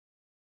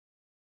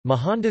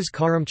Mohandas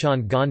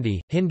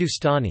Karamchand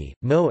Hindustani,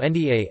 Mo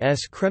Ndas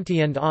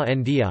Kremtiend a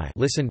Ndi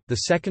listen, 2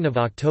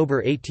 October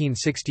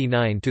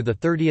 1869 to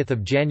 30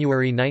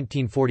 January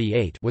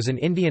 1948 was an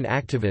Indian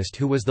activist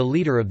who was the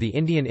leader of the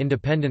Indian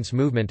independence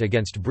movement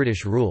against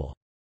British rule.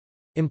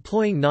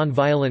 Employing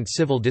non-violent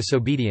civil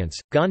disobedience,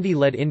 Gandhi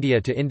led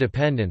India to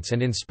independence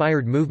and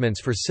inspired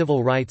movements for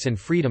civil rights and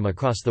freedom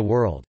across the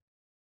world.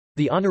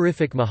 The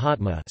honorific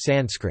Mahatma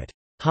Sanskrit,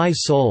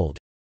 high-souled,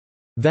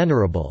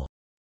 venerable,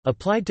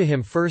 applied to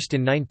him first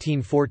in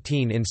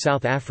 1914 in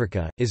South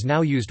Africa, is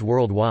now used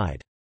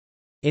worldwide.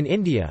 In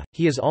India,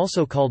 he is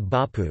also called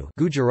Bapu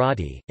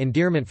Gujarati,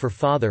 endearment for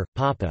father,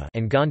 Papa,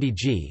 and Gandhi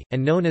Ji,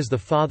 and known as the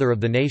father of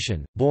the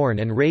nation. Born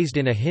and raised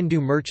in a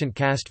Hindu merchant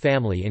caste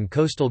family in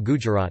coastal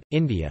Gujarat,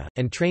 India,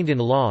 and trained in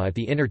law at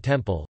the Inner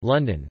Temple,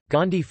 London,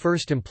 Gandhi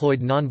first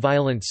employed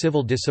non-violent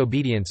civil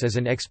disobedience as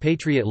an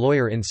expatriate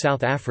lawyer in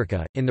South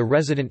Africa, in the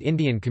resident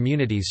Indian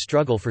community's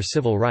struggle for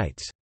civil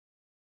rights.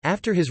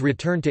 After his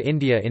return to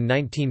India in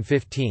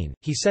 1915,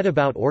 he set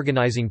about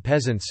organising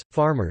peasants,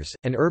 farmers,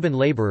 and urban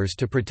labourers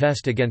to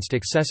protest against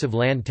excessive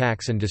land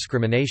tax and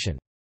discrimination.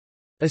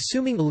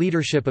 Assuming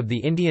leadership of the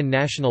Indian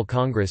National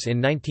Congress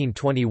in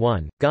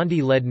 1921,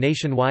 Gandhi led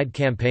nationwide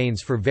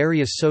campaigns for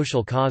various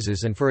social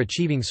causes and for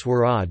achieving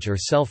Swaraj or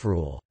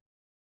self-rule.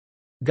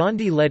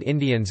 Gandhi led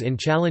Indians in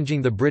challenging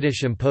the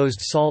British-imposed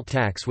salt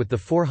tax with the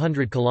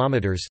 400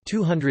 kilometres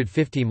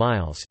 (250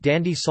 miles)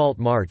 Dandi Salt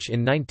March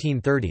in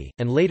 1930,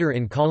 and later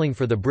in calling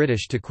for the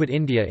British to quit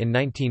India in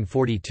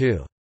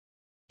 1942.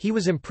 He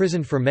was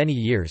imprisoned for many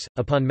years,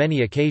 upon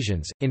many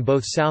occasions, in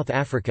both South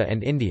Africa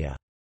and India.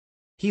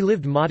 He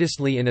lived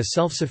modestly in a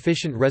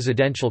self-sufficient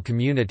residential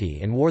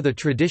community and wore the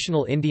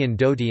traditional Indian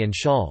dhoti and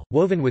shawl,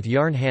 woven with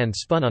yarn hand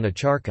spun on a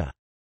charkha.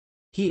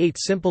 He ate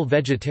simple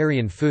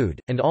vegetarian food,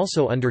 and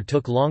also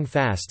undertook long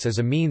fasts as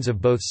a means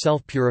of both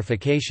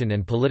self-purification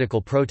and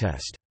political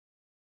protest.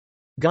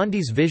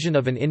 Gandhi's vision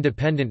of an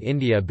independent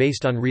India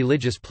based on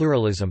religious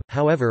pluralism,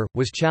 however,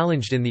 was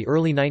challenged in the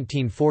early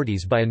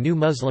 1940s by a new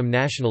Muslim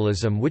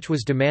nationalism which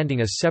was demanding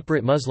a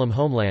separate Muslim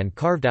homeland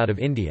carved out of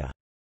India.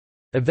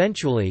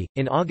 Eventually,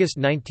 in August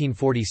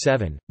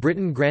 1947,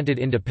 Britain granted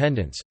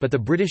independence, but the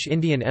British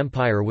Indian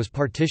Empire was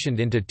partitioned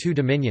into two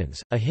dominions,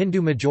 a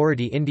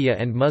Hindu-majority India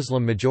and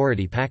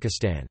Muslim-majority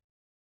Pakistan.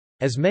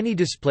 As many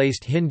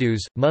displaced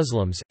Hindus,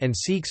 Muslims, and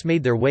Sikhs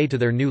made their way to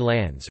their new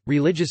lands,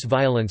 religious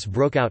violence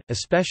broke out,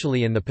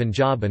 especially in the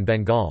Punjab and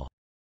Bengal.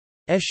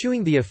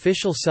 Eschewing the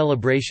official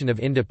celebration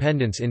of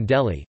independence in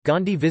Delhi,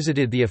 Gandhi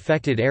visited the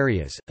affected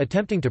areas,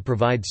 attempting to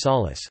provide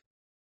solace.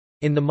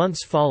 In the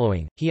months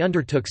following, he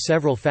undertook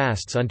several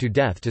fasts unto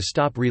death to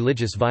stop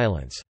religious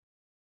violence.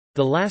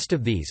 The last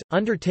of these,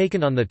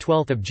 undertaken on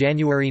 12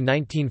 January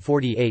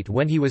 1948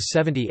 when he was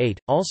 78,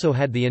 also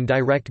had the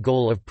indirect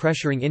goal of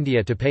pressuring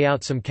India to pay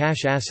out some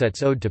cash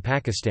assets owed to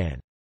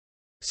Pakistan.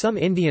 Some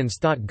Indians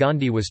thought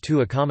Gandhi was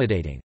too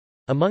accommodating.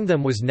 Among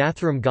them was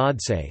Nathuram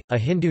Godse, a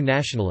Hindu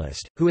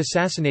nationalist, who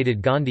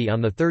assassinated Gandhi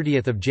on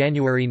 30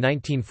 January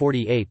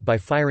 1948 by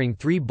firing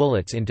 3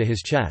 bullets into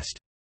his chest.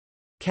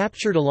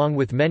 Captured along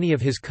with many of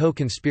his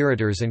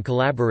co-conspirators and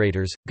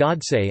collaborators,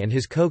 Godse and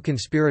his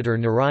co-conspirator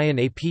Narayan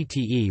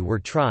Apte were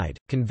tried,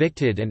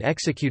 convicted and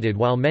executed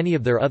while many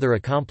of their other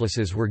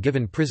accomplices were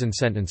given prison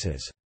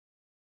sentences.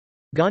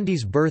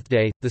 Gandhi's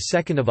birthday, 2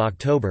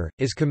 October,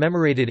 is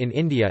commemorated in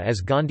India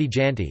as Gandhi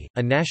Jayanti,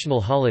 a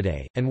national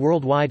holiday, and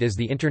worldwide as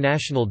the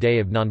International Day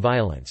of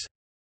Nonviolence.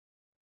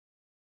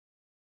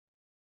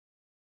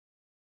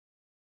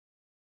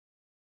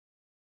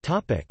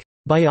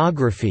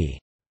 Biography.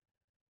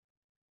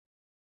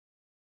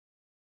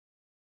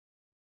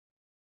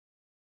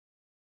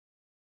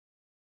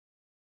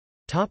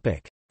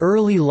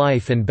 Early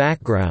life and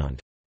background.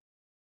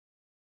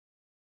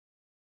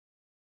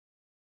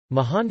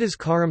 Mohandas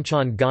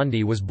Karamchand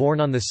Gandhi was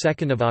born on 2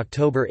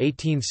 October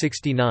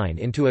 1869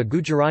 into a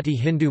Gujarati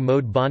Hindu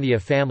Mode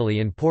Bania family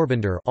in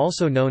Porbandar,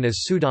 also known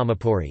as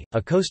Sudamapuri,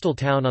 a coastal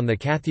town on the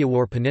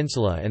Kathiawar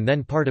Peninsula and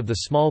then part of the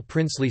small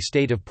princely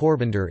state of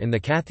Porbandar in the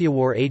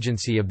Kathiawar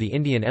Agency of the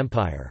Indian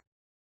Empire.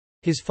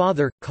 His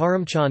father,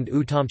 Karamchand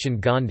Uttamchand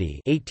Gandhi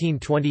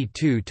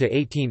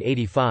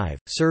 (1822–1885),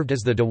 served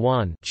as the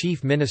Dewan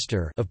 (chief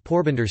minister) of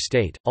Porbandar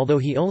state. Although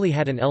he only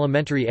had an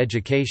elementary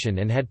education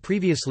and had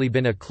previously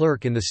been a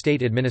clerk in the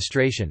state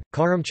administration,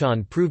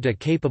 Karamchand proved a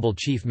capable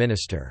chief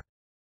minister.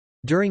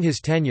 During his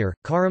tenure,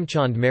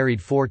 Karamchand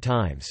married 4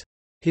 times.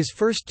 His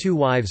first 2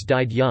 wives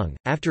died young,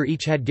 after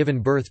each had given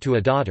birth to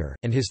a daughter,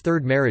 and his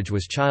third marriage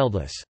was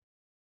childless.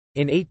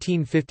 In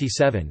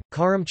 1857,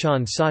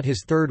 Karamchand sought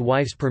his third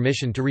wife's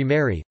permission to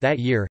remarry. That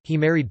year, he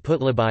married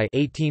Putlabai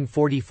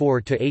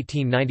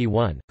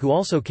 (1844–1891), who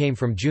also came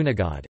from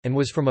Junagadh and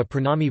was from a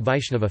Pranami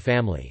Vaishnava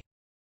family.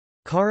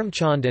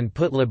 Karamchand and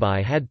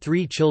Putlabai had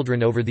 3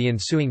 children over the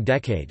ensuing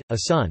decade: a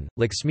son,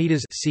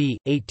 Laxmidas c.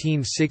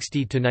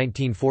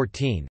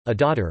 1860–1914, a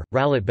daughter,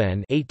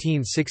 Ralitben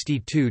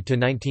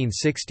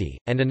 (1862–1960),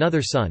 and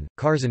another son,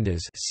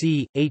 Karsandas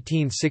c.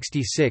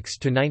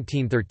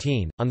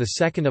 1866–1913. On the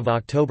 2nd of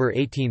October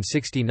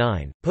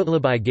 1869,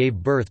 Putlabai gave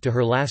birth to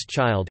her last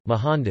child,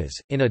 Mohandas,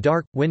 in a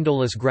dark,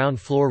 windowless ground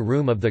floor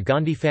room of the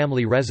Gandhi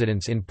family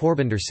residence in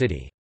Porbandar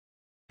city.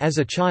 As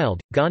a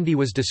child, Gandhi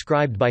was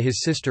described by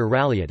his sister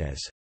Raliat as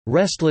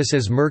restless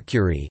as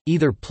Mercury,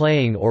 either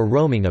playing or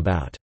roaming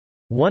about.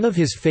 One of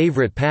his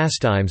favourite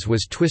pastimes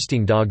was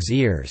twisting dogs'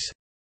 ears.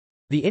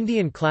 The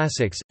Indian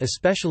classics,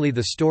 especially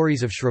the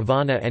stories of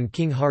Shravana and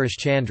King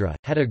Harishchandra,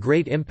 had a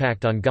great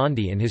impact on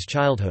Gandhi in his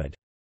childhood.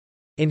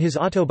 In his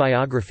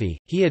autobiography,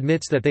 he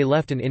admits that they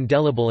left an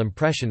indelible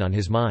impression on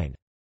his mind.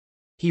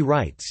 He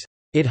writes,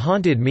 "It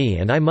haunted me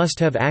and I must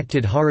have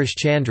acted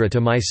Harishchandra to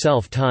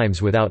myself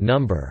times without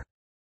number."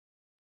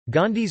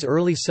 Gandhi's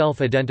early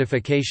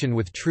self-identification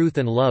with truth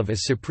and love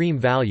as supreme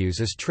values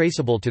is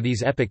traceable to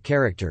these epic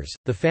characters.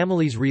 The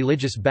family's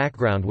religious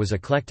background was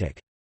eclectic.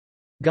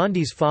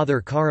 Gandhi's father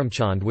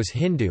Karamchand was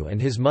Hindu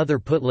and his mother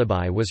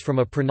Putlabai was from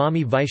a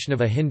Pranami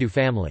Vaishnava Hindu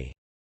family.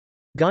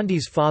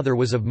 Gandhi's father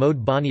was of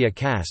Mode Baniya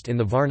caste in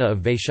the Varna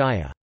of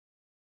Vaishya.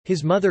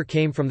 His mother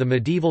came from the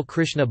medieval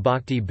Krishna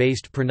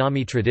Bhakti-based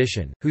Pranami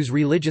tradition, whose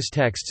religious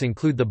texts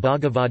include the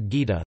Bhagavad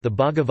Gita, the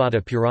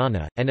Bhagavata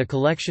Purana, and a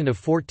collection of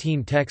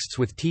 14 texts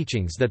with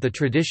teachings that the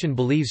tradition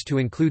believes to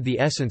include the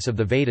essence of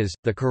the Vedas,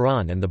 the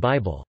Quran and the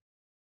Bible.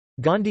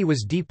 Gandhi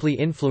was deeply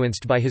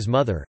influenced by his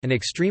mother, an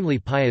extremely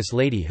pious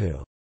lady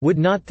who would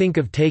not think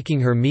of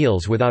taking her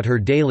meals without her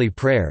daily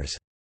prayers.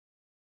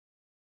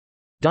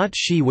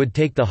 She would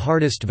take the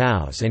hardest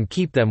vows and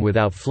keep them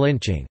without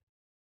flinching.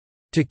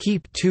 To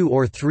keep 2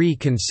 or 3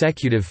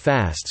 consecutive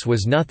fasts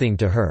was nothing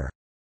to her.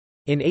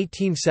 In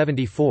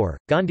 1874,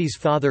 Gandhi's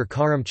father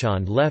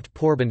Karamchand left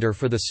Porbandar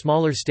for the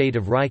smaller state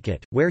of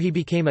Rajkot, where he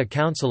became a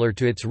councillor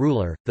to its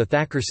ruler, the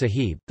Thakur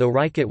Sahib. Though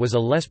Rajkot was a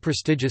less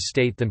prestigious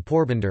state than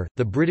Porbandar,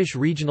 the British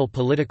regional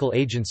political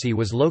agency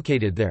was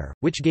located there,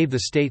 which gave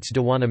the state's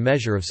Dewan a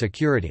measure of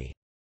security.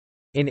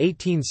 In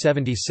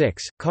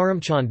 1876,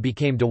 Karamchand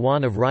became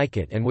Dewan of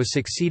Rajkot and was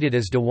succeeded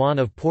as Dewan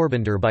of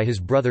Porbandar by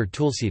his brother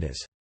Tulsidas.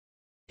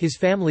 His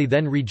family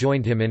then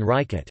rejoined him in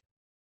Rajkot.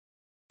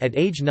 At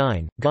age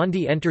 9,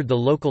 Gandhi entered the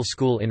local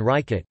school in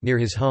Rajkot, near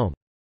his home.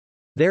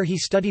 There he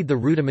studied the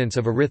rudiments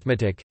of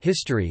arithmetic,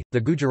 history, the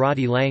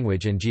Gujarati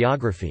language and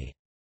geography.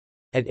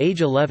 At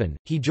age 11,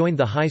 he joined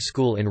the high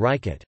school in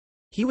Rajkot.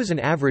 He was an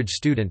average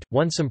student,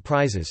 won some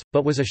prizes,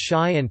 but was a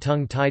shy and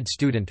tongue-tied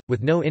student,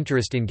 with no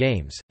interest in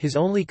games. His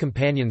only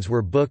companions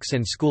were books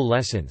and school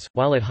lessons.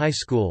 While at high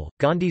school,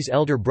 Gandhi's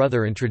elder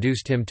brother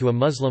introduced him to a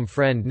Muslim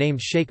friend named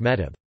Sheikh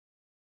Mehtab.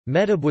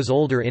 Mehtab was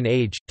older in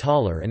age,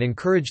 taller and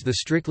encouraged the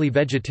strictly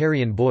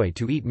vegetarian boy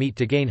to eat meat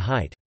to gain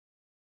height.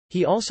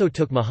 He also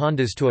took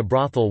Mohandas to a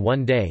brothel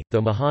one day,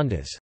 though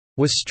Mohandas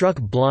was struck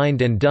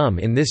blind and dumb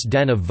in this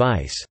den of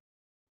vice,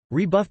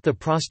 rebuffed the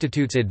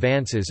prostitute's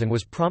advances and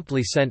was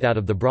promptly sent out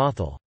of the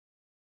brothel.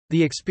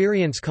 The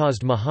experience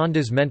caused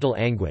Mohandas mental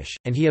anguish,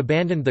 and he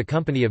abandoned the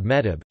company of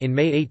Mehtab. In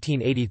May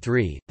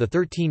 1883, the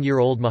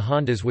 13-year-old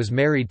Mohandas was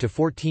married to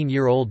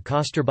 14-year-old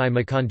Kasturbai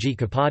Makanji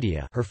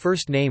Kapadia. Her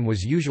first name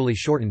was usually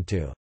shortened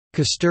to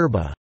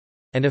Kasturba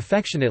and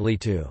affectionately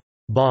to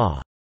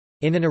Ba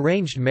in an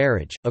arranged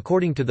marriage,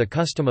 according to the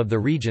custom of the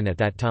region at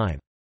that time.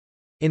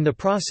 In the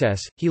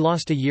process, he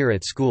lost a year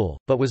at school,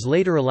 but was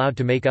later allowed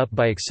to make up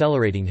by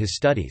accelerating his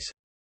studies.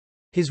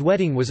 His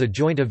wedding was a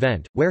joint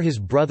event, where his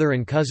brother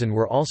and cousin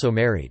were also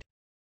married.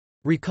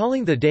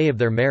 Recalling the day of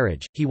their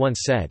marriage, he once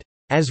said,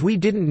 "As we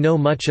didn't know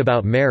much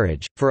about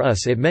marriage, for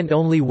us it meant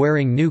only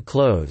wearing new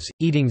clothes,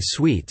 eating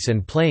sweets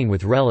and playing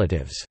with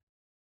relatives."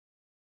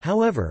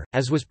 However,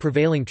 as was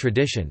prevailing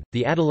tradition,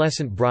 the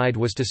adolescent bride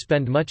was to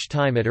spend much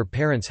time at her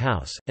parents'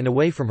 house, and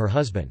away from her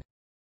husband.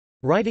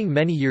 Writing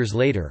many years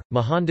later,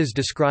 Mohandas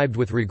described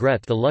with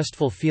regret the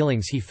lustful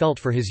feelings he felt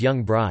for his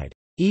young bride.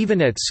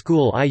 "Even at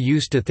school I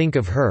used to think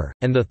of her,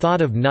 and the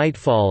thought of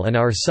nightfall and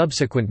our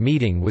subsequent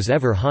meeting was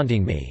ever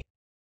haunting me."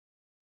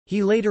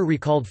 He later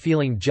recalled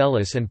feeling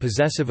jealous and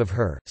possessive of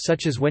her,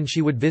 such as when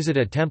she would visit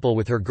a temple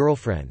with her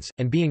girlfriends,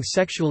 and being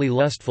sexually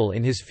lustful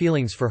in his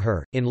feelings for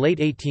her. In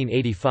late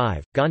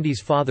 1885,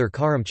 Gandhi's father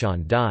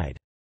Karamchand died.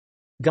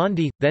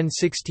 Gandhi, then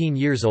 16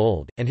 years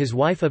old, and his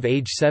wife of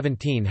age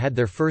 17 had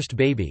their first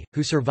baby,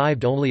 who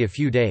survived only a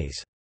few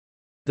days.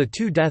 The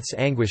 2 deaths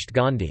anguished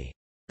Gandhi.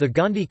 The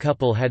Gandhi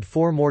couple had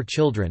 4 more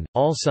children,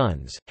 all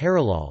sons: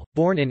 Harilal,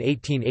 born in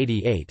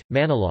 1888,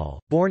 Manilal,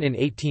 born in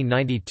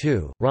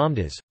 1892,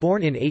 Ramdas,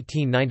 born in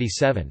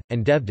 1897,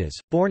 and Devdas,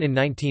 born in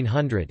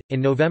 1900. In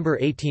November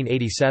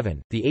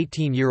 1887, the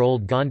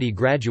 18-year-old Gandhi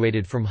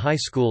graduated from high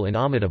school in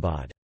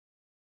Ahmedabad.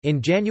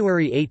 In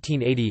January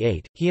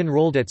 1888, he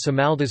enrolled at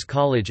Samaldas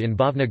College in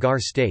Bhavnagar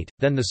state,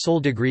 then the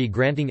sole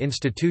degree-granting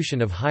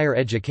institution of higher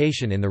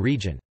education in the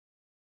region.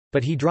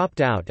 But he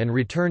dropped out and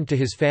returned to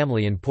his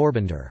family in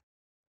Porbandar.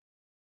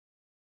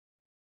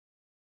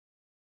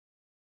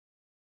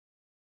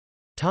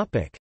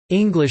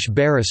 English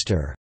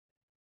barrister.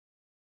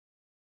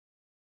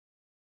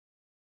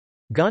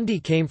 Gandhi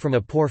came from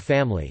a poor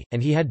family,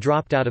 and he had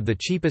dropped out of the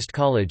cheapest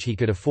college he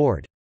could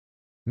afford.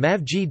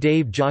 Mavji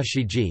Dev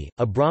Joshiji,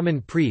 a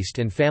Brahmin priest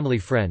and family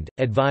friend,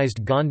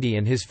 advised Gandhi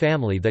and his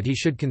family that he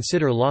should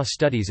consider law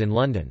studies in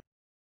London.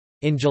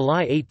 In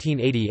July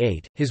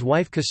 1888, his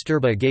wife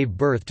Kasturba gave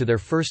birth to their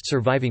first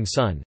surviving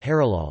son,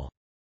 Harilal.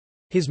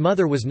 His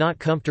mother was not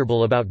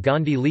comfortable about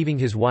Gandhi leaving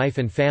his wife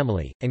and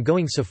family, and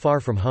going so far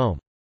from home.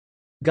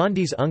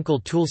 Gandhi's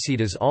uncle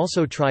Tulsidas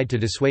also tried to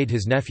dissuade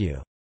his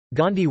nephew.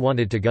 Gandhi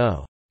wanted to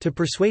go. To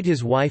persuade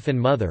his wife and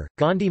mother,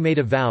 Gandhi made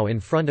a vow in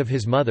front of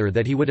his mother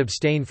that he would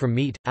abstain from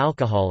meat,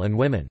 alcohol and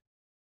women.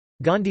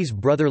 Gandhi's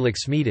brother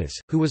Laxmidas,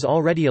 who was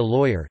already a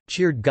lawyer,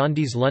 cheered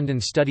Gandhi's London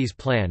studies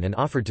plan and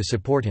offered to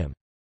support him.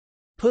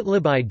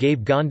 Putlabai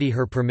gave Gandhi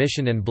her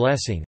permission and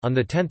blessing. On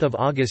 10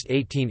 August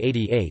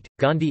 1888,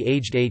 Gandhi,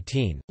 aged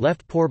 18,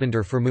 left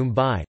Porbandar for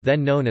Mumbai,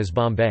 then known as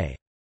Bombay.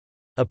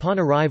 Upon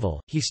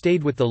arrival, he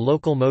stayed with the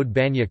local Mode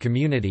Banya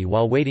community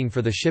while waiting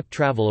for the ship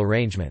travel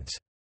arrangements.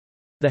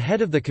 The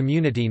head of the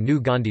community knew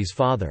Gandhi's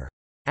father.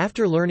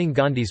 After learning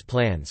Gandhi's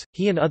plans,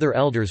 he and other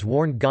elders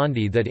warned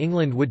Gandhi that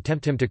England would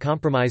tempt him to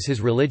compromise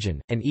his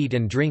religion, and eat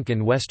and drink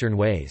in Western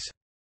ways.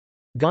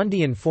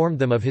 Gandhi informed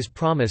them of his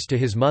promise to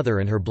his mother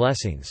and her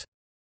blessings.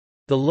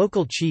 The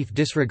local chief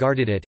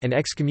disregarded it, and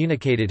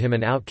excommunicated him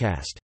an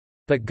outcast.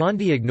 But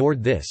Gandhi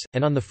ignored this,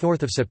 and on 4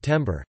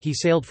 September, he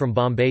sailed from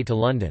Bombay to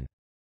London.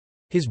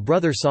 His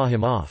brother saw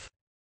him off.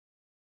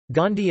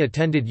 Gandhi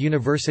attended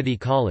University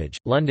College,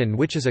 London,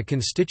 which is a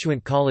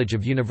constituent college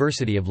of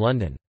University of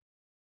London.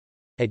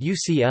 At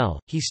UCL,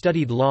 he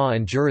studied law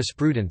and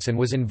jurisprudence and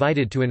was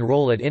invited to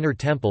enroll at Inner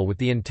Temple with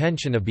the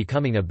intention of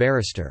becoming a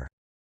barrister.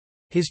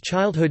 His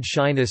childhood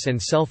shyness and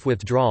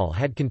self-withdrawal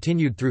had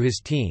continued through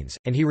his teens,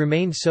 and he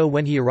remained so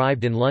when he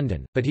arrived in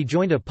London, but he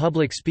joined a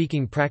public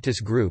speaking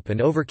practice group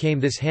and overcame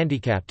this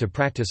handicap to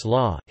practice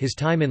law. His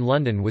time in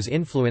London was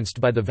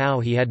influenced by the vow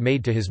he had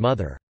made to his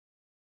mother.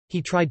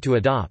 He tried to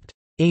adopt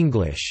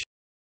English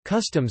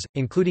customs,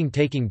 including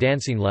taking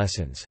dancing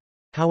lessons.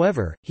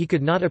 However, he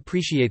could not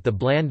appreciate the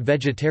bland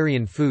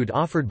vegetarian food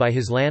offered by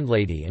his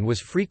landlady and was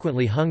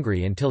frequently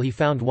hungry until he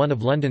found one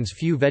of London's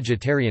few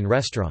vegetarian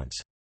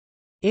restaurants.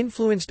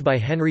 Influenced by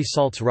Henry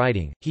Salt's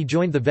writing, he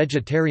joined the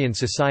Vegetarian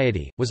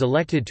Society, was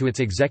elected to its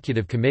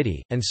executive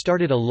committee, and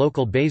started a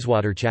local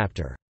Bayswater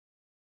chapter.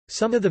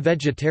 Some of the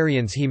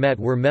vegetarians he met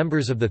were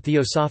members of the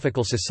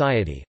Theosophical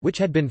Society, which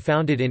had been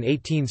founded in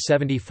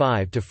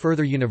 1875 to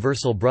further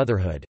universal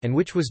brotherhood, and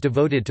which was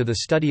devoted to the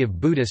study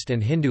of Buddhist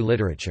and Hindu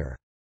literature.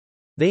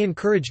 They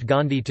encouraged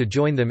Gandhi to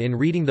join them in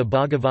reading the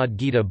Bhagavad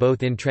Gita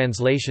both in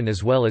translation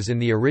as well as in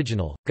the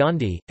original.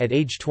 Gandhi, at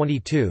age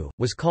 22,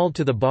 was called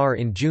to the bar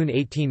in June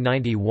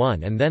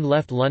 1891 and then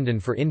left London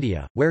for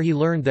India, where he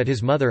learned that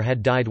his mother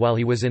had died while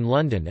he was in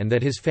London and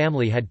that his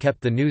family had kept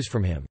the news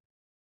from him.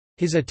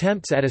 His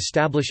attempts at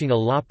establishing a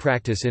law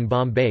practice in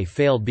Bombay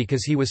failed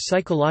because he was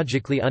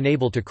psychologically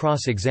unable to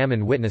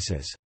cross-examine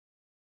witnesses.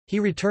 He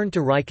returned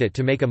to Rajkot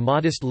to make a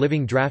modest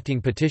living drafting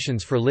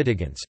petitions for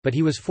litigants, but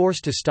he was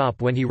forced to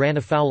stop when he ran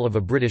afoul of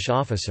a British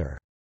officer.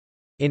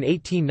 In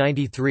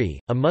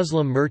 1893, a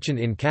Muslim merchant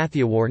in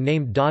Kathiawar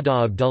named Dada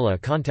Abdullah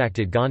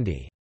contacted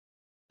Gandhi.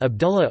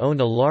 Abdullah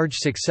owned a large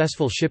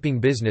successful shipping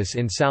business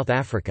in South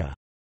Africa.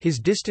 His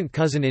distant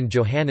cousin in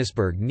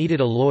Johannesburg needed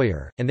a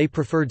lawyer, and they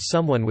preferred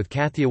someone with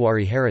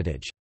Kathiawari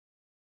heritage.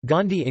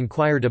 Gandhi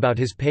inquired about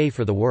his pay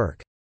for the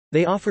work.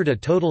 They offered a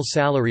total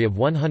salary of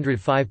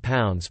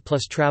 £105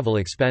 plus travel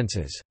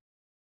expenses.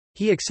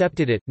 He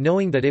accepted it,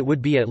 knowing that it would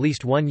be at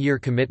least 1 year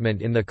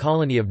commitment in the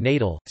colony of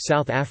Natal,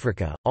 South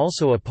Africa,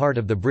 also a part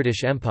of the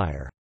British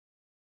Empire.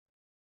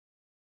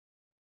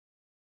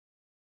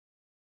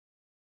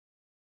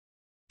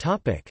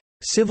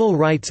 Civil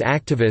rights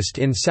activist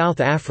in South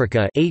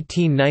Africa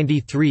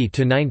 1893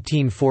 to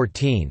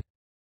 1914.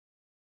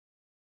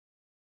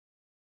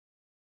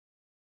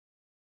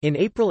 In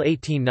April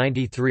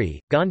 1893,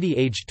 Gandhi,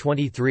 aged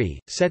 23,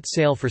 set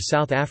sail for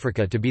South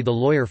Africa to be the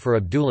lawyer for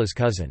Abdullah's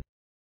cousin.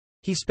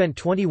 He spent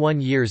 21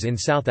 years in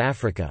South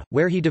Africa,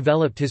 where he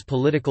developed his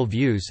political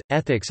views,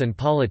 ethics and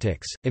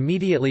politics.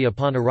 Immediately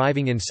upon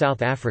arriving in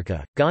South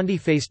Africa, Gandhi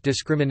faced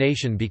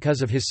discrimination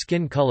because of his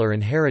skin color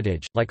and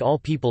heritage, like all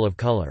people of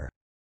color.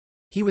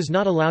 He was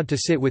not allowed to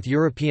sit with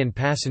European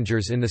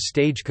passengers in the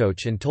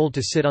stagecoach and told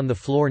to sit on the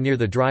floor near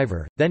the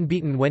driver, then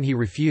beaten when he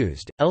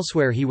refused.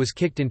 Elsewhere he was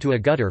kicked into a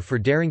gutter for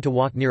daring to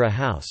walk near a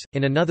house,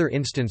 in another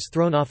instance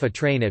thrown off a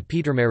train at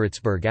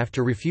Pietermaritzburg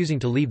after refusing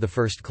to leave the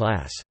first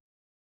class.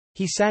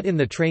 He sat in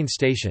the train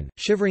station,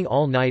 shivering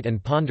all night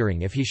and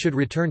pondering if he should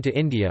return to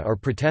India or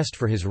protest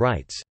for his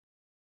rights.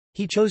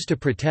 He chose to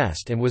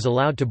protest and was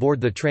allowed to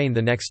board the train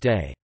the next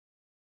day.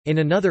 In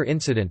another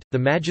incident, the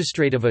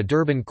magistrate of a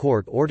Durban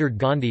court ordered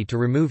Gandhi to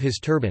remove his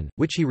turban,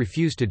 which he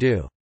refused to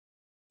do.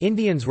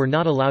 Indians were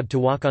not allowed to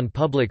walk on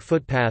public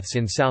footpaths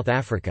in South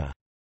Africa.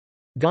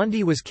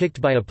 Gandhi was kicked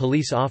by a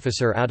police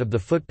officer out of the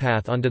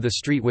footpath onto the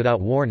street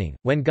without warning.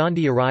 When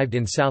Gandhi arrived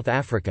in South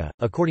Africa,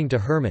 according to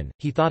Herman,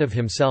 he thought of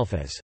himself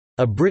as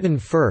 "a Briton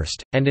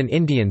first, and an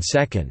Indian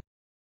second."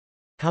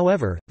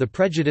 However, the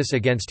prejudice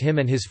against him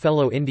and his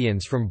fellow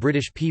Indians from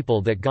British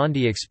people that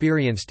Gandhi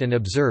experienced and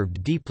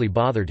observed deeply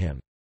bothered him.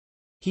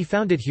 He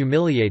found it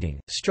humiliating,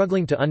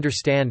 struggling to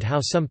understand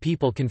how some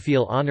people can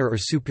feel honour or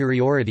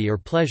superiority or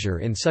pleasure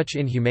in such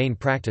inhumane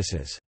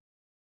practices.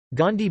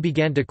 Gandhi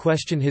began to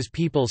question his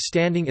people's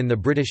standing in the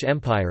British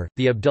Empire.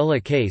 The Abdullah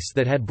case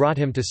that had brought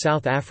him to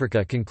South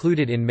Africa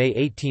concluded in May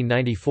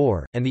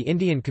 1894, and the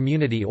Indian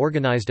community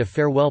organised a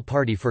farewell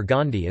party for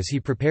Gandhi as he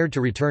prepared to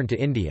return to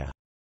India.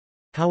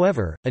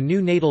 However, a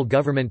new natal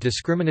government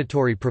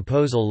discriminatory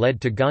proposal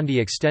led to Gandhi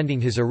extending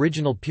his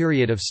original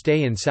period of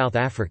stay in South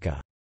Africa.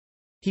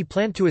 He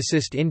planned to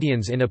assist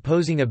Indians in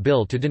opposing a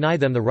bill to deny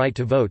them the right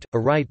to vote, a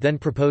right then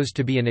proposed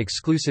to be an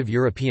exclusive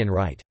European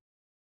right.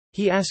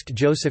 He asked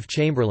Joseph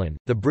Chamberlain,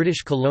 the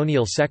British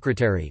colonial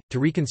secretary, to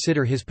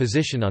reconsider his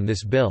position on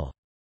this bill.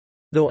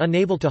 Though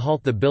unable to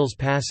halt the bill's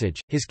passage,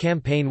 his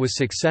campaign was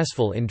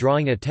successful in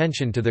drawing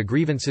attention to the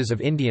grievances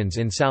of Indians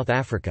in South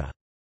Africa.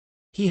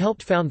 He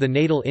helped found the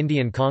Natal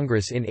Indian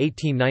Congress in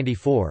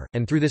 1894,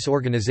 and through this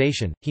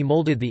organization, he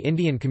molded the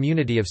Indian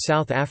community of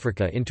South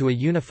Africa into a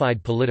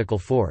unified political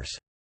force.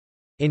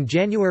 In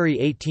January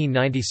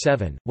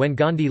 1897, when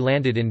Gandhi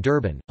landed in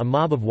Durban, a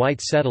mob of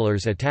white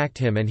settlers attacked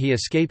him and he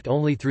escaped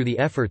only through the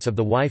efforts of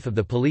the wife of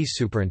the police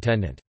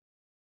superintendent.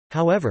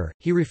 However,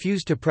 he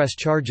refused to press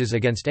charges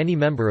against any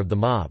member of the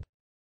mob.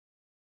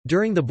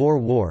 During the Boer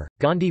War,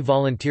 Gandhi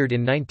volunteered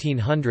in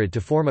 1900 to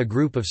form a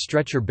group of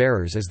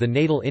stretcher-bearers as the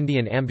Natal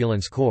Indian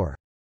Ambulance Corps.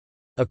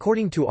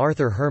 According to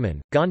Arthur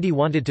Herman, Gandhi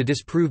wanted to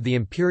disprove the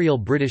imperial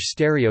British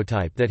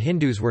stereotype that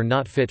Hindus were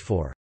not fit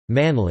for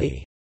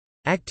manly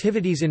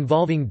activities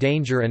involving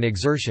danger and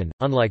exertion,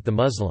 unlike the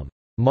Muslim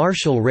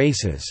martial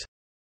races.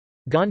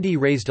 Gandhi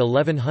raised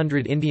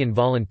 1,100 Indian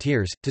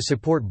volunteers, to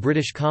support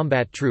British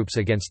combat troops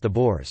against the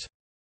Boers.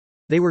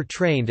 They were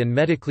trained and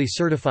medically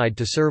certified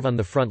to serve on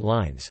the front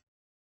lines.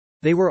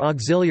 They were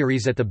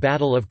auxiliaries at the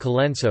Battle of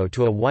Colenso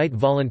to a white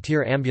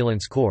volunteer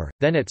ambulance corps.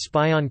 Then at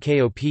Spion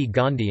Kop,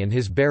 Gandhi and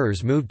his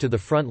bearers moved to the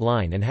front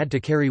line and had to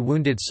carry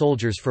wounded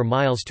soldiers for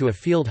miles to a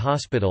field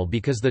hospital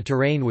because the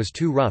terrain was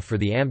too rough for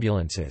the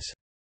ambulances.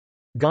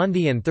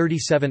 Gandhi and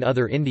 37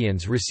 other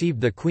Indians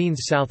received the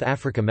Queen's South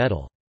Africa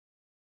Medal.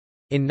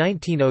 In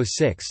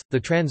 1906, the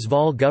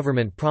Transvaal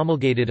government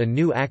promulgated a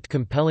new act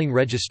compelling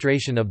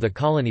registration of the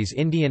colony's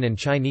Indian and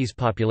Chinese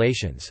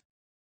populations.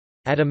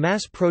 At a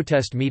mass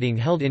protest meeting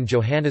held in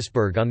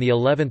Johannesburg on the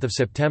 11th of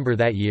September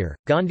that year,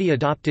 Gandhi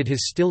adopted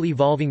his still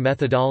evolving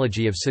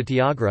methodology of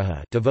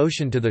Satyagraha,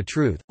 devotion to the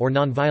truth, or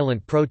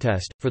nonviolent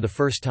protest, for the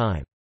first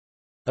time.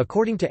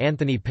 According to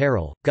Anthony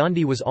Parel,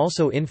 Gandhi was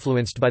also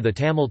influenced by the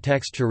Tamil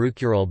text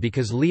Tirukkural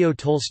because Leo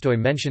Tolstoy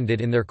mentioned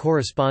it in their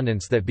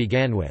correspondence that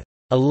began with,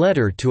 "A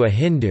letter to a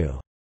Hindu."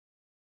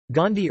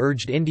 Gandhi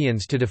urged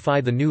Indians to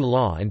defy the new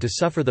law and to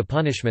suffer the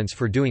punishments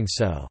for doing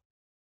so.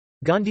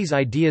 Gandhi's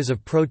ideas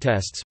of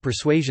protests,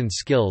 persuasion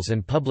skills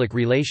and public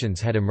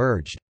relations had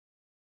emerged.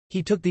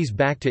 He took these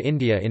back to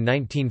India in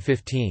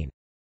 1915.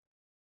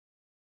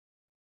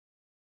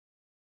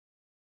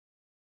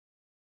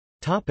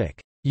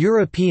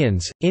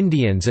 Europeans,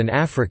 Indians and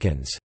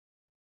Africans.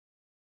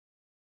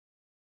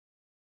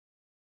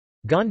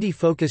 Gandhi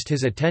focused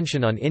his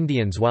attention on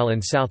Indians while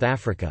in South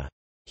Africa.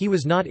 He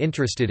was not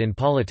interested in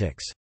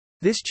politics.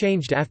 This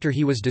changed after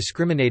he was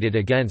discriminated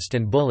against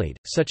and bullied,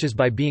 such as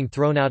by being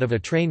thrown out of a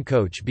train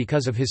coach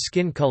because of his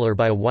skin color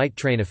by a white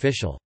train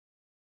official.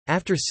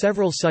 After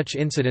several such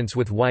incidents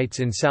with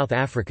whites in South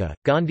Africa,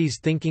 Gandhi's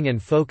thinking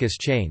and focus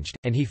changed,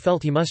 and he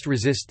felt he must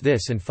resist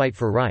this and fight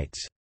for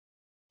rights.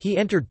 He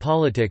entered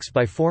politics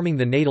by forming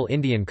the Natal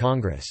Indian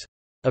Congress.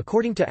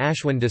 According to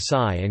Ashwin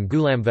Desai and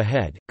Ghulam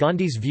Vahed,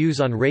 Gandhi's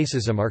views on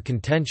racism are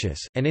contentious,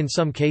 and in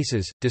some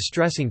cases,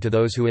 distressing to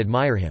those who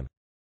admire him.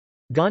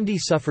 Gandhi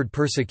suffered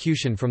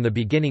persecution from the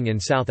beginning in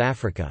South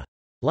Africa.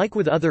 Like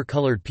with other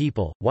colored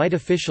people, white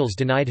officials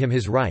denied him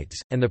his rights,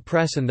 and the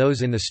press and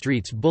those in the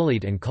streets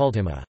bullied and called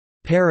him a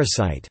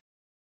parasite,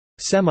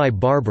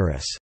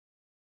 semi-barbarous,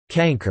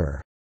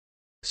 canker,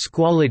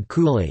 squalid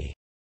coolie,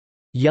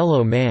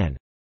 yellow man,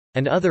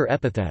 and other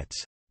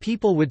epithets.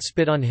 People would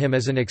spit on him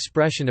as an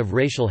expression of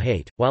racial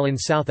hate. While in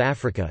South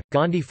Africa,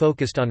 Gandhi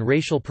focused on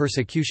racial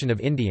persecution of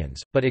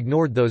Indians, but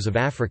ignored those of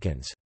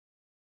Africans.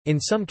 In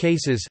some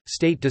cases,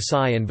 state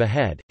Desai and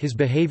Vahed, his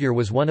behavior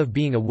was one of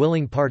being a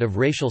willing part of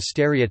racial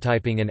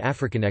stereotyping and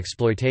African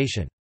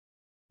exploitation.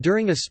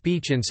 During a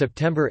speech in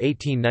September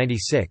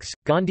 1896,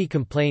 Gandhi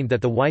complained that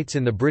the whites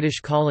in the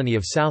British colony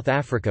of South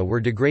Africa were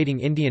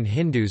degrading Indian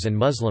Hindus and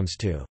Muslims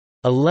to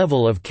a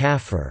level of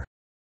kafir.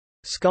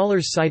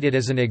 Scholars cite it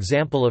as an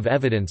example of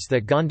evidence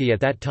that Gandhi at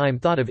that time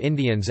thought of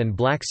Indians and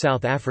black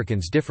South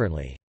Africans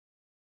differently.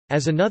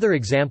 As another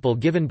example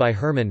given by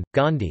Herman,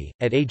 Gandhi,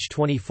 at age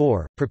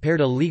 24,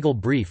 prepared a legal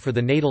brief for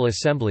the Natal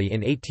Assembly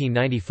in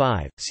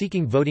 1895,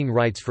 seeking voting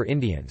rights for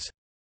Indians.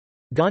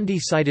 Gandhi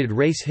cited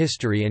race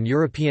history and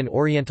European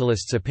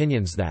Orientalists'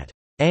 opinions that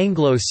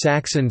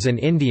Anglo-Saxons and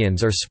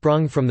Indians are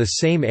sprung from the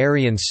same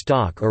Aryan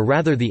stock or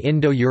rather the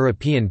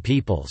Indo-European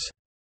peoples.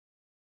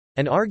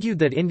 and argued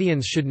that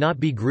Indians should not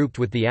be grouped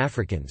with the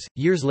Africans.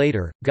 Years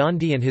later,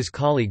 Gandhi and his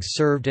colleagues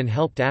served and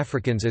helped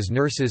Africans as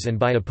nurses and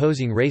by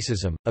opposing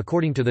racism,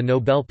 according to the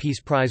Nobel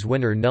Peace Prize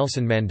winner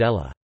Nelson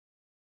Mandela.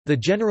 The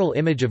general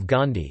image of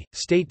Gandhi,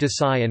 state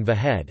Desai and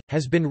Vahed,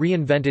 has been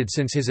reinvented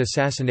since his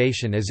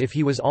assassination as if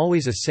he was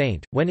always a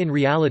saint, when in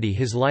reality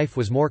his life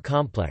was more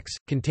complex,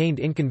 contained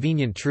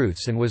inconvenient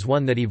truths and was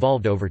one that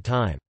evolved over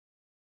time.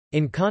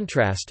 In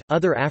contrast,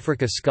 other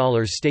Africa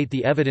scholars state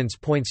the evidence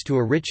points to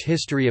a rich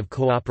history of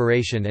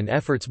cooperation and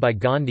efforts by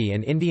Gandhi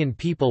and Indian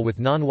people with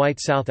non-white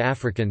South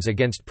Africans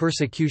against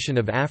persecution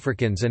of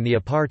Africans and the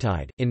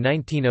apartheid. In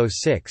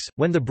 1906,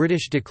 when the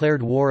British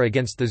declared war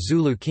against the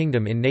Zulu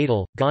kingdom in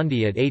Natal,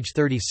 Gandhi at age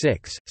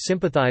 36,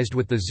 sympathized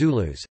with the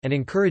Zulus, and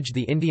encouraged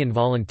the Indian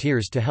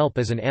volunteers to help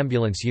as an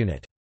ambulance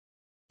unit.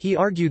 He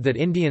argued that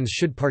Indians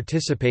should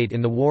participate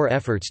in the war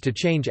efforts to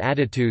change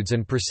attitudes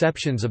and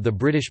perceptions of the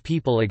British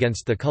people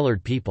against the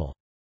coloured people.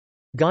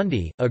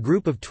 Gandhi, a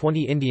group of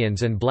 20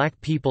 Indians and black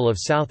people of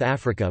South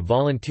Africa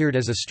volunteered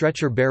as a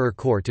stretcher-bearer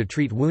corps to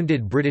treat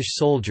wounded British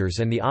soldiers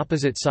and the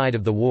opposite side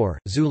of the war,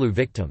 Zulu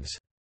victims.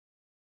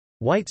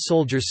 White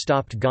soldiers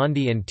stopped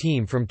Gandhi and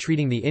team from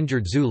treating the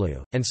injured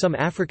Zulu, and some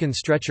African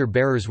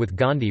stretcher-bearers with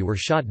Gandhi were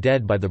shot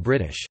dead by the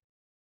British.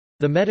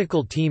 The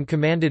medical team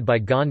commanded by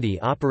Gandhi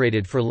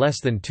operated for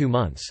less than 2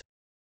 months.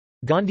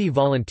 Gandhi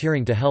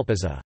volunteering to help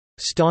as a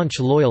staunch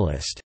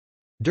loyalist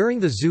during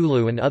the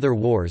Zulu and other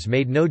wars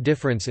made no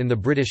difference in the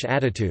British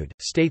attitude,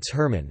 states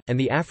Herman, and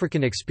the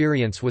African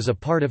experience was a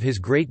part of his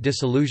great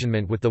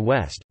disillusionment with the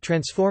West,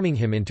 transforming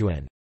him into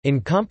an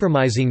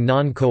uncompromising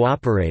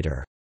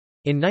non-cooperator.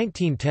 In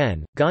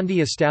 1910, Gandhi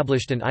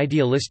established an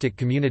idealistic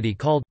community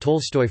called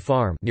Tolstoy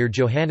Farm near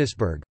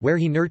Johannesburg, where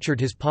he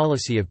nurtured his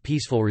policy of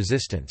peaceful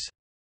resistance.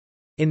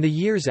 In the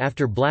years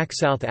after black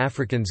South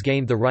Africans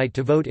gained the right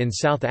to vote in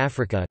South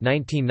Africa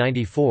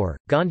 1994,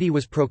 Gandhi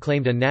was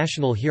proclaimed a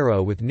national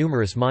hero with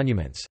numerous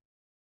monuments.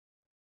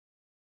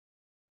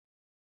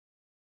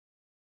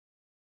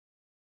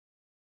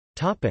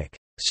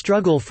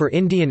 Struggle for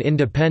Indian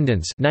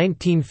independence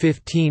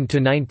 1915 to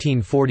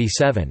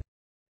 1947.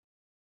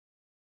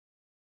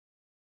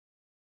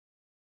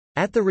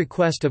 At the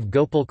request of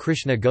Gopal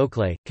Krishna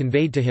Gokhale,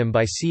 conveyed to him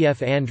by C.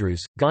 F.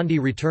 Andrews, Gandhi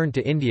returned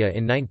to India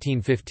in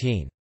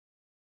 1915.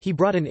 He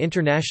brought an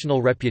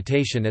international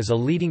reputation as a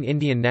leading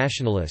Indian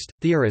nationalist,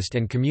 theorist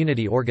and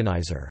community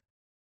organizer.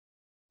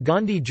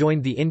 Gandhi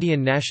joined the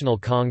Indian National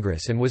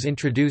Congress and was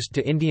introduced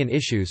to Indian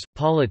issues,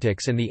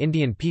 politics and the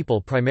Indian people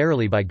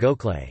primarily by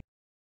Gokhale.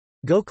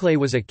 Gokhale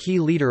was a key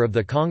leader of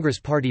the Congress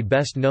party,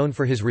 best known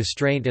for his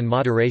restraint and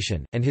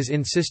moderation, and his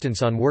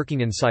insistence on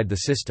working inside the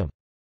system.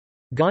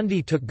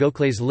 Gandhi took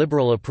Gokhale's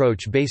liberal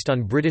approach based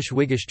on British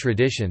Whiggish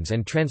traditions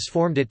and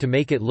transformed it to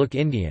make it look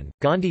Indian.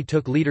 Gandhi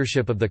took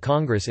leadership of the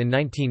Congress in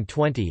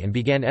 1920 and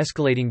began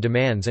escalating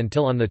demands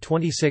until on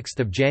 26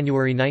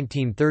 January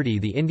 1930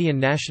 the Indian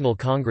National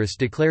Congress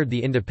declared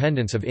the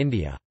independence of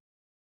India.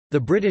 The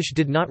British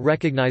did not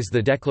recognise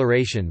the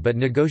declaration, but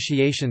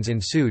negotiations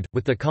ensued,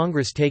 with the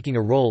Congress taking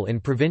a role in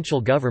provincial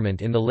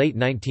government in the late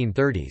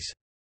 1930s.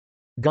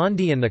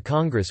 Gandhi and the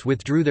Congress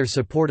withdrew their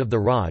support of the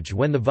Raj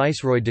when the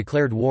Viceroy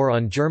declared war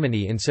on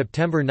Germany in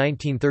September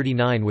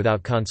 1939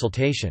 without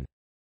consultation.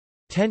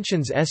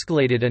 Tensions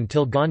escalated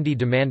until Gandhi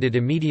demanded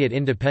immediate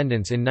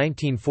independence in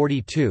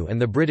 1942 and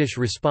the British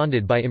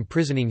responded by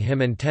imprisoning him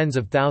and tens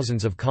of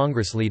thousands of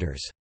Congress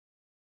leaders.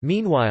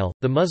 Meanwhile,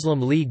 the Muslim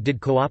League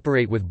did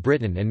cooperate with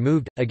Britain and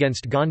moved,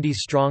 against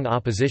Gandhi's strong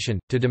opposition,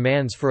 to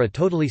demands for a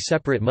totally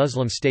separate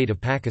Muslim state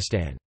of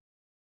Pakistan.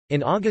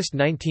 In August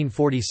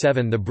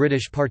 1947 the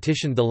British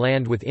partitioned the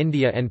land with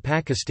India and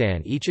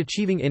Pakistan, each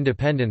achieving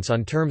independence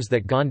on terms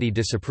that Gandhi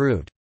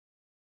disapproved.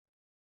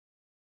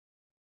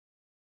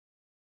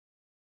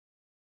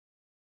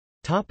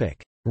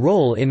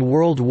 Role in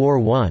World War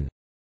I.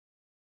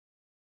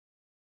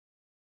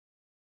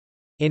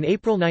 In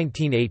April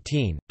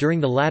 1918, during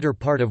the latter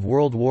part of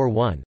World War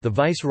I, the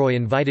Viceroy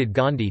invited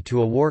Gandhi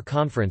to a war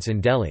conference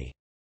in Delhi.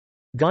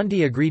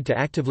 Gandhi agreed to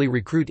actively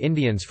recruit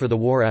Indians for the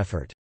war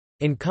effort.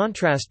 In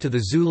contrast to the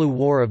Zulu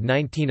War of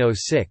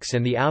 1906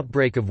 and the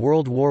outbreak of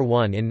World War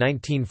I in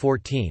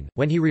 1914,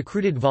 when he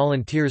recruited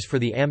volunteers for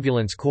the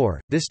Ambulance Corps,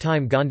 this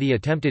time Gandhi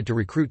attempted to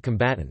recruit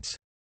combatants.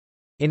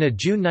 In a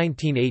June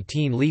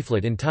 1918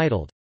 leaflet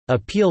entitled,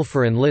 "Appeal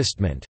for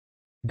Enlistment,"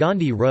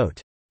 Gandhi wrote,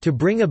 "To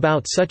bring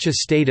about such a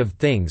state of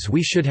things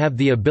we should have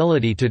the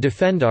ability to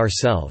defend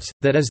ourselves,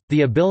 that is,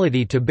 the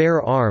ability to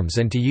bear arms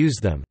and to use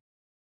them.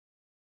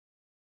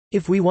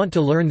 If we want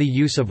to learn the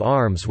use of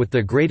arms with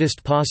the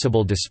greatest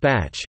possible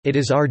dispatch, it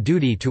is our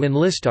duty to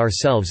enlist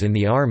ourselves in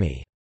the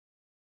army."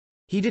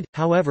 He did,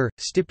 however,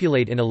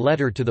 stipulate in a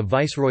letter to the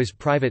Viceroy's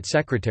private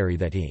secretary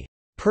that he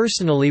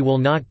personally will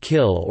not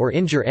kill or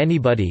injure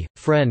anybody,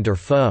 friend or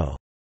foe.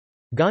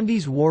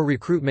 Gandhi's war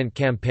recruitment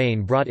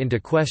campaign brought into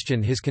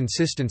question his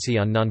consistency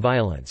on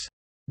nonviolence.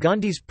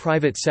 Gandhi's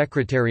private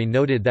secretary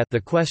noted that the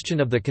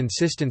question of the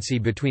consistency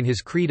between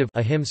his creed of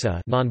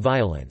ahimsa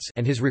nonviolence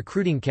and his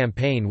recruiting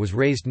campaign was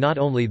raised not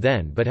only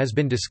then but has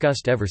been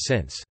discussed ever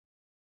since.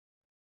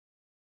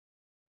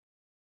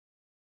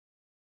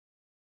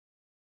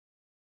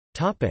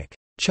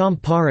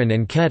 Champaran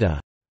and Kheda.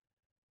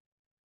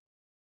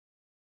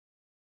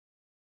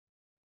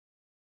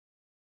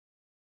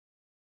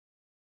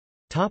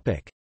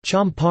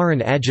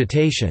 Champaran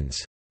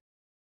agitations.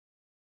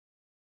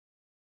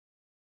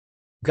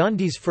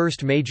 Gandhi's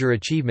first major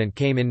achievement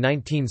came in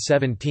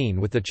 1917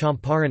 with the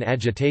Champaran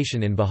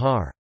agitation in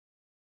Bihar.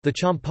 The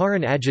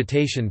Champaran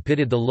agitation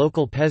pitted the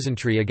local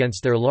peasantry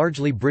against their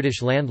largely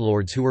British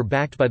landlords who were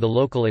backed by the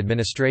local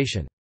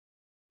administration.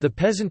 The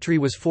peasantry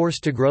was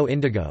forced to grow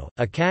indigo,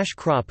 a cash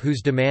crop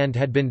whose demand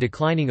had been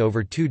declining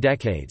over 2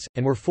 decades,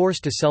 and were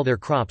forced to sell their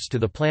crops to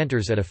the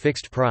planters at a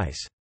fixed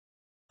price.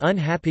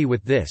 Unhappy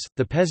with this,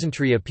 the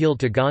peasantry appealed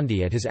to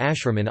Gandhi at his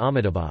ashram in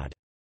Ahmedabad.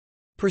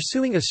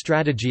 Pursuing a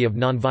strategy of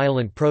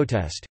nonviolent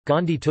protest,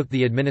 Gandhi took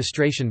the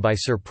administration by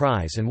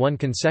surprise and won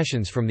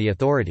concessions from the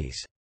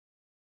authorities.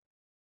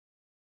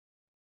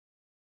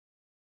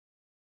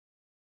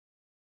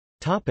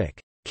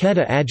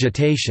 Kheda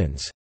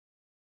agitations.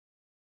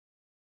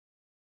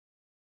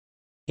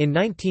 In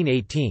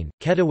 1918,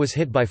 Kheda was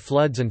hit by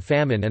floods and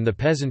famine and the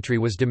peasantry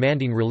was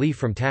demanding relief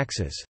from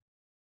taxes.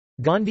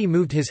 Gandhi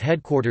moved his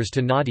headquarters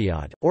to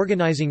Nadiad,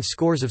 organizing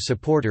scores of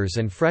supporters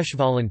and fresh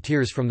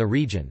volunteers from the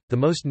region, the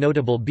most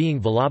notable being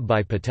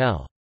Vallabhbhai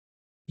Patel.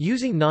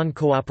 Using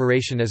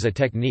non-cooperation as a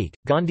technique,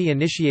 Gandhi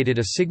initiated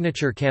a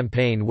signature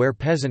campaign where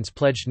peasants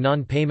pledged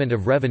non-payment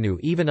of revenue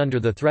even under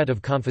the threat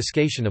of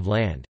confiscation of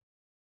land.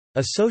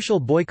 A social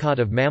boycott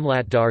of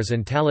Mamlatdars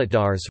and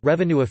Talukdars,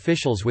 revenue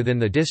officials within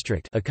the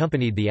district,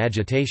 accompanied the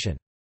agitation.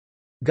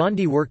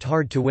 Gandhi worked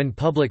hard to win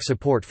public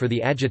support for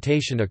the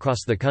agitation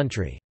across the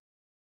country.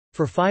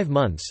 For 5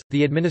 months,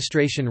 the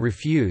administration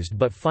refused,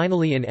 but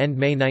finally in end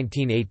May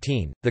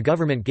 1918, the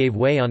government gave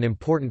way on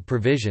important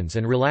provisions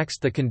and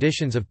relaxed the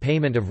conditions of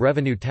payment of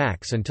revenue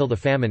tax until the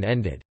famine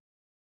ended.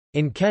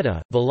 In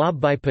Kheda,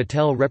 Vallabhbhai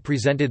Patel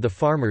represented the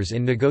farmers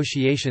in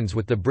negotiations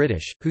with the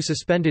British, who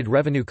suspended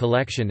revenue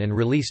collection and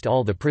released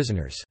all the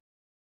prisoners.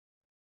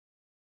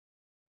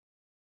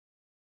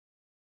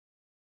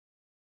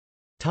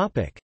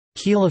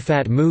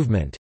 Khilafat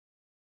movement.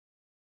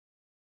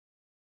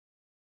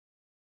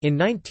 In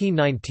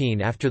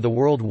 1919, after the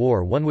World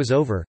War I was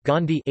over,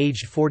 Gandhi,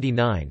 aged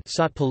 49,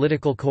 sought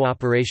political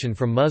cooperation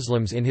from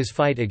Muslims in his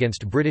fight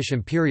against British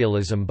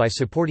imperialism by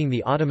supporting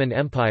the Ottoman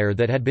Empire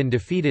that had been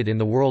defeated in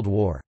the World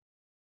War.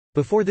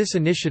 Before this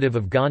initiative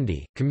of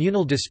Gandhi,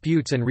 communal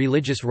disputes and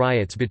religious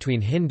riots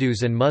between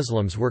Hindus and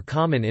Muslims were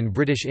common in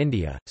British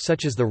India,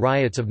 such as the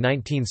riots of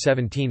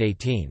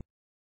 1917–18.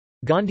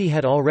 Gandhi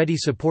had already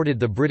supported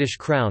the British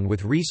Crown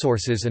with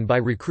resources and by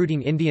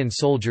recruiting Indian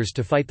soldiers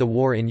to fight the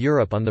war in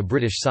Europe on the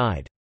British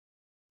side.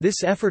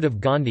 This effort of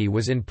Gandhi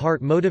was in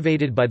part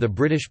motivated by the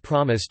British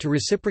promise to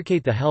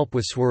reciprocate the help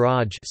with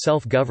Swaraj,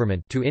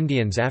 self-government, to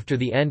Indians after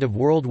the end of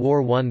World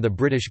War I. The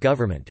British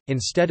government,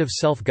 instead of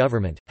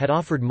self-government, had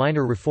offered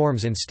minor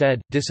reforms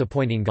instead,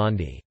 disappointing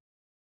Gandhi.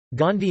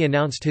 Gandhi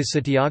announced his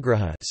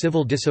Satyagraha,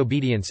 civil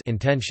disobedience,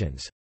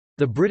 intentions.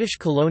 The British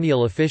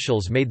colonial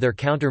officials made their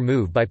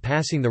counter-move by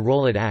passing the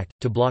Rowlatt Act,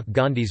 to block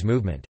Gandhi's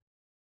movement.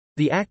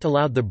 The act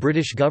allowed the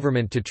British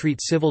government to treat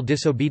civil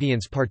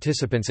disobedience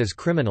participants as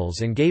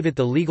criminals and gave it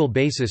the legal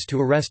basis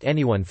to arrest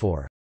anyone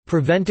for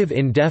 "preventive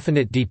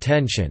indefinite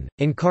detention,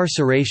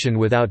 incarceration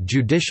without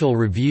judicial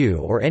review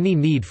or any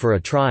need for a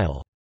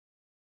trial."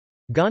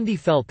 Gandhi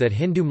felt that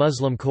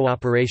Hindu-Muslim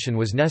cooperation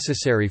was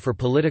necessary for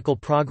political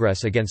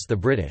progress against the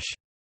British.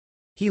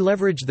 He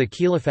leveraged the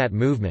Khilafat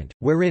movement,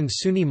 wherein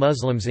Sunni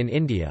Muslims in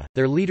India,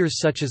 their leaders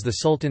such as the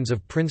sultans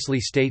of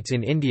princely states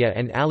in India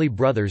and Ali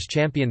brothers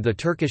championed the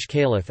Turkish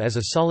Caliph as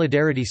a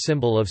solidarity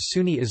symbol of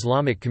Sunni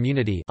Islamic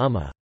community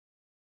Ummah.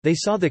 They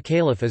saw the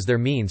Caliph as their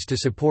means to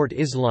support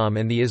Islam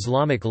and the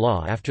Islamic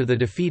law after the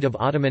defeat of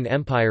Ottoman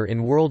Empire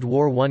in World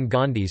War I.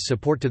 Gandhi's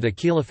support to the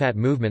Khilafat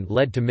movement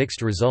led to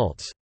mixed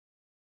results.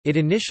 It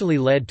initially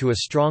led to a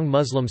strong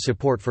Muslim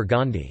support for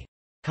Gandhi.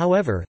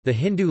 However, the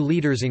Hindu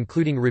leaders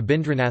including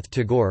Rabindranath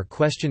Tagore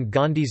questioned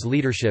Gandhi's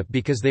leadership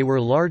because they were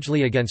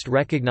largely against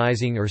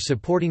recognizing or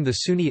supporting the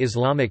Sunni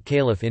Islamic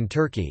Caliph in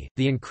Turkey.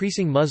 The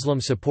increasing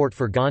Muslim support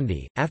for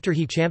Gandhi, after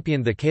he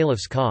championed the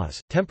Caliph's cause,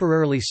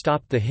 temporarily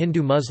stopped the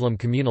Hindu-Muslim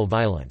communal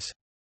violence.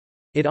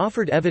 It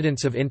offered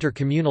evidence of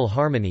intercommunal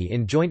harmony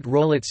in joint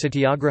Rowlatt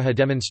Satyagraha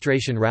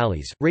demonstration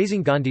rallies,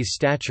 raising Gandhi's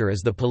stature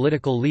as the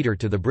political leader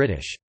to the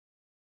British.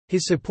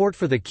 His support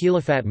for the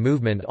Khilafat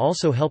movement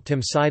also helped him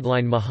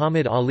sideline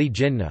Muhammad Ali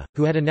Jinnah,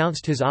 who had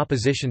announced his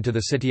opposition to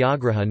the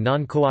Satyagraha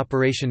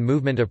non-cooperation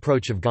movement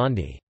approach of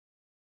Gandhi.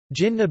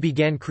 Jinnah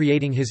began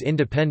creating his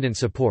independent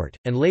support,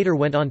 and later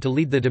went on to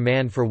lead the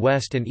demand for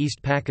West and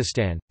East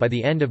Pakistan. By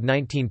the end of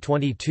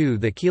 1922,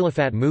 the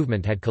Khilafat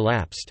movement had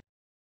collapsed.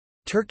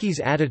 Turkey's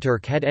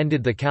Ataturk had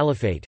ended the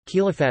caliphate,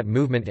 Khilafat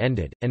movement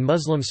ended, and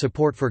Muslim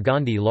support for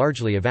Gandhi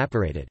largely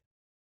evaporated.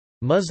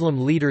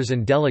 Muslim leaders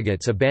and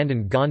delegates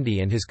abandoned Gandhi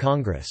and his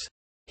Congress.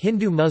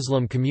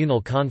 Hindu-Muslim communal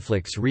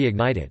conflicts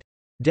reignited.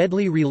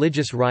 Deadly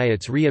religious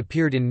riots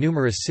reappeared in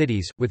numerous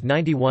cities, with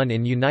 91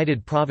 in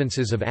United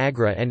Provinces of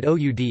Agra and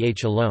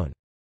Oudh alone.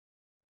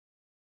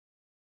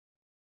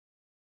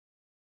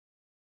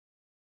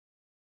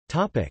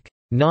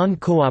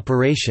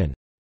 Non-cooperation.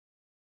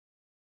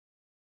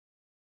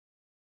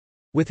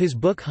 With his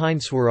book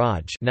Hind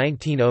Swaraj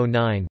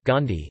 1909,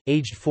 Gandhi,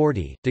 aged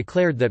 40,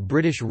 declared that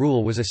British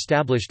rule was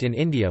established in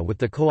India with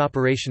the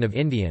cooperation of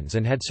Indians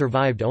and had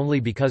survived only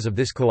because of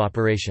this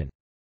cooperation.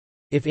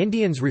 If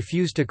Indians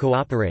refused to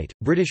cooperate,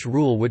 British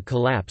rule would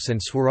collapse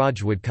and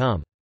Swaraj would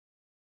come.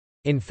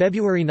 In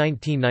February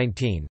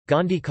 1919,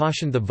 Gandhi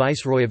cautioned the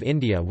Viceroy of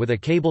India with a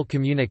cable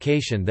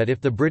communication that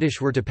if the British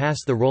were to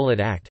pass the Rowlatt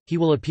Act, he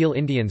will appeal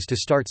Indians to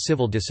start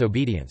civil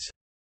disobedience.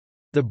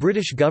 The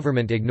British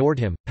government ignored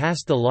him,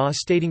 passed the law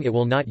stating it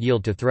will not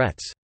yield to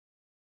threats.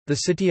 The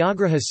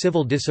Satyagraha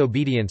civil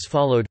disobedience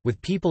followed,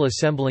 with people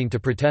assembling to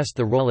protest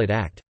the Rowlatt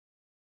Act.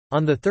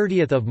 On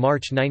 30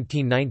 March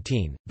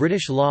 1919,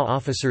 British law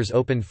officers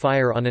opened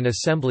fire on an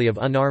assembly of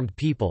unarmed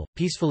people,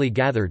 peacefully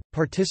gathered,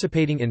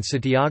 participating in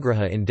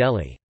Satyagraha in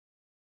Delhi.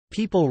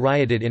 People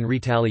rioted in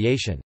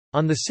retaliation.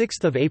 On 6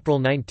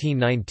 April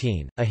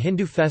 1919, a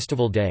Hindu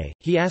festival day,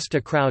 he asked a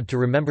crowd to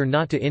remember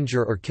not to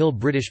injure or kill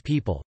British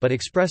people, but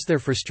express their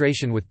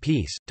frustration with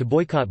peace, to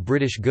boycott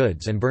British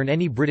goods and burn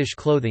any British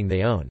clothing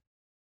they own.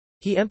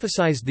 He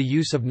emphasized the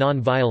use of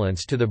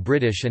non-violence to the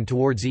British and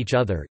towards each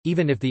other,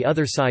 even if the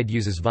other side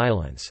uses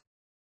violence.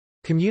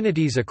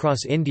 Communities across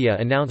India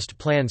announced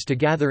plans to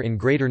gather in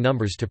greater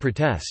numbers to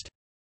protest.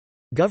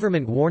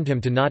 Government warned him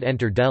to not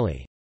enter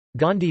Delhi.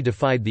 Gandhi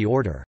defied the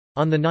order.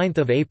 On 9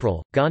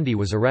 April, Gandhi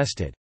was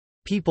arrested.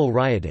 People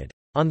rioted.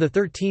 On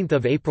 13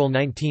 April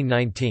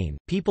 1919,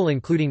 people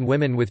including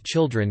women with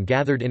children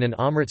gathered in an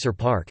Amritsar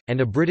park, and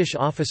a British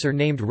officer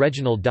named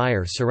Reginald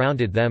Dyer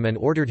surrounded them and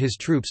ordered his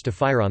troops to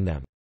fire on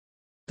them.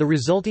 The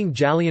resulting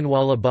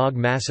Jallianwala Bagh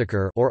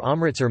massacre or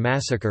Amritsar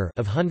massacre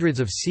of hundreds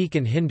of Sikh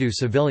and Hindu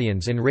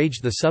civilians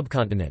enraged the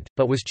subcontinent,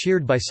 but was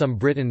cheered by some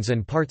Britons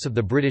and parts of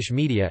the British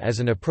media as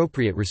an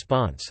appropriate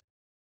response.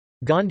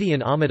 Gandhi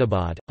in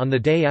Ahmedabad, on the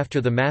day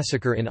after the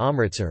massacre in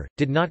Amritsar,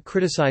 did not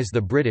criticize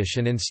the British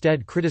and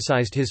instead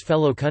criticized his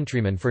fellow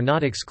countrymen for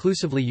not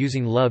exclusively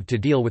using love to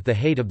deal with the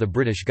hate of the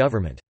British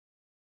government.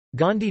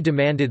 Gandhi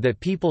demanded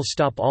that people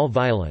stop all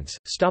violence,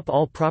 stop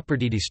all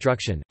property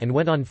destruction, and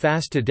went on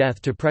fast to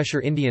death to pressure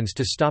Indians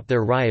to stop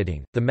their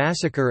rioting. The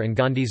massacre and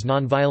Gandhi's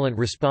nonviolent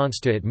response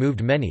to it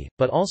moved many,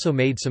 but also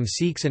made some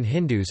Sikhs and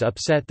Hindus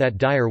upset that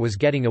Dyer was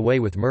getting away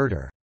with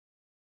murder.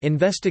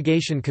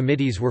 Investigation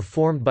committees were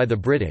formed by the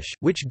British,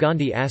 which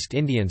Gandhi asked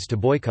Indians to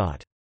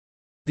boycott.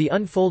 The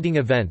unfolding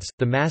events,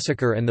 the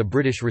massacre and the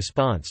British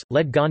response,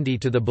 led Gandhi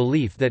to the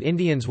belief that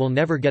Indians will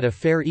never get a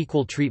fair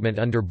equal treatment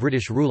under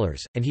British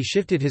rulers, and he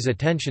shifted his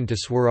attention to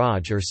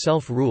Swaraj or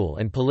self-rule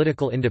and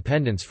political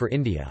independence for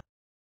India.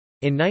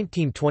 In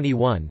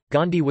 1921,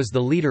 Gandhi was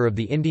the leader of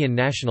the Indian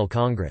National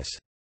Congress.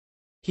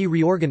 He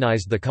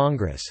reorganised the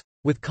Congress.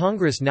 With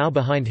Congress now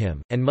behind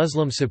him, and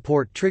Muslim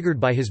support triggered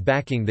by his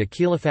backing the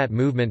Khilafat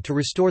movement to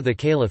restore the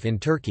Caliph in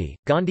Turkey,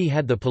 Gandhi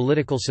had the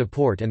political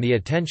support and the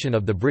attention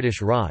of the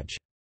British Raj.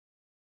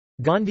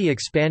 Gandhi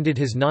expanded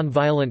his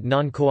non-violent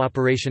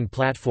non-cooperation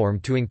platform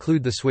to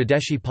include the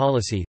Swadeshi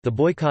policy, the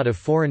boycott of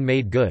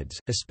foreign-made goods,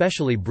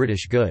 especially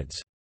British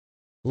goods.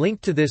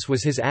 Linked to this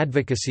was his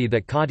advocacy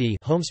that khadi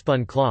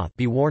homespun cloth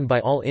be worn by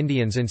all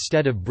Indians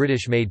instead of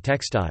British-made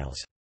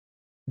textiles.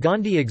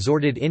 Gandhi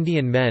exhorted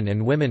Indian men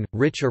and women,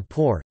 rich or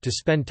poor, to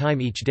spend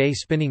time each day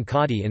spinning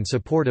khadi in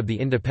support of the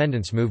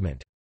independence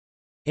movement.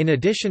 In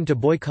addition to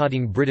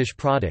boycotting British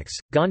products,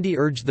 Gandhi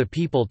urged the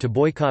people to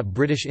boycott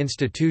British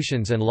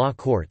institutions and law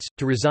courts,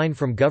 to resign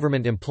from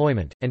government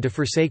employment, and to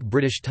forsake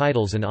British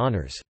titles and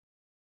honours.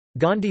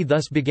 Gandhi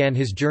thus began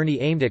his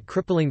journey aimed at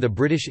crippling the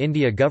British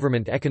India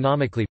government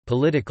economically,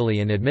 politically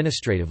and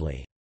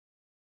administratively.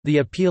 The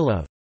appeal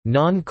of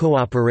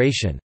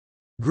non-cooperation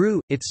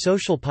grew, its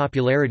social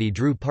popularity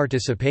drew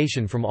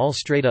participation from all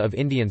strata of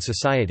Indian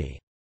society.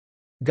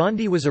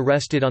 Gandhi was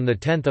arrested on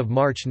 10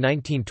 March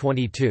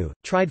 1922,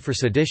 tried for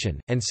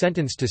sedition, and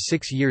sentenced to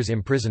 6 years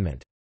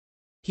imprisonment.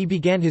 He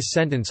began his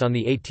sentence on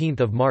 18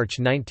 March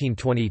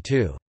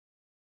 1922.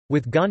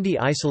 With Gandhi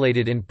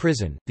isolated in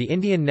prison, the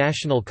Indian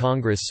National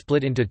Congress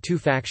split into two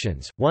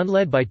factions, one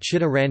led by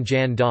Chitta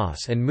Ranjan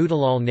Das and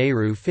Motilal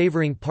Nehru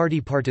favouring party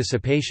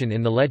participation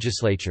in the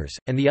legislatures,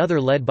 and the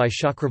other led by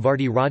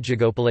Chakravarti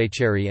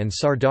Rajagopalachari and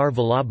Sardar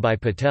Vallabhbhai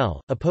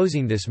Patel,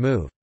 opposing this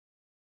move.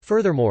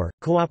 Furthermore,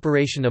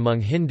 cooperation among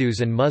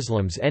Hindus and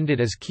Muslims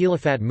ended as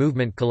Khilafat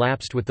movement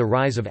collapsed with the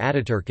rise of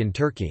Ataturk in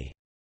Turkey.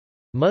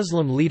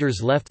 Muslim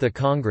leaders left the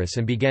Congress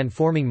and began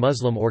forming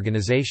Muslim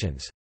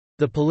organizations.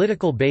 The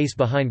political base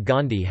behind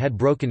Gandhi had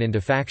broken into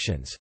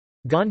factions.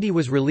 Gandhi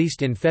was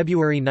released in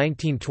February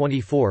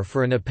 1924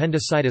 for an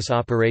appendicitis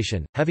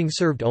operation, having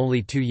served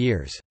only 2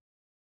 years.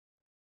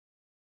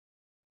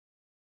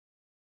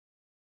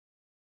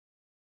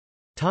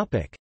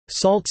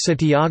 Salt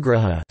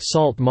Satyagraha,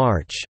 Salt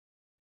March.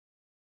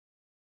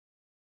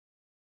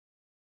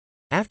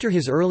 After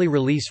his early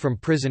release from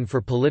prison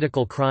for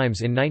political crimes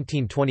in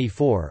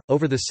 1924,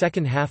 over the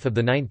second half of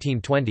the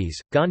 1920s,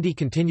 Gandhi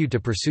continued to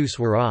pursue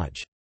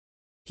Swaraj.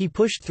 He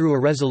pushed through a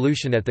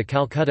resolution at the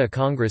Calcutta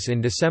Congress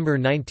in December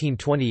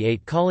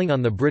 1928 calling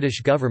on the British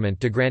government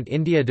to grant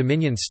India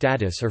Dominion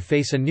status or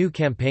face a new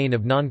campaign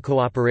of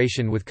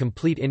non-cooperation with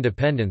complete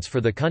independence for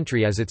the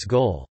country as its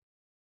goal.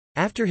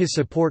 After his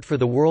support for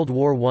the World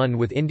War I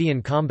with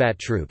Indian combat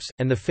troops,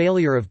 and the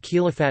failure of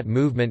Khilafat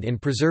movement in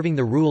preserving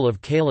the rule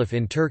of Caliph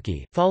in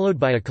Turkey, followed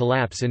by a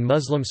collapse in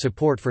Muslim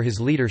support for his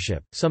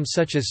leadership, some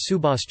such as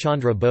Subhas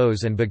Chandra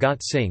Bose and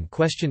Bhagat Singh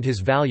questioned his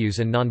values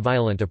and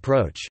nonviolent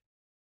approach.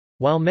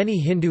 While many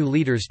Hindu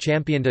leaders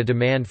championed a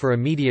demand for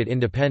immediate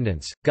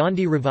independence,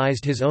 Gandhi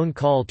revised his own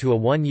call to a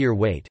one-year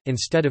wait,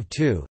 instead of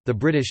 2. The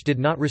British did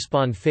not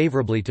respond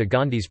favourably to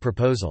Gandhi's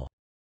proposal.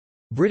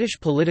 British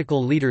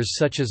political leaders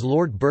such as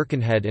Lord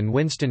Birkenhead and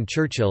Winston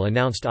Churchill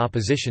announced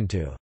opposition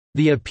to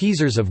the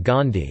appeasers of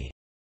Gandhi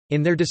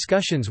in their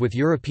discussions with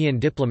European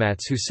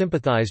diplomats who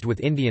sympathised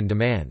with Indian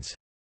demands.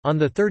 On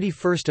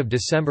 31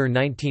 December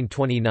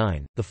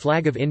 1929, the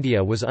flag of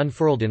India was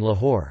unfurled in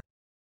Lahore.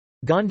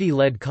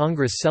 Gandhi-led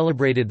Congress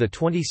celebrated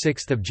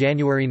 26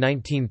 January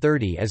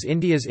 1930 as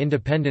India's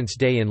Independence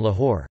Day in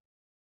Lahore.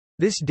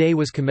 This day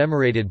was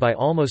commemorated by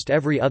almost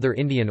every other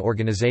Indian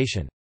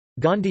organisation.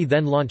 Gandhi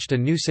then launched a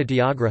new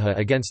Satyagraha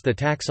against the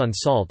tax on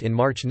salt in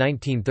March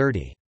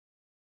 1930.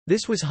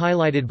 This was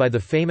highlighted by the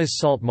famous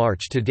Salt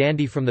March to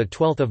Dandi from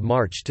 12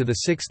 March to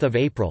 6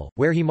 April,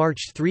 where he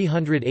marched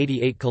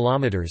 388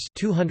 kilometres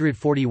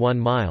 (241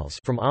 miles)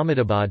 from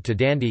Ahmedabad to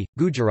Dandi,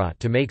 Gujarat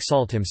to make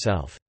salt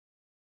himself.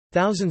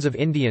 Thousands of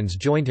Indians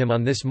joined him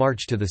on this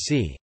march to the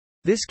sea.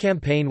 This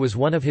campaign was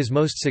one of his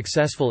most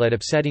successful at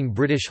upsetting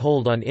British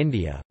hold on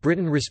India.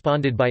 Britain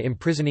responded by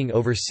imprisoning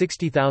over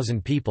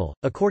 60,000 people.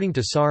 According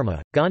to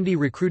Sarma, Gandhi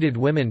recruited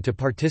women to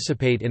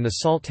participate in the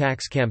salt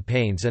tax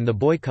campaigns and the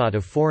boycott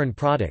of foreign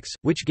products,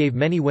 which gave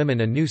many women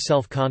a new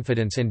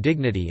self-confidence and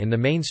dignity in the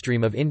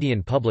mainstream of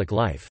Indian public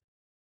life.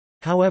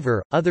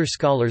 However, other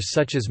scholars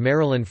such as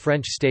Marilyn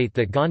French state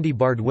that Gandhi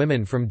barred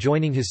women from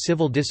joining his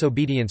civil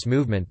disobedience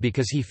movement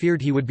because he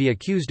feared he would be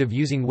accused of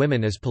using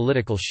women as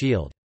political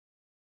shield.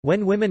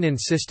 When women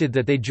insisted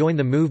that they join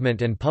the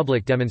movement and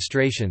public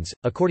demonstrations,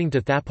 according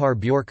to Thapar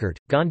Bjorkert,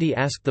 Gandhi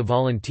asked the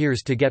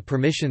volunteers to get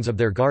permissions of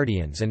their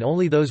guardians and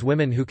only those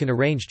women who can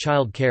arrange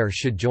child care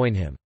should join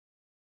him.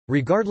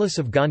 Regardless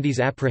of Gandhi's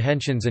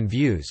apprehensions and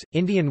views,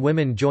 Indian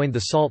women joined the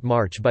Salt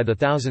March by the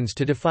thousands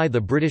to defy the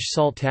British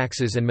salt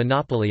taxes and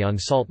monopoly on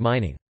salt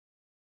mining.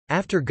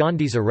 After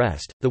Gandhi's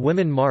arrest, the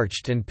women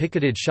marched and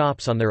picketed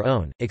shops on their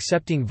own,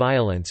 accepting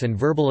violence and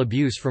verbal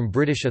abuse from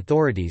British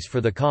authorities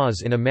for the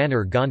cause in a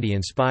manner Gandhi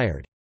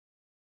inspired.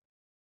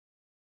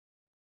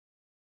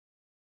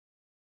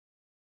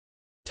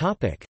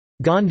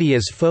 Gandhi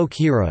as folk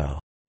hero.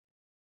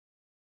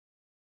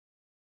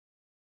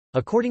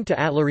 According to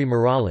Atleri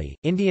Murali,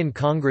 Indian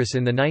Congress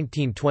in the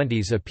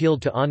 1920s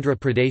appealed to Andhra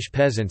Pradesh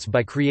peasants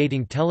by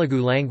creating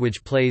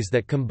Telugu-language plays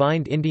that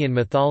combined Indian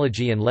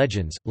mythology and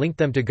legends, linked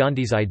them to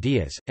Gandhi's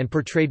ideas, and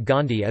portrayed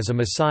Gandhi as a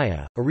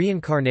messiah, a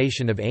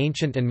reincarnation of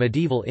ancient and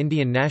medieval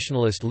Indian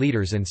nationalist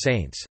leaders and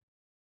saints.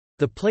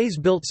 The plays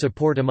built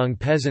support among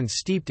peasants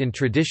steeped in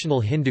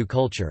traditional Hindu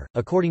culture,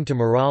 according to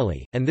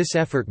Murali, and this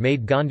effort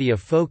made Gandhi a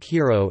folk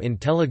hero in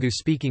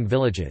Telugu-speaking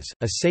villages,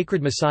 a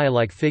sacred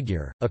messiah-like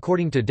figure.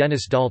 According to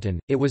Dennis Dalton,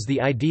 it was the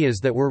ideas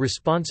that were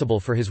responsible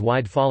for his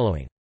wide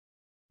following.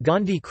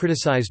 Gandhi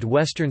criticized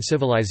Western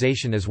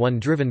civilization as one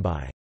driven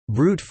by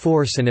brute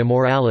force and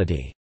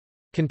immorality,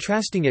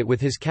 contrasting it with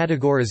his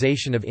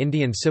categorization of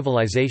Indian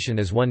civilization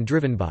as one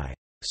driven by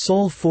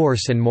soul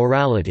force and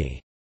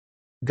morality.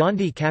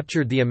 Gandhi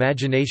captured the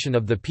imagination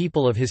of the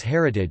people of his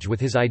heritage with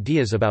his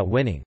ideas about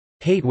winning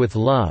hate with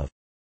love.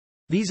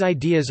 These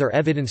ideas are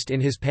evidenced in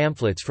his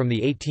pamphlets from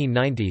the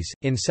 1890s,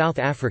 in South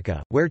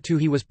Africa, where too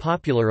he was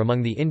popular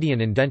among the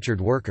Indian indentured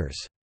workers.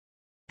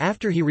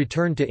 After he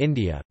returned to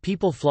India,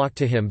 people flocked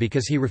to him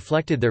because he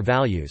reflected their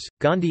values.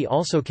 Gandhi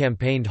also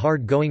campaigned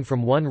hard going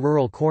from one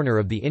rural corner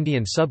of the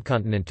Indian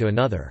subcontinent to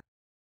another.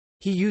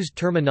 He used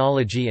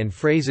terminology and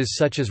phrases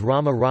such as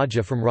Rama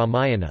Raja from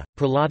Ramayana,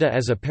 Prahlada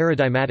as a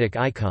paradigmatic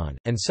icon,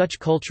 and such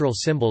cultural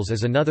symbols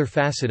as another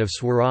facet of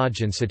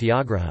Swaraj and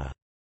Satyagraha.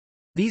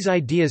 These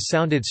ideas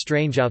sounded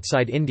strange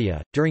outside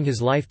India, during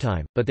his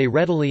lifetime, but they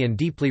readily and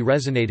deeply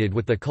resonated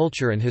with the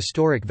culture and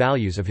historic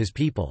values of his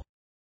people.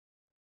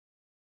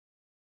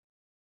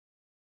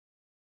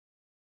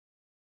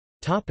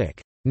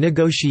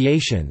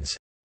 Negotiations.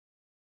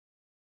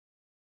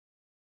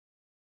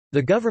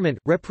 The government,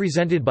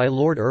 represented by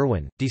Lord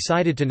Irwin,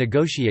 decided to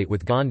negotiate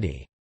with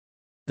Gandhi.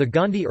 The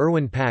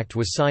Gandhi-Irwin Pact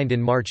was signed in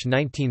March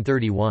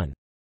 1931.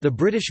 The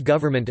British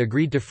government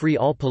agreed to free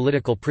all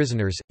political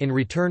prisoners, in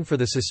return for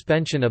the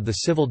suspension of the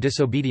civil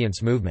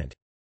disobedience movement.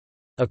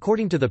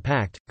 According to the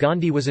pact,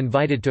 Gandhi was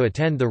invited to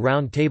attend the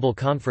Round Table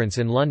Conference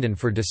in London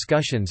for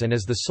discussions and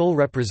as the sole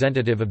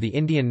representative of the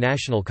Indian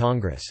National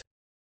Congress.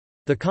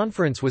 The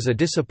conference was a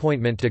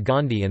disappointment to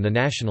Gandhi and the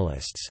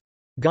nationalists.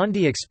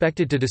 Gandhi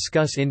expected to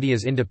discuss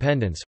India's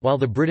independence, while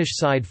the British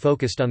side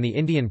focused on the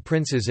Indian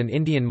princes and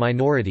Indian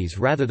minorities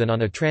rather than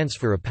on a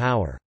transfer of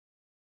power.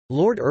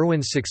 Lord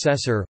Irwin's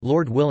successor,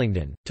 Lord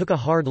Willingdon, took a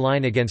hard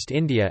line against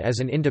India as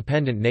an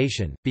independent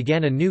nation,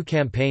 began a new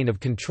campaign of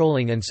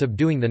controlling and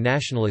subduing the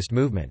nationalist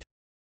movement.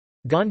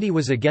 Gandhi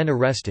was again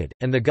arrested,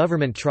 and the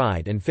government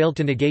tried and failed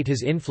to negate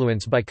his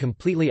influence by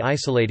completely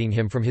isolating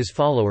him from his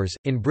followers.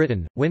 In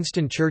Britain,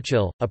 Winston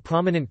Churchill, a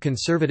prominent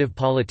conservative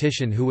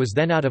politician who was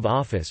then out of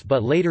office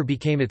but later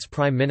became its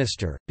prime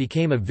minister,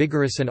 became a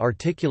vigorous and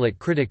articulate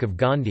critic of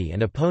Gandhi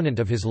and opponent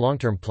of his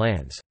long-term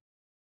plans.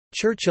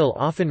 Churchill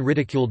often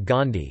ridiculed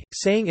Gandhi,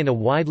 saying in a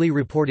widely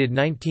reported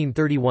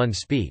 1931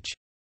 speech,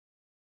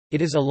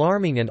 "It is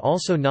alarming and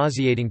also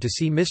nauseating to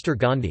see Mr.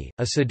 Gandhi,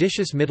 a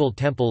seditious Middle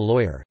Temple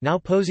lawyer, now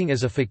posing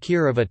as a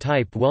fakir of a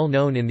type well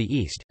known in the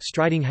East,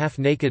 striding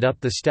half-naked up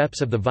the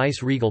steps of the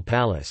vice-regal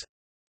palace.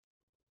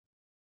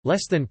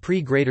 Less than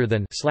pre greater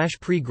than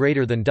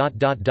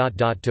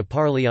to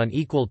parley on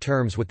equal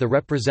terms with the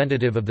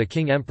representative of the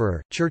King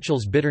Emperor."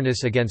 Churchill's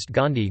bitterness against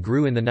Gandhi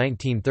grew in the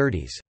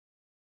 1930s.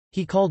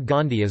 He called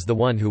Gandhi as the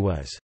one who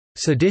was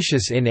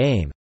seditious in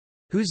aim,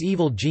 whose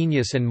evil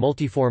genius and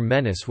multiform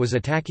menace was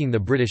attacking the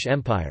British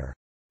Empire.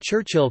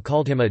 Churchill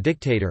called him a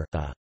dictator,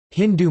 a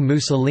Hindu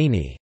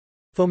Mussolini,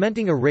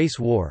 fomenting a race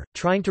war,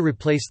 trying to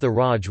replace the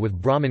Raj with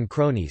Brahmin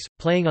cronies,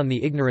 playing on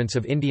the ignorance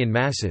of Indian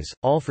masses,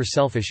 all for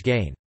selfish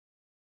gain.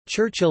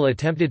 Churchill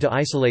attempted to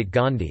isolate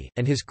Gandhi,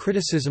 and his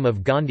criticism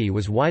of Gandhi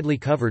was widely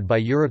covered by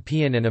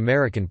European and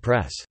American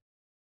press.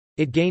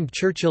 It gained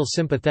Churchill's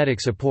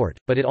sympathetic support,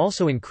 but it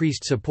also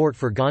increased support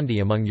for Gandhi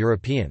among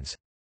Europeans.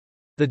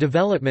 The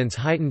developments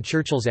heightened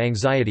Churchill's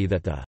anxiety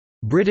that the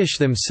British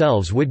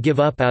themselves would give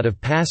up out of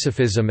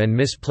pacifism and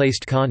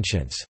misplaced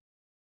conscience.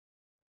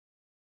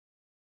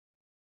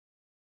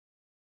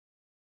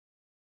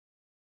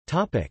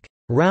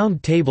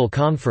 Round Table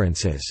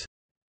Conferences.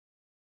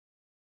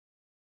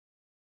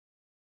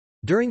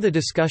 During the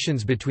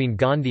discussions between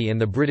Gandhi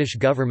and the British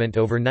government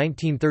over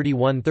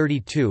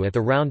 1931–32 at the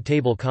Round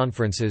Table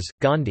Conferences,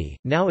 Gandhi,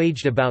 now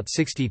aged about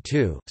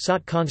 62,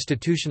 sought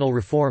constitutional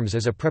reforms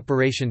as a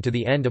preparation to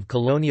the end of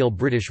colonial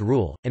British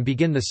rule, and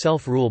begin the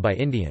self-rule by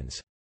Indians.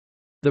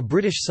 The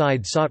British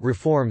side sought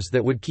reforms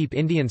that would keep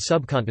Indian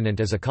subcontinent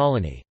as a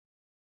colony.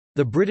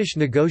 The British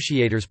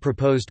negotiators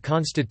proposed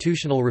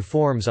constitutional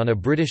reforms on a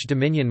British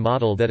Dominion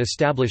model that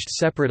established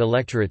separate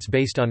electorates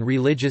based on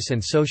religious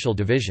and social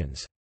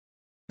divisions.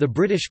 The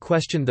British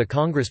questioned the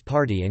Congress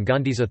Party and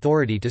Gandhi's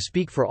authority to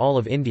speak for all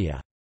of India.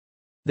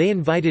 They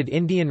invited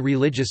Indian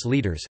religious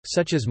leaders,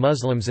 such as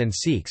Muslims and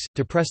Sikhs,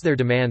 to press their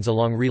demands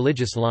along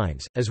religious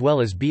lines, as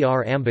well as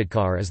B.R.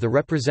 Ambedkar as the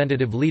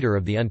representative leader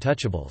of the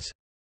Untouchables.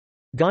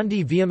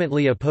 Gandhi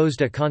vehemently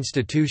opposed a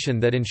constitution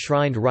that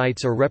enshrined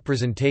rights or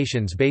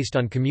representations based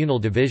on communal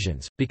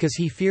divisions, because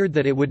he feared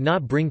that it would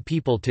not bring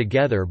people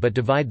together but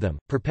divide them,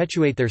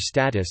 perpetuate their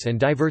status, and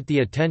divert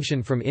the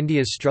attention from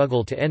India's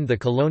struggle to end the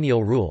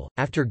colonial rule.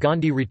 After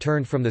Gandhi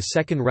returned from the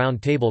Second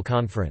Round Table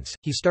Conference,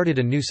 he started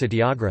a new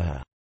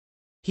Satyagraha.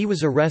 He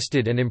was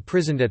arrested and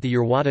imprisoned at the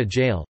Yerwada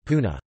jail,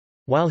 Pune.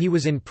 While he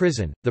was in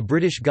prison, the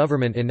British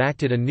government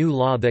enacted a new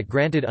law that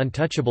granted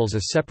untouchables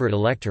a separate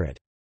electorate.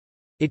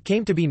 It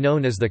came to be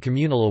known as the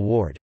Communal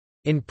Award.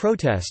 In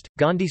protest,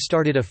 Gandhi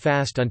started a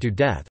fast unto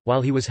death,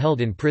 while he was held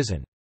in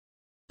prison.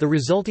 The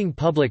resulting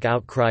public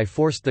outcry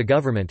forced the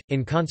government,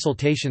 in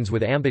consultations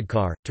with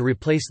Ambedkar, to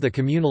replace the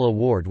Communal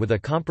Award with a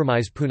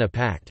compromise Pune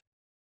Pact.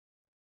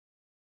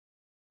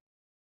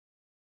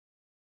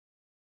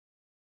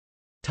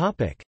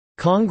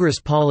 Congress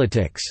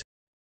politics.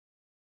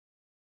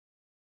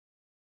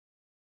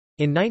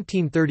 In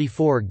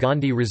 1934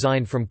 Gandhi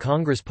resigned from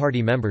Congress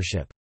Party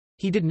membership.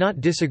 He did not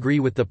disagree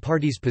with the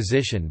party's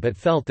position but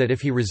felt that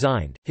if he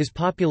resigned, his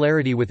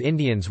popularity with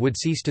Indians would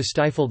cease to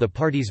stifle the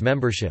party's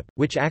membership,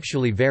 which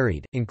actually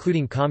varied,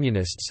 including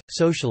communists,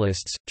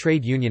 socialists,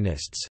 trade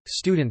unionists,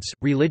 students,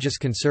 religious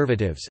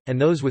conservatives,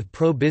 and those with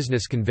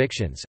pro-business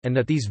convictions, and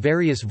that these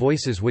various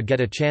voices would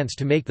get a chance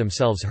to make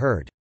themselves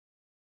heard.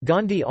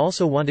 Gandhi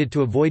also wanted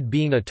to avoid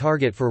being a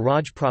target for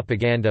Raj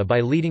propaganda by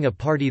leading a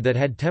party that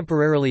had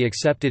temporarily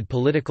accepted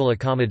political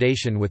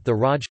accommodation with the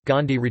Raj.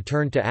 Gandhi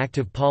returned to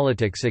active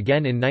politics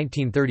again in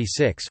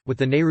 1936, with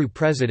the Nehru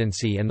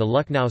presidency and the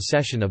Lucknow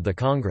session of the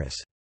Congress.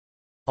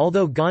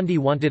 Although Gandhi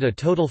wanted a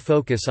total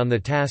focus on the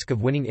task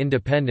of winning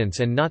independence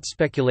and not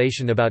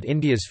speculation about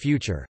India's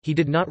future, he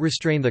did not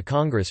restrain the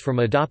Congress from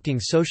adopting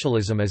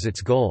socialism as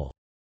its goal.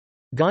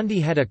 Gandhi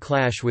had a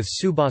clash with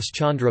Subhas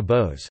Chandra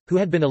Bose, who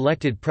had been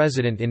elected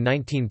president in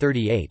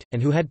 1938,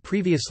 and who had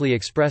previously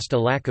expressed a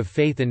lack of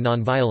faith in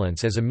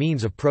nonviolence as a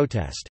means of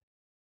protest.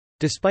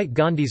 Despite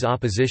Gandhi's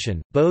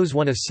opposition, Bose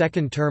won a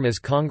second term as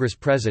Congress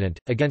president,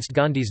 against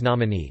Gandhi's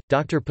nominee,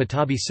 Dr.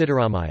 Pattabhi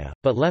Sitaramaiah,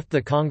 but left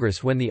the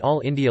Congress when the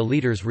All India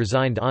leaders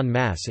resigned en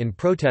masse in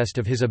protest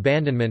of his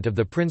abandonment of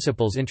the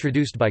principles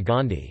introduced by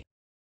Gandhi.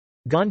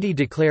 Gandhi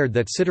declared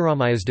that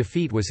Sitaramaia's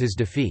defeat was his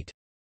defeat.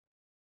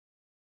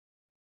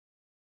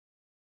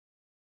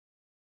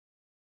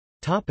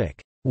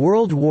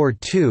 World War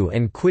II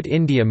and Quit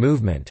India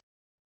movement.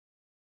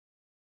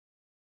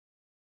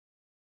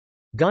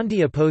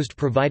 Gandhi opposed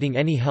providing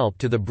any help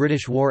to the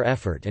British war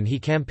effort and he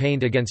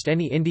campaigned against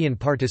any Indian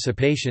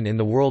participation in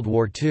the World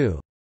War II.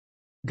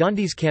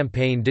 Gandhi's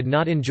campaign did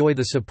not enjoy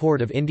the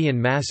support of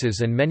Indian masses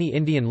and many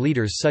Indian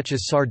leaders such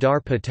as Sardar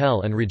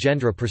Patel and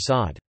Rajendra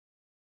Prasad.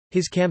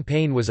 His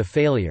campaign was a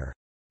failure.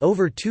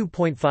 Over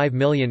 2.5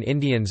 million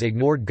Indians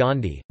ignored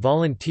Gandhi,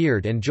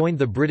 volunteered and joined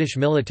the British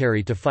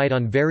military to fight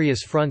on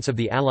various fronts of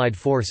the Allied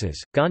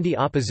forces. Gandhi's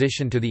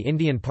opposition to the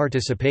Indian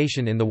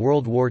participation in the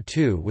World War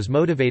II was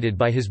motivated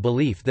by his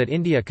belief that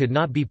India could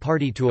not be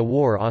party to a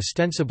war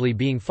ostensibly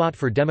being fought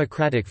for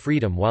democratic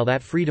freedom while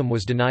that freedom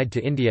was denied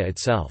to India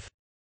itself.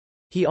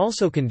 He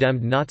also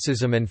condemned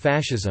Nazism and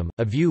fascism,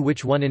 a view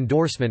which won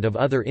endorsement of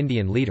other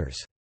Indian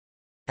leaders.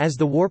 As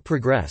the war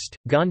progressed,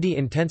 Gandhi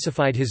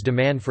intensified his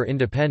demand for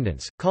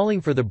independence,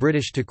 calling for the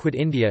British to quit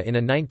India in a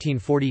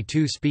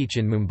 1942 speech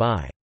in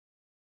Mumbai.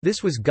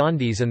 This was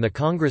Gandhi's and the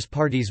Congress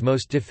Party's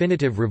most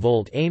definitive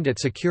revolt aimed at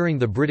securing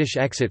the British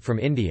exit from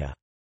India.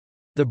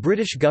 The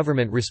British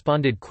government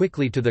responded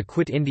quickly to the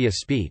Quit India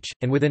speech,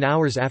 and within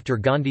hours after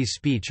Gandhi's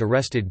speech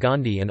arrested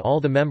Gandhi and all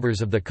the members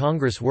of the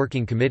Congress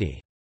Working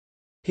Committee.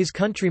 His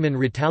countrymen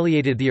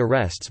retaliated the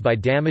arrests by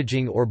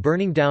damaging or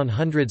burning down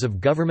hundreds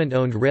of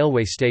government-owned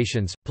railway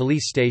stations,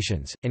 police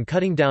stations, and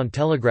cutting down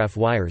telegraph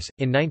wires.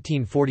 In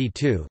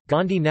 1942,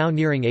 Gandhi, now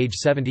nearing age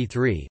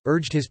 73,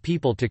 urged his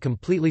people to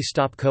completely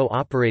stop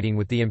cooperating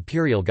with the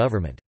imperial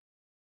government.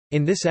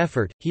 In this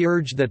effort, he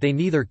urged that they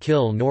neither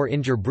kill nor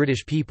injure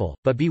British people,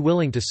 but be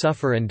willing to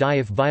suffer and die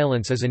if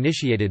violence is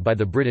initiated by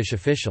the British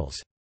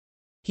officials.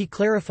 He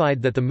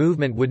clarified that the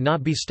movement would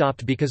not be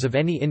stopped because of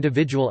any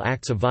individual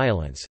acts of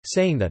violence,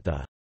 saying that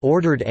the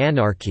ordered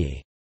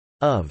anarchy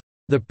of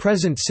the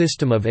present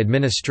system of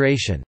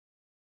administration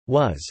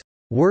was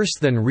worse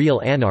than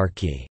real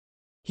anarchy.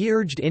 He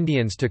urged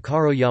Indians to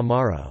karo ya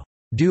maro,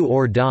 do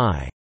or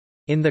die,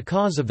 in the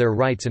cause of their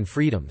rights and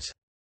freedoms.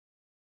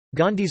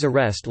 Gandhi's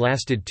arrest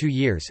lasted 2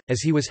 years,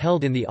 as he was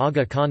held in the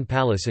Aga Khan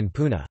Palace in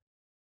Pune.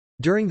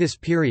 During this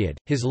period,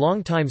 his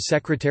longtime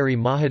secretary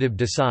Mahadev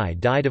Desai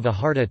died of a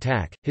heart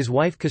attack, his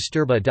wife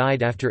Kasturba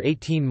died after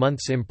 18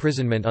 months'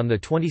 imprisonment on the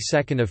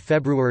 22nd of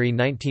February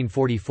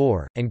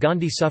 1944, and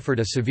Gandhi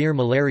suffered a severe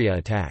malaria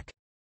attack.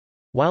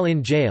 While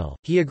in jail,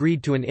 he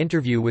agreed to an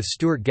interview with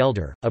Stuart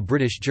Gelder, a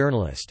British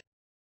journalist.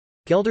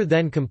 Gelder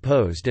then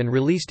composed and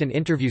released an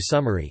interview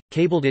summary,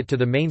 cabled it to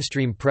the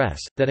mainstream press,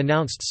 that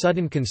announced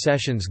sudden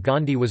concessions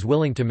Gandhi was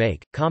willing to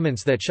make,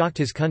 comments that shocked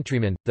his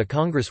countrymen, the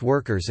Congress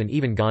workers and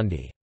even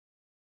Gandhi.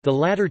 The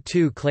latter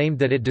two claimed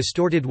that it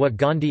distorted what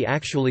Gandhi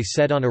actually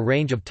said on a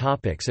range of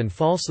topics and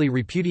falsely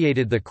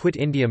repudiated the Quit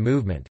India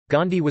movement.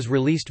 Gandhi was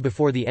released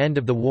before the end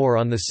of the war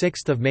on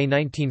 6 May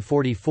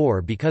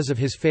 1944 because of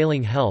his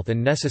failing health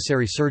and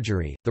necessary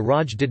surgery. The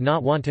Raj did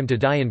not want him to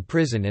die in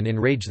prison and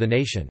enrage the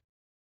nation.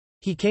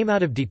 He came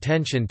out of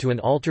detention to an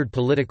altered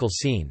political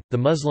scene. The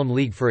Muslim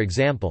League, for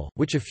example,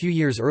 which a few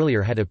years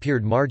earlier had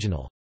appeared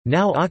marginal,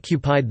 now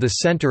occupied the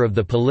center of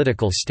the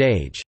political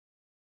stage.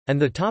 And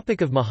the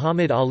topic of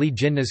Muhammad Ali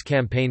Jinnah's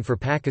campaign for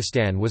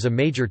Pakistan was a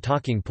major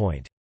talking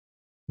point.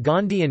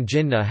 Gandhi and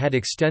Jinnah had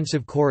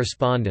extensive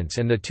correspondence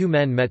and the two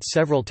men met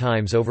several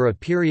times over a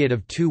period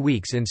of 2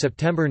 weeks in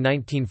September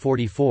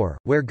 1944,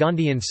 where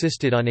Gandhi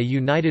insisted on a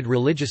united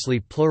religiously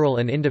plural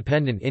and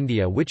independent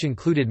India which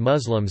included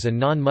Muslims and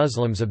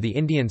non-Muslims of the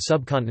Indian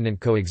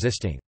subcontinent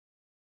coexisting.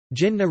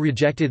 Jinnah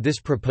rejected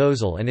this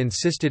proposal and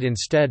insisted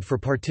instead for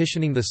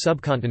partitioning the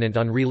subcontinent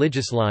on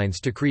religious lines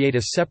to create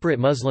a separate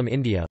Muslim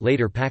India,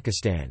 later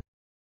Pakistan.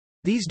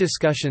 These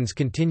discussions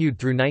continued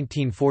through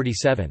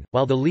 1947.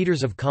 While the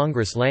leaders of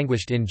Congress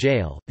languished in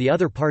jail, the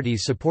other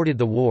parties supported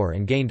the war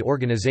and gained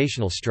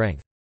organizational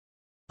strength.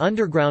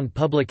 Underground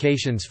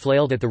publications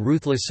flailed at the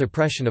ruthless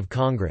suppression of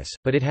Congress,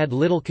 but it had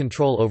little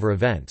control over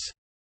events.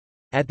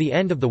 At the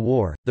end of the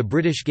war, the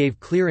British gave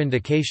clear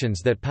indications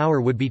that power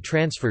would be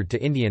transferred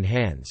to Indian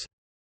hands.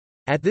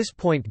 At this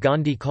point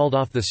Gandhi called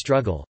off the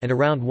struggle, and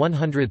around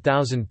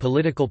 100,000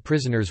 political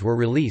prisoners were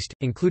released,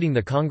 including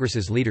the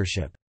Congress's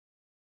leadership.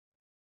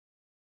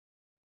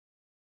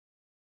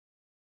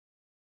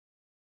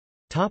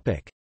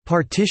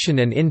 Partition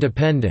and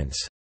independence.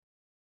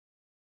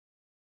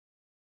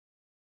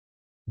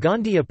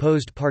 Gandhi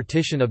opposed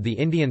partition of the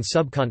Indian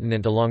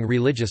subcontinent along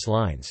religious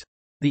lines.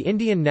 The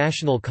Indian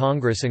National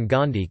Congress and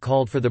Gandhi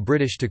called for the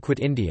British to quit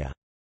India.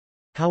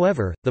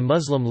 However, the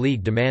Muslim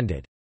League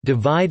demanded,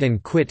 "Divide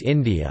and quit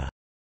India."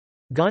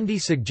 Gandhi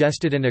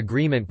suggested an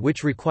agreement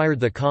which required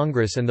the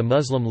Congress and the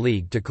Muslim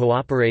League to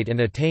cooperate and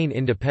attain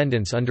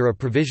independence under a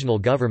provisional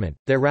government.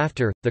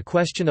 Thereafter, the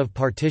question of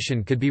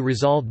partition could be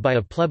resolved by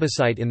a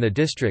plebiscite in the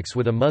districts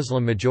with a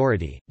Muslim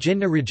majority.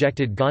 Jinnah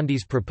rejected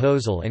Gandhi's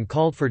proposal and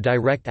called for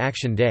Direct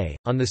Action Day,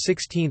 on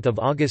 16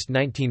 August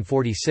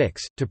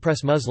 1946, to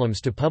press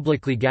Muslims to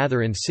publicly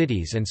gather in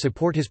cities and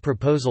support his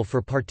proposal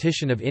for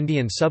partition of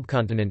Indian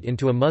subcontinent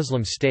into a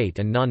Muslim state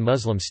and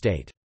non-Muslim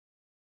state.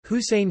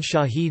 Hussain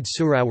Shahid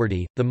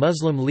Suhrawardy, the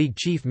Muslim League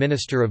chief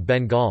minister of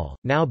Bengal,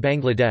 now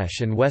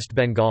Bangladesh and West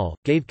Bengal,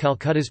 gave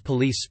Calcutta's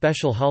police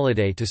special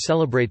holiday to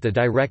celebrate the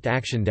Direct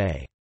Action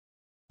Day.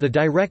 The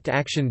Direct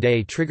Action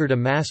Day triggered a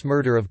mass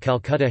murder of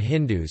Calcutta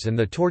Hindus and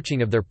the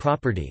torching of their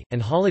property,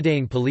 and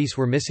holidaying police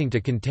were missing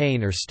to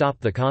contain or stop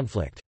the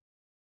conflict.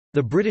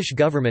 The British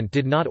government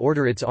did not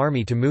order its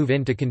army to move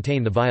in to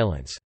contain the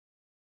violence.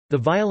 The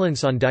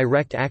violence on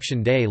Direct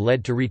Action Day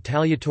led to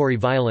retaliatory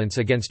violence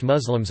against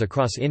Muslims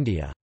across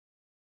India.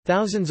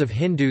 Thousands of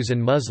Hindus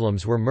and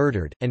Muslims were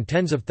murdered, and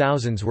tens of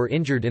thousands were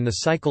injured in the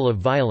cycle of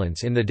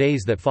violence in the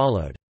days that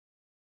followed.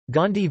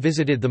 Gandhi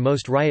visited the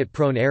most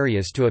riot-prone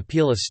areas to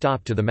appeal a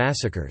stop to the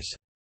massacres.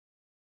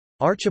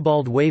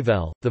 Archibald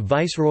Wavell, the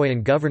Viceroy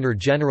and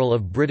Governor-General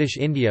of British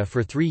India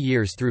for 3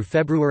 years through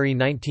February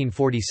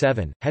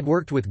 1947, had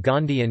worked with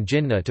Gandhi and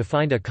Jinnah to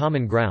find a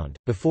common ground,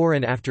 before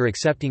and after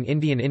accepting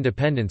Indian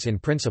independence in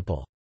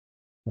principle.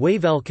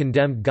 Wavell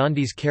condemned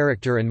Gandhi's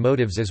character and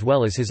motives as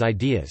well as his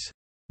ideas.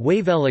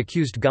 Wavell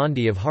accused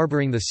Gandhi of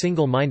harbouring the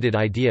single-minded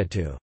idea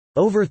to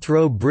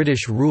overthrow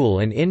British rule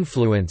and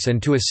influence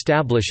and to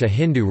establish a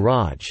Hindu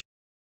Raj,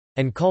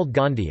 and called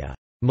Gandhi a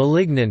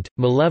malignant,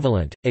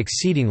 malevolent,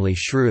 exceedingly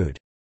shrewd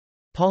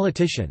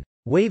politician.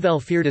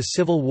 Wavell feared a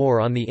civil war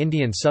on the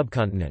Indian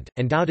subcontinent,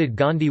 and doubted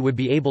Gandhi would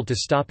be able to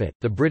stop it.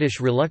 The British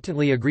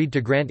reluctantly agreed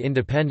to grant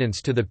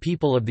independence to the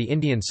people of the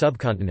Indian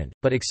subcontinent,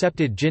 but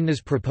accepted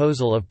Jinnah's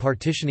proposal of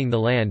partitioning the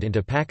land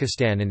into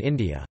Pakistan and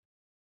India.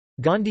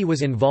 Gandhi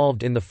was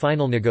involved in the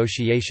final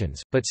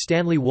negotiations, but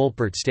Stanley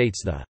Wolpert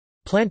states the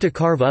plan to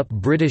carve up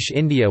British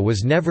India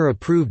was never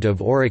approved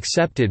of or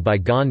accepted by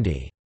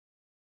Gandhi.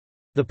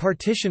 The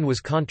partition was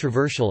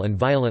controversial and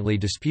violently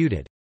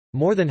disputed.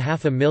 More than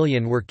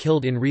 500,000 were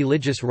killed in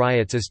religious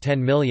riots as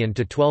 10 million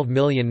to 12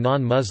 million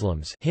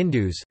non-Muslims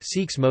Hindus,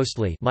 Sikhs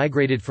mostly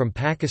migrated from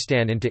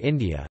Pakistan into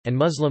India, and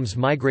Muslims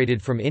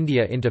migrated from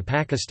India into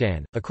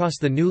Pakistan. Across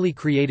the newly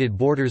created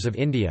borders of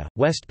India,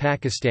 West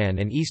Pakistan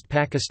and East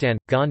Pakistan,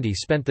 Gandhi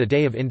spent the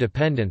Day of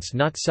Independence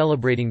not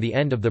celebrating the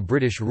end of the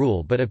British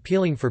rule but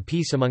appealing for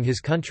peace among his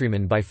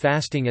countrymen by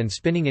fasting and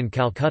spinning in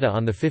Calcutta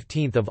on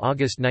 15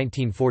 August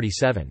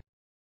 1947.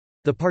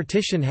 The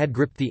partition had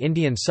gripped the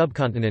Indian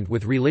subcontinent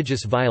with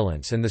religious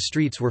violence and the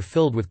streets were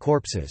filled with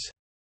corpses.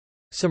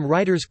 Some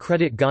writers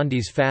credit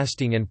Gandhi's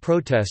fasting and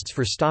protests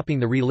for stopping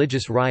the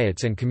religious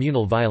riots and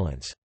communal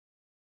violence.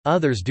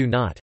 Others do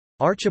not.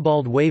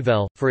 Archibald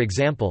Wavell, for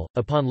example,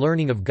 upon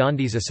learning of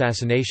Gandhi's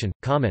assassination,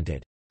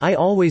 commented, "I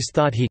always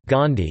thought he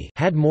Gandhi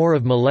had more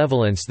of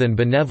malevolence than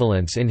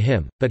benevolence in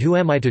him, but who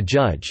am I to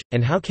judge,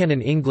 and how can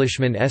an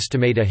Englishman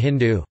estimate a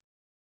Hindu?"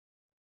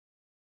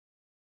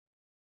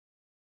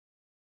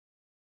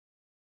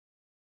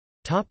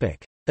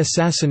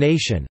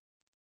 Assassination.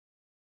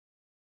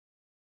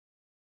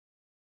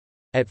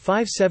 At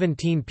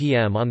 5:17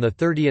 p.m. on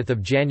 30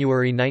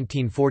 January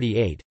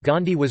 1948,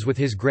 Gandhi was with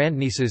his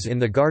grandnieces in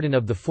the garden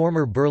of the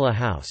former Birla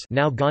House,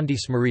 now Gandhi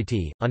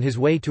Smriti, on his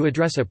way to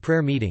address a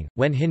prayer meeting,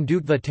 when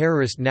Hindutva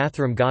terrorist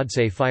Nathuram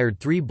Godse fired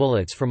 3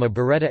 bullets from a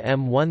Beretta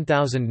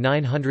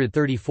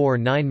M1934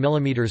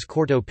 9mm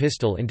Corto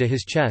pistol into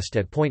his chest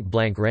at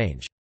point-blank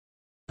range.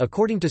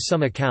 According to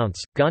some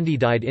accounts, Gandhi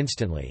died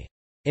instantly.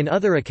 In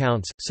other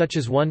accounts, such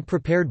as one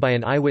prepared by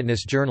an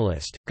eyewitness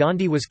journalist,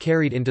 Gandhi was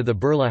carried into the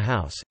Birla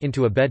House,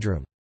 into a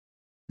bedroom.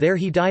 There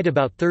he died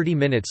about 30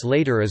 minutes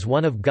later as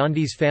one of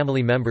Gandhi's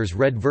family members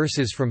read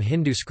verses from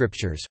Hindu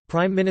scriptures.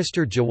 Prime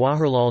Minister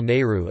Jawaharlal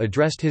Nehru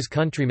addressed his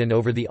countrymen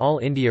over the All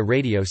India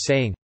radio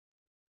saying,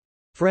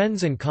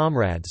 "Friends and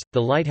comrades,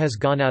 the light has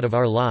gone out of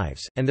our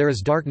lives, and there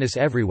is darkness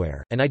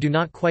everywhere, and I do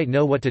not quite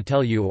know what to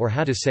tell you or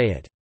how to say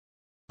it.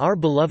 Our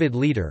beloved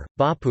leader,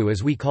 Bapu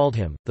as we called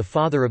him, the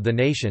father of the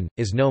nation,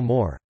 is no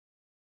more.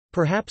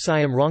 Perhaps I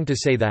am wrong to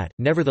say that,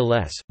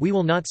 nevertheless, we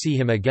will not see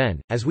him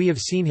again, as we have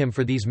seen him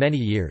for these many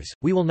years,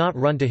 we will not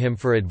run to him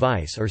for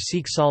advice or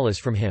seek solace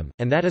from him,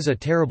 and that is a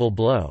terrible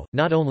blow,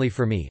 not only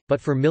for me, but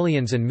for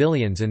millions and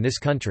millions in this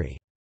country."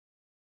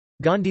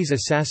 Gandhi's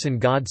assassin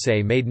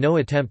Godse made no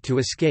attempt to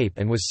escape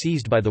and was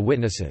seized by the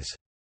witnesses.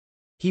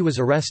 He was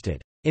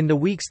arrested. In the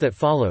weeks that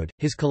followed,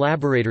 his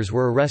collaborators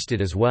were arrested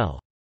as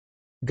well.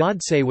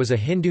 Godse was a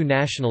Hindu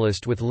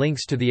nationalist with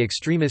links to the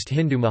extremist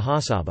Hindu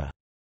Mahasabha.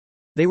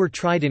 They were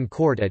tried in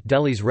court at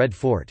Delhi's Red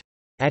Fort.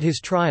 At his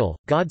trial,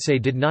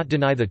 Godse did not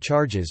deny the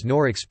charges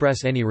nor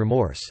express any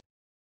remorse.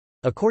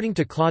 According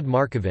to Claude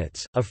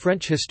Markovitz, a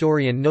French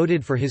historian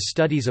noted for his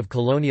studies of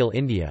colonial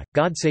India,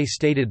 Godse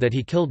stated that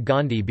he killed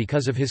Gandhi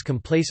because of his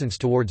complacence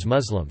towards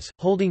Muslims,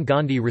 holding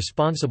Gandhi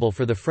responsible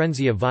for the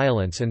frenzy of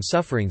violence and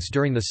sufferings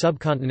during the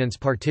subcontinent's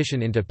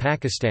partition into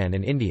Pakistan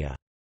and India.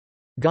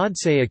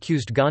 Godse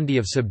accused Gandhi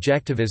of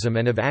subjectivism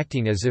and of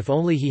acting as if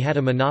only he had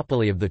a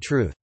monopoly of the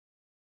truth.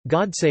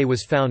 Godse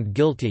was found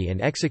guilty and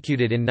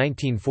executed in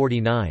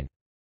 1949.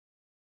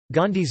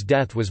 Gandhi's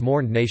death was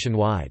mourned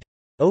nationwide.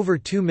 Over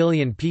 2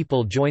 million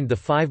people joined the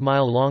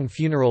 5-mile-long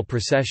funeral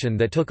procession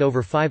that took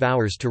over 5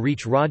 hours to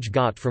reach Raj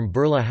Ghat from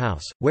Birla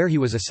House, where he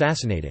was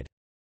assassinated.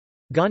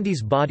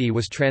 Gandhi's body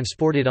was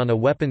transported on a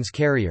weapons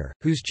carrier,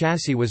 whose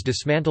chassis was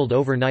dismantled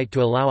overnight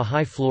to allow a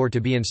high floor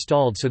to be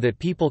installed so that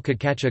people could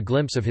catch a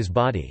glimpse of his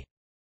body.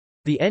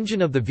 The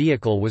engine of the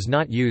vehicle was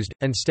not used,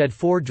 instead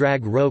 4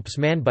 drag ropes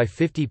manned by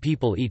 50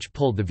 people each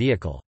pulled the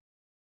vehicle.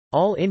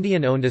 All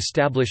Indian-owned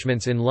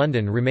establishments in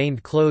London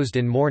remained closed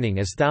in mourning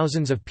as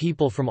thousands of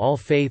people from all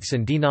faiths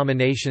and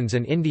denominations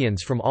and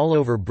Indians from all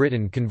over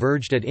Britain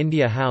converged at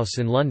India House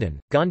in London.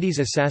 Gandhi's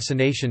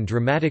assassination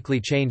dramatically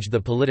changed the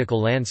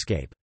political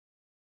landscape.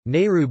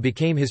 Nehru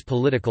became his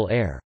political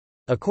heir.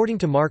 According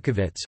to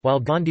Markovits, while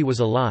Gandhi was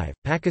alive,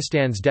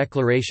 Pakistan's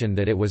declaration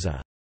that it was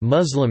a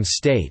Muslim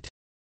state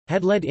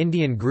had led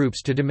Indian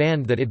groups to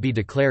demand that it be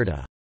declared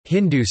a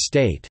Hindu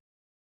state.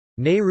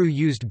 Nehru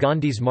used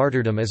Gandhi's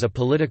martyrdom as a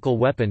political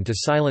weapon to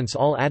silence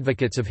all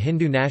advocates of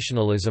Hindu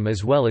nationalism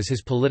as well as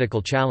his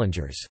political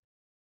challengers.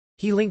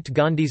 He linked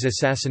Gandhi's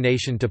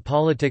assassination to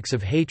politics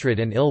of hatred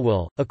and ill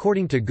will.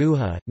 According to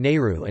Guha,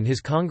 Nehru and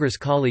his Congress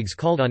colleagues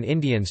called on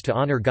Indians to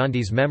honor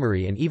Gandhi's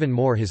memory and even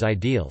more his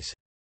ideals.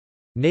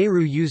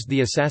 Nehru used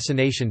the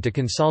assassination to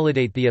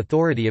consolidate the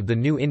authority of the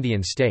new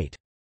Indian state.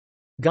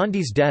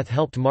 Gandhi's death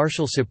helped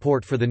marshal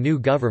support for the new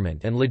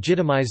government and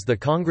legitimize the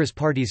Congress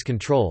Party's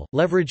control,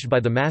 leveraged by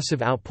the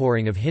massive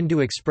outpouring of Hindu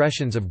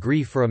expressions of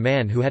grief for a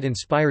man who had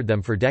inspired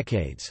them for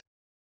decades.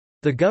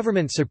 The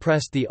government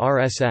suppressed the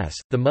RSS,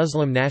 the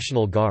Muslim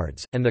National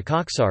Guards, and the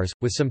Coxars,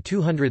 with some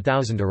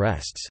 200,000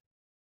 arrests.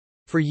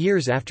 For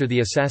years after the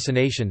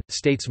assassination,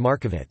 states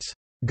Markovits,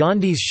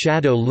 Gandhi's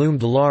shadow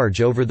loomed large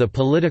over the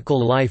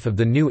political life of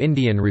the new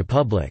Indian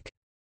Republic.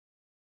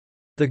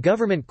 The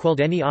government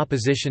quelled any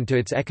opposition to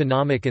its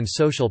economic and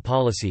social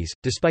policies,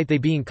 despite they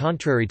being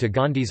contrary to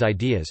Gandhi's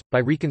ideas, by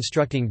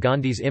reconstructing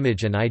Gandhi's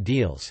image and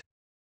ideals.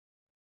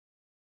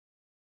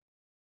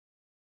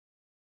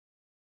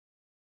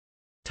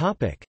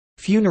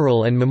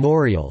 Funeral and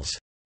memorials.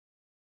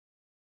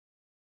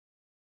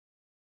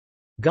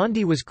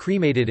 Gandhi was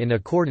cremated in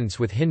accordance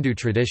with Hindu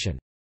tradition.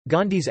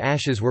 Gandhi's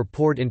ashes were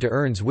poured into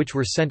urns which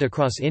were sent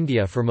across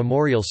India for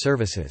memorial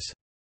services.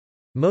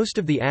 Most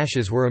of the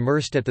ashes were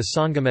immersed at the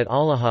Sangam at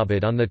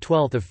Allahabad on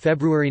 12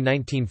 February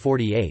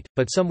 1948,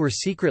 but some were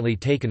secretly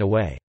taken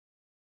away.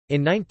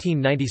 In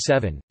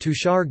 1997,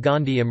 Tushar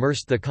Gandhi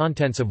immersed the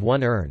contents of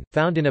one urn,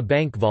 found in a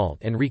bank vault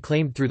and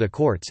reclaimed through the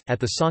courts, at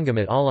the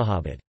Sangam at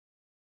Allahabad.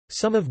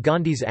 Some of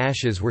Gandhi's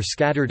ashes were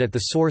scattered at the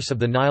source of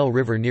the Nile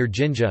River near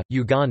Jinja,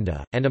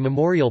 Uganda, and a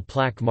memorial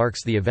plaque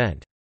marks the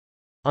event.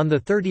 On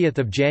 30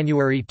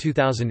 January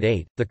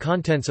 2008, the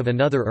contents of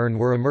another urn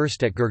were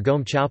immersed at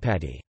Gurgaon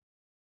Chowpatty.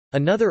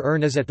 Another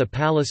urn is at the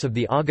palace of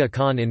the Aga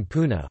Khan in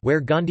Pune,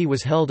 where Gandhi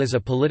was held as a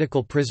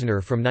political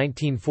prisoner from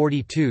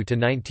 1942 to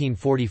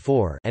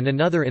 1944, and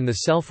another in the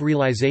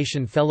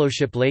Self-Realization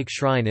Fellowship Lake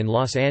Shrine in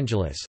Los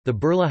Angeles. The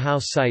Birla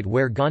House site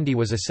where Gandhi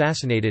was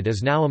assassinated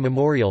is now a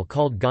memorial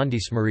called Gandhi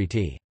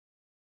Smriti.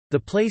 The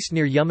place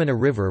near Yamuna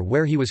River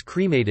where he was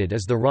cremated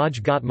is the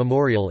Raj Ghat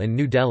Memorial in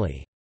New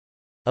Delhi.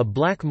 A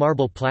black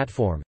marble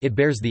platform, it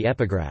bears the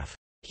epigraph,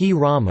 He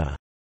Rama,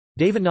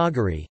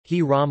 Devanagari,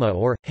 He Rama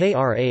or, Hey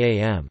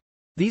Raam.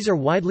 These are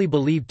widely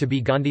believed to be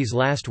Gandhi's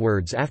last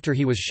words after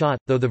he was shot,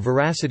 though the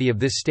veracity of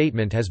this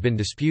statement has been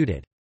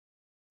disputed.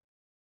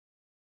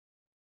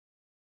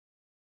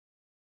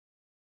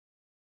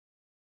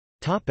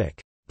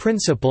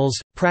 Principles,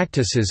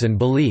 practices and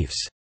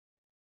beliefs.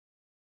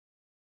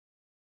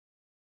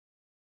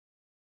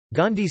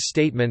 Gandhi's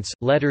statements,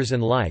 letters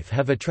and life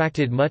have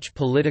attracted much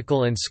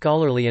political and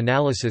scholarly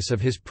analysis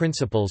of his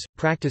principles,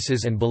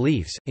 practices and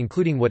beliefs,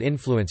 including what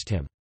influenced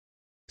him.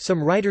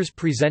 Some writers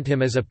present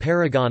him as a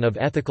paragon of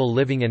ethical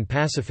living and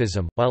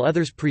pacifism, while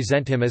others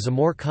present him as a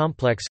more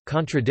complex,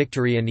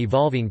 contradictory and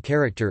evolving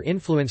character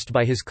influenced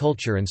by his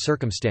culture and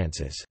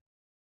circumstances.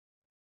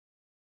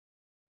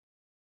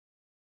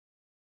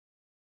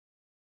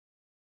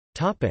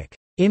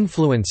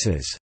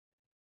 Influences.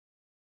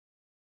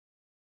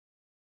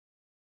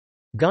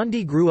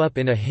 Gandhi grew up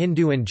in a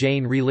Hindu and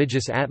Jain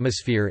religious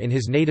atmosphere in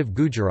his native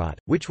Gujarat,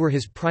 which were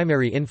his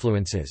primary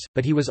influences,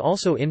 but he was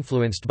also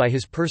influenced by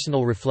his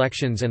personal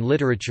reflections and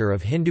literature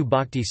of Hindu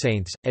bhakti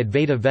saints,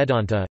 Advaita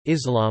Vedanta,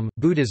 Islam,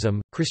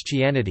 Buddhism,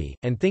 Christianity,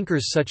 and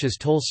thinkers such as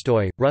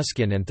Tolstoy,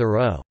 Ruskin and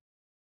Thoreau.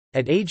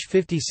 At age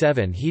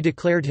 57 he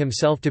declared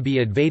himself to be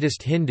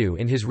Advaitist Hindu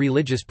in his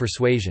religious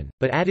persuasion,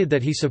 but added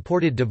that he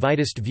supported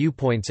Dvaitist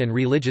viewpoints and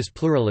religious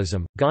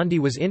pluralism. Gandhi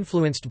was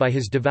influenced by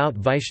his devout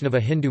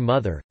Vaishnava Hindu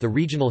mother, the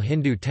regional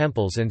Hindu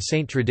temples and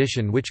saint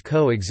tradition which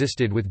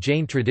co-existed with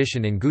Jain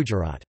tradition in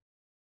Gujarat.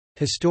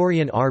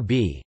 Historian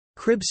R.B.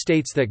 Cribb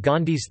states that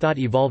Gandhi's thought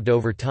evolved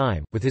over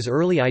time, with his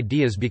early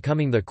ideas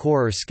becoming the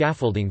core or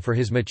scaffolding for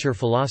his mature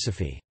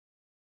philosophy.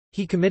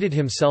 He committed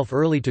himself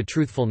early to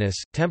truthfulness,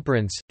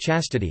 temperance,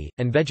 chastity,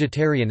 and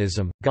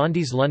vegetarianism.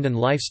 Gandhi's London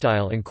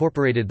lifestyle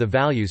incorporated the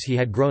values he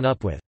had grown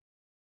up with.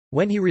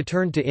 When he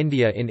returned to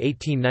India in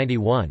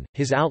 1891,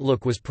 his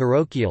outlook was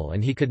parochial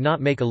and he could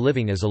not make a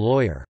living as a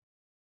lawyer.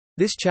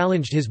 This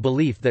challenged his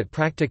belief that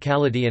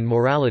practicality and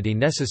morality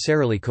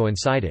necessarily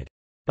coincided.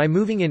 By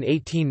moving in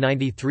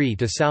 1893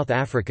 to South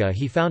Africa,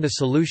 he found a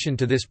solution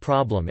to this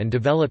problem and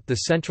developed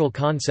the central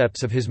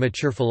concepts of his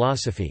mature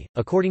philosophy.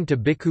 According to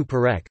Bhikkhu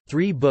Parekh,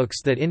 3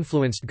 books that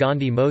influenced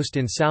Gandhi most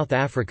in South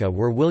Africa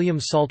were William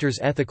Salter's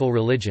Ethical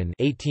Religion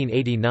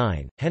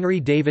 (1889), Henry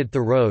David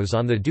Thoreau's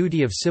On the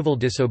Duty of Civil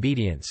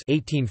Disobedience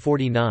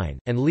 (1849),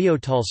 and Leo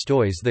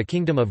Tolstoy's The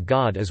Kingdom of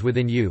God is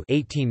Within You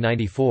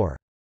 (1894).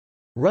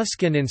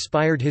 Ruskin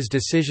inspired his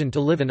decision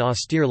to live an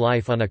austere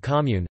life on a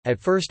commune, at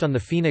first on the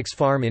Phoenix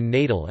farm in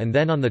Natal and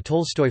then on the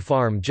Tolstoy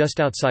farm just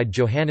outside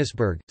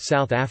Johannesburg,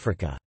 South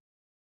Africa.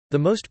 The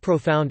most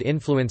profound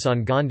influence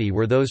on Gandhi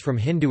were those from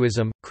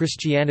Hinduism,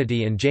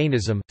 Christianity and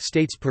Jainism,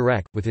 states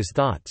Parekh, with his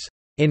thoughts,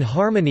 "in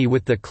harmony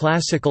with the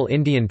classical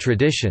Indian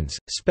traditions,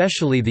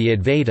 especially the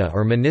Advaita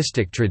or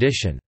monistic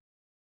tradition."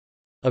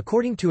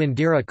 According to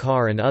Indira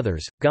Kaur and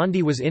others,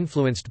 Gandhi was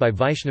influenced by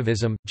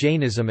Vaishnavism,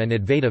 Jainism and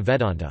Advaita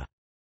Vedanta.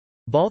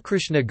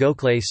 Balkrishna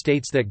Gokhale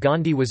states that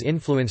Gandhi was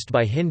influenced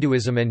by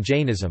Hinduism and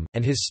Jainism,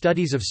 and his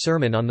studies of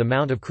Sermon on the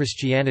Mount of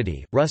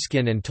Christianity,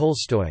 Ruskin and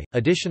Tolstoy.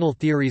 Additional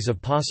theories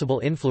of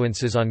possible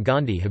influences on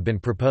Gandhi have been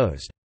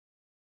proposed.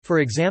 For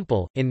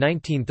example, in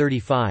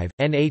 1935,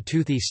 N. A.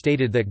 Tuthi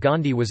stated that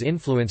Gandhi was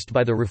influenced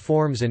by the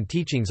reforms and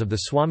teachings of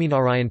the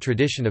Swaminarayan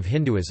tradition of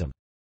Hinduism.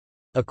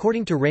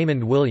 According to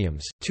Raymond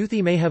Williams,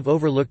 Tuthi may have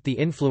overlooked the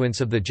influence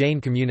of the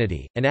Jain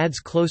community, and adds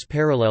close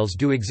parallels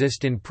do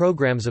exist in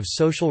programs of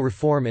social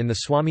reform in the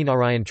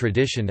Swaminarayan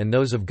tradition and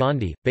those of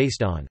Gandhi,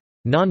 based on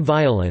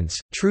nonviolence,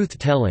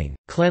 truth-telling,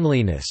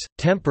 cleanliness,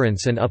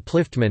 temperance and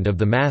upliftment of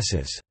the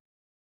masses.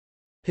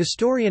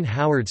 Historian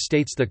Howard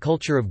states the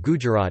culture of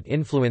Gujarat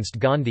influenced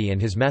Gandhi and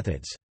his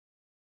methods.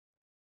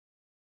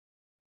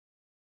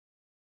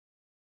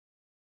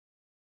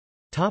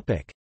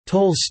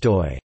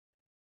 Tolstoy.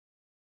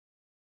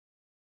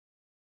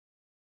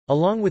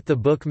 Along with the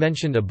book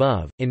mentioned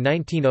above, in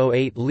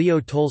 1908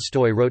 Leo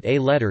Tolstoy wrote A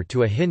Letter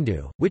to a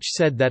Hindu, which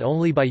said that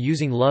only by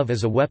using love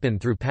as a weapon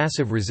through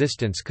passive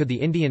resistance could the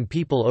Indian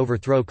people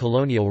overthrow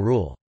colonial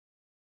rule.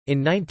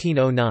 In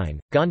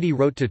 1909, Gandhi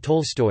wrote to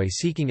Tolstoy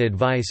seeking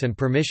advice and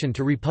permission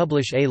to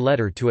republish A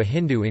Letter to a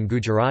Hindu in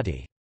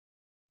Gujarati.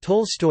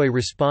 Tolstoy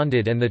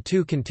responded and the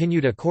two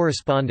continued a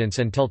correspondence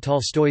until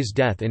Tolstoy's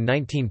death in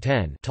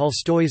 1910.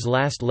 Tolstoy's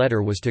last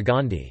letter was to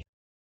Gandhi.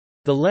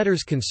 The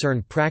letters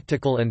concerned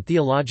practical and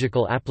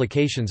theological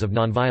applications of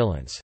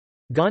nonviolence.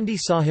 Gandhi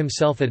saw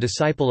himself a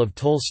disciple of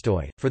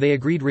Tolstoy, for they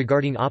agreed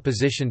regarding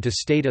opposition to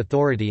state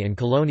authority and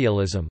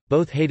colonialism,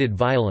 both hated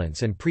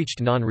violence and preached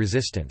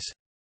non-resistance.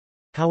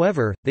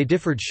 However, they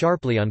differed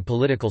sharply on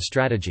political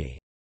strategy.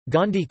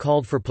 Gandhi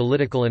called for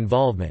political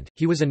involvement,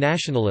 he was a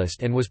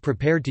nationalist and was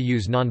prepared to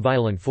use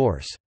nonviolent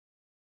force.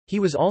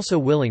 He was also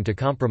willing to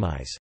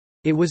compromise.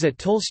 It was at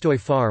Tolstoy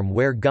Farm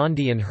where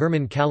Gandhi and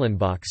Hermann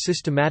Kallenbach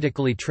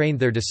systematically trained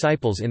their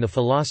disciples in the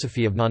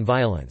philosophy of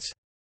nonviolence.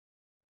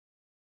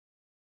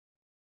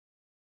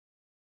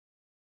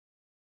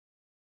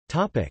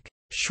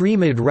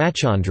 Shrimad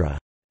Rajchandra.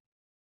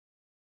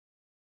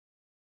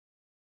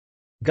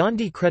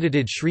 Gandhi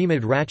credited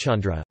Shrimad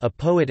Rajchandra, a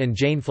poet and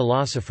Jain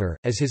philosopher,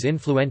 as his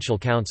influential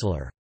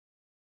counselor.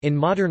 In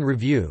Modern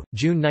Review,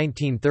 June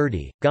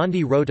 1930,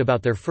 Gandhi wrote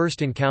about their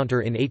first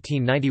encounter in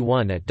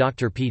 1891 at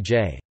Dr.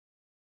 P.J.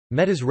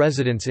 Mehta's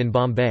residence in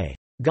Bombay.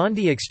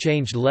 Gandhi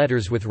exchanged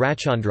letters with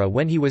Rajchandra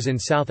when he was in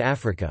South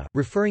Africa,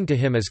 referring to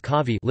him as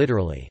Kavi,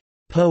 literally,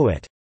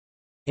 poet.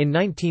 In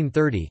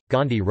 1930,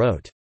 Gandhi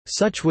wrote,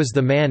 "Such was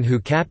the man who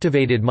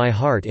captivated my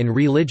heart in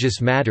religious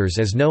matters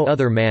as no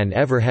other man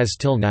ever has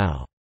till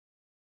now.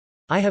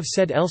 I have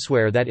said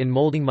elsewhere that in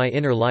molding my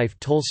inner life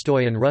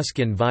Tolstoy and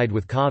Ruskin vied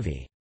with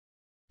Kavi.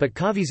 But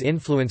Kavi's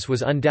influence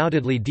was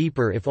undoubtedly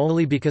deeper if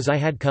only because I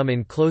had come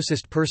in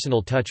closest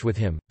personal touch with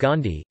him."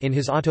 Gandhi, in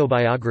his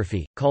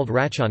autobiography, called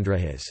Rajchandra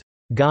his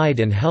guide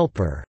and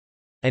helper,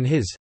 and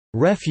his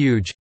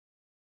refuge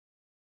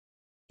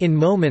in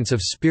moments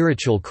of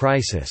spiritual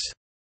crisis.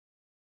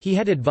 He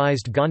had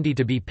advised Gandhi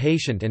to be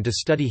patient and to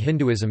study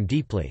Hinduism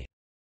deeply.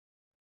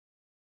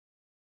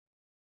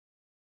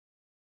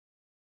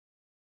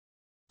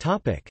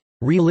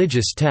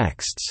 Religious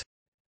texts.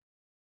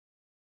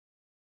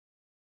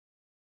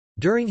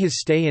 During his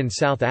stay in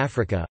South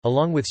Africa,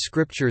 along with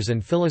scriptures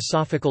and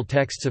philosophical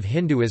texts of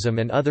Hinduism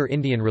and other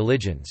Indian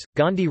religions,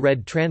 Gandhi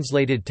read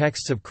translated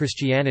texts of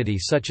Christianity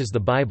such as the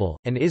Bible,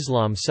 and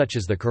Islam such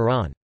as the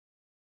Quran.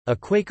 A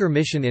Quaker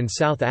mission in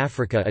South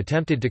Africa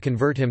attempted to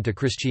convert him to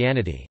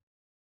Christianity.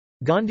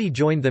 Gandhi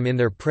joined them in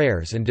their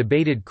prayers and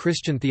debated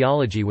Christian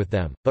theology with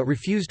them, but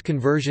refused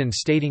conversion,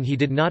 stating he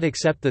did not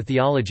accept the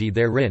theology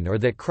therein or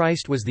that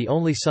Christ was the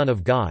only Son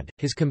of God.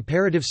 His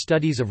comparative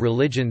studies of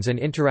religions and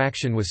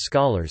interaction with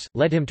scholars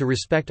led him to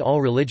respect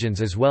all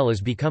religions as well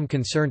as become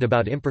concerned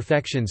about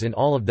imperfections in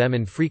all of them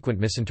and frequent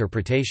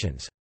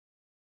misinterpretations.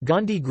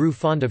 Gandhi grew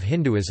fond of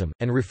Hinduism,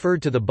 and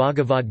referred to the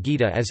Bhagavad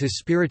Gita as his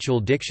spiritual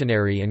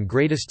dictionary and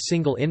greatest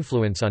single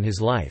influence on his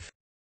life.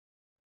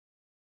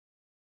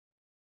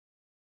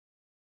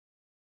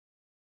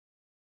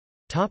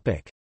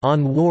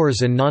 On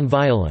wars and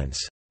nonviolence.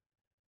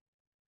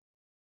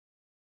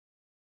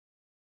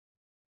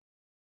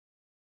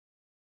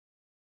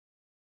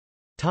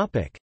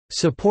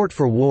 Support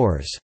for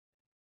wars.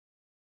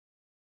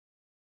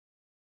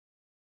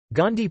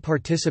 Gandhi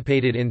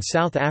participated in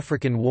South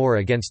African War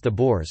against the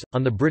Boers,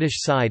 on the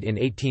British side in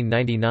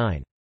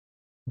 1899.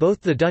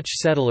 Both the Dutch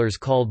settlers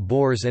called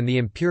Boers and the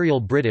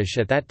Imperial British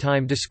at that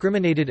time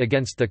discriminated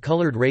against the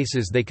coloured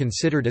races they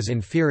considered as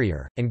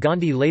inferior, and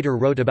Gandhi later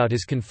wrote about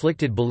his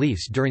conflicted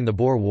beliefs during the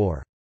Boer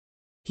War.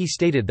 He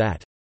stated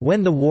that,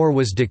 "When the war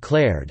was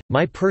declared,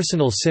 my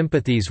personal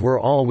sympathies were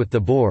all with the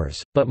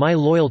Boers, but my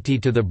loyalty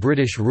to the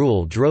British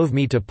rule drove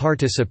me to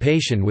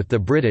participation with the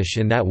British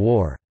in that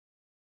war."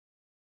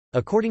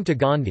 According to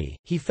Gandhi,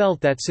 he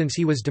felt that since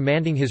he was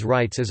demanding his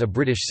rights as a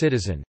British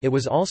citizen, it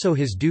was also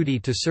his duty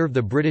to serve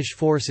the British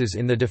forces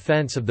in the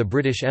defence of the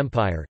British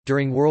Empire.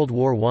 During World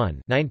War I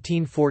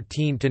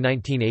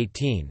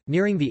 (1914–1918),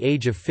 nearing the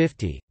age of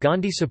 50,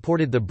 Gandhi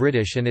supported the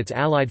British and its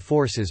allied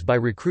forces by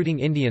recruiting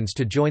Indians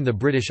to join the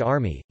British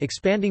Army,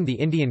 expanding the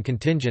Indian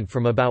contingent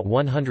from about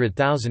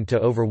 100,000 to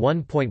over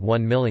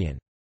 1.1 million.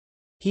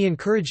 He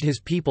encouraged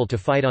his people to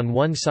fight on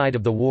one side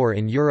of the war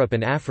in Europe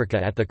and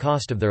Africa at the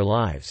cost of their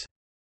lives.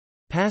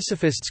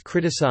 Pacifists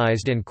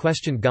criticized and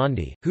questioned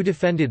Gandhi, who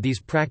defended these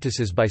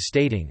practices by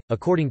stating,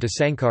 according to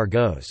Sankar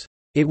Ghose,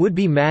 "It would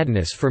be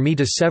madness for me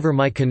to sever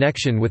my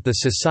connection with the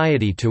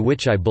society to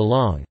which I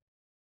belong."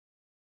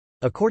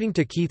 According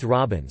to Keith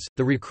Robbins,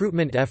 the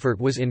recruitment effort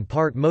was in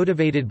part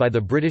motivated by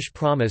the British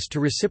promise to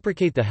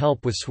reciprocate the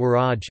help with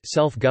Swaraj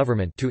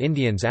self-government to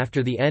Indians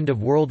after the end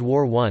of World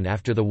War I.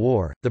 After the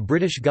war, the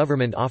British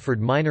government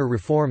offered minor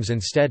reforms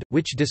instead,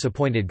 which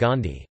disappointed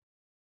Gandhi.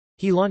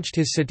 He launched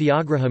his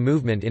Satyagraha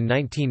movement in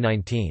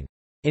 1919.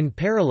 In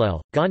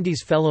parallel,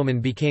 Gandhi's fellowmen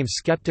became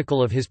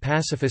skeptical of his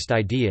pacifist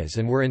ideas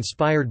and were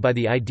inspired by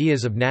the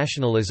ideas of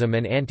nationalism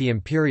and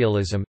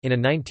anti-imperialism. In a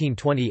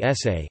 1920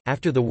 essay,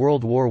 after the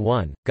World War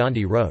I,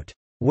 Gandhi wrote,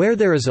 "Where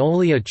there is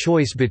only a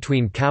choice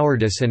between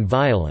cowardice and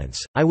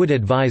violence, I would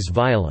advise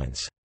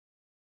violence."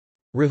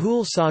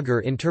 Rahul Sagar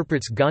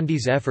interprets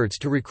Gandhi's efforts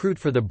to recruit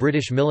for the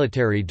British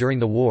military during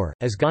the war,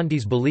 as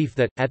Gandhi's belief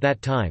that, at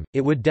that time, it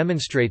would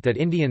demonstrate that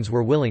Indians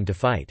were willing to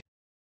fight.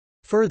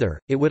 Further,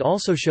 it would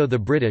also show the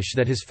British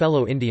that his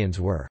fellow Indians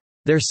were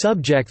their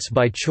subjects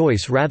by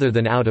choice rather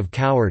than out of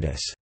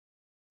cowardice.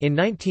 In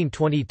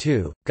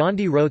 1922,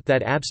 Gandhi wrote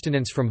that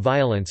abstinence from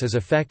violence is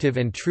effective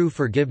and true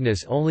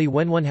forgiveness only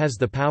when one has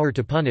the power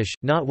to punish,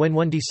 not when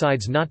one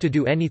decides not to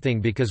do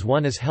anything because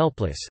one is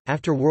helpless.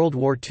 After World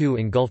War II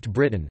engulfed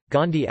Britain,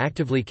 Gandhi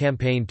actively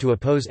campaigned to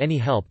oppose any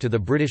help to the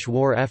British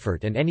war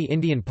effort and any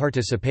Indian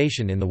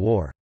participation in the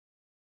war.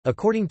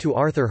 According to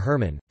Arthur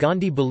Herman,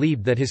 Gandhi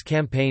believed that his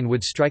campaign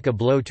would strike a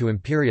blow to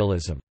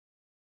imperialism.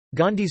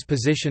 Gandhi's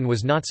position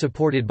was not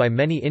supported by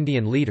many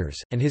Indian leaders,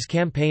 and his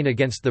campaign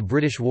against the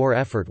British war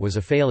effort was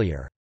a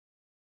failure.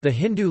 The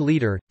Hindu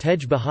leader,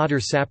 Tej Bahadur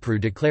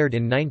Sapru declared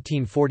in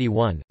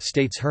 1941,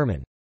 states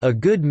Herman, "A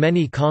good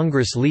many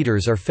Congress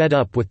leaders are fed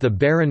up with the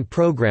barren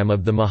program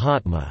of the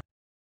Mahatma."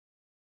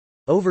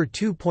 Over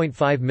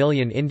 2.5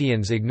 million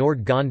Indians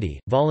ignored Gandhi,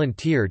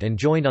 volunteered and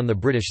joined on the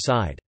British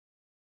side.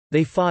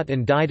 They fought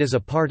and died as a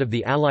part of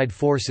the Allied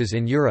forces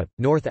in Europe,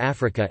 North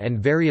Africa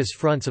and various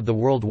fronts of the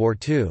World War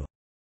II.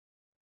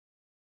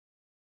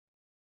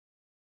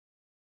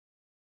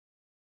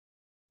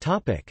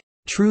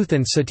 Truth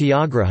and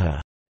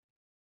Satyagraha.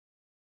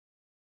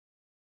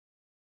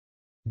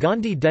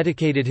 Gandhi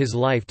dedicated his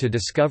life to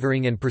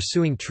discovering and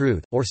pursuing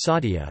truth, or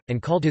satya,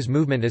 and called his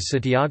movement as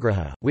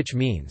Satyagraha, which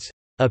means,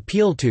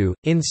 appeal to,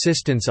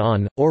 insistence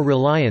on, or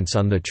reliance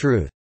on the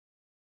truth.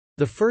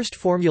 The first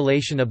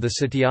formulation of the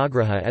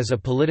Satyagraha as a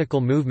political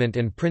movement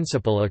and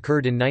principle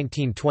occurred in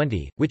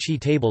 1920, which he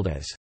tabled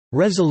as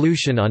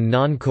Resolution on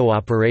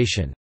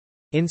Non-Cooperation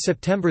in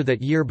September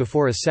that year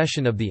before a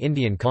session of the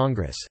Indian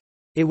Congress.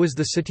 It was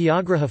the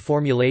Satyagraha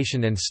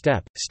formulation and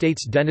step,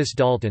 states Dennis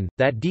Dalton,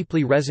 that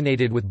deeply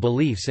resonated with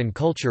beliefs and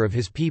culture of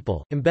his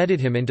people, embedded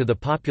him into the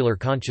popular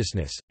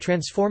consciousness,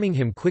 transforming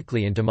him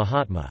quickly into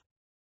Mahatma.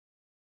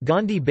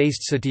 Gandhi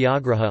based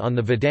Satyagraha on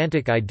the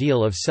Vedantic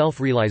ideal of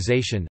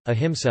self-realization,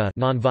 ahimsa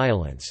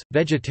nonviolence,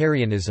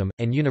 vegetarianism,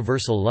 and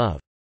universal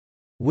love.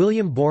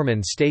 William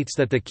Borman states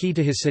that the key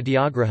to his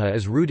Satyagraha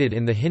is rooted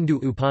in the Hindu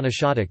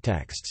Upanishadic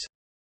texts.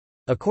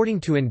 According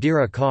to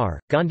Indira Kaur,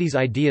 Gandhi's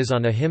ideas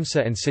on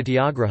ahimsa and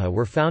Satyagraha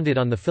were founded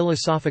on the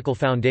philosophical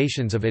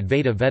foundations of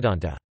Advaita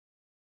Vedanta.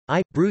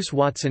 Bruce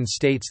Watson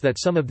states that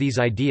some of these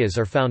ideas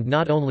are found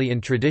not only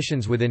in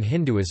traditions within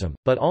Hinduism,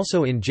 but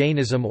also in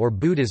Jainism or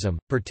Buddhism,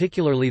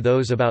 particularly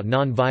those about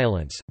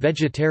non-violence,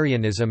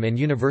 vegetarianism and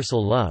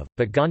universal love,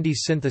 but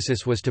Gandhi's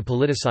synthesis was to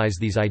politicize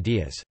these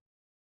ideas.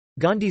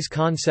 Gandhi's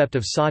concept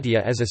of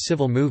satya as a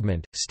civil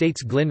movement,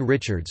 states Glyn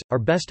Richards, are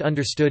best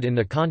understood in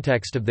the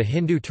context of the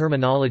Hindu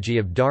terminology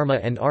of dharma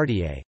and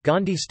artya.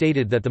 Gandhi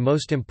stated that the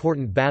most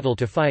important battle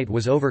to fight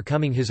was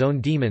overcoming his own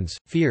demons,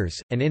 fears,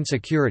 and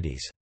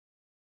insecurities.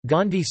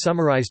 Gandhi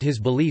summarized his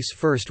beliefs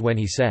first when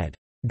he said,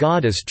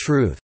 "God is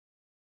truth."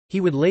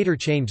 He would later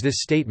change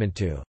this statement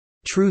to,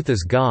 "Truth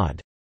is God."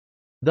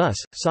 Thus,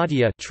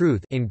 satya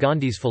truth in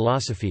Gandhi's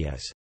philosophy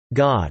is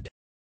God.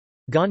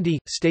 Gandhi,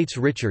 states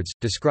Richards,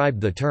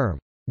 described the term,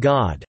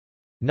 God,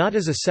 not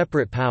as a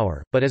separate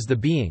power, but as the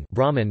being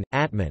Brahman,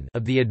 Atman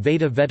of the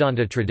Advaita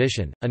Vedanta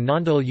tradition, a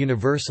non-dual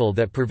universal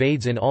that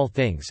pervades in all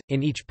things,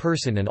 in each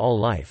person and all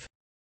life.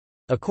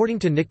 According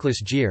to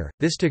Nicholas Gier,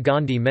 this to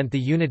Gandhi meant the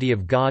unity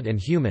of God and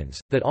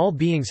humans, that all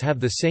beings have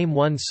the same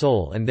one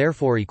soul and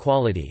therefore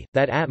equality,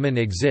 that Atman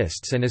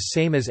exists and is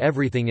same as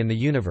everything in the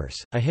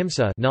universe.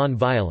 Ahimsa,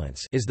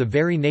 non-violence, is the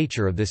very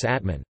nature of this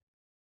Atman.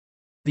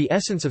 The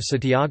essence of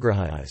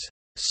Satyagraha is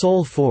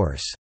soul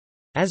force.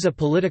 As a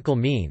political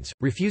means,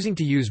 refusing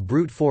to use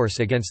brute force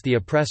against the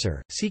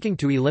oppressor, seeking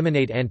to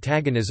eliminate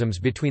antagonisms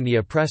between the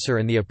oppressor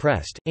and the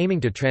oppressed,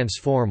 aiming to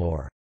transform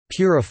or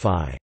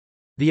purify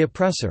the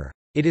oppressor.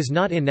 It is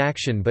not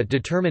inaction but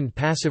determined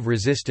passive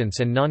resistance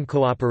and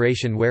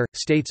non-cooperation where,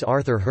 states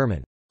Arthur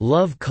Herman,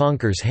 love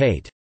conquers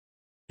hate.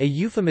 A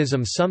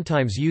euphemism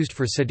sometimes used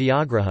for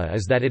Satyagraha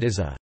is that it is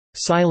a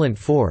silent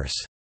force,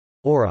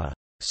 or a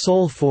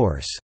soul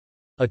force,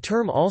 a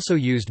term also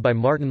used by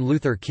Martin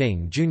Luther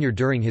King Jr.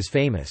 during his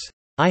famous,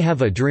 "I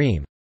Have a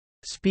Dream"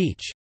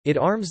 speech. It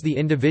arms the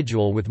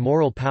individual with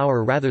moral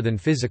power rather than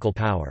physical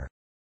power.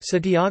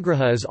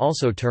 Satyagraha is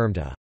also termed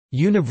a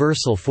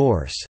universal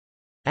force,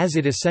 as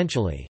it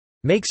essentially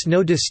makes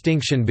no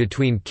distinction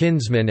between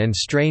kinsmen and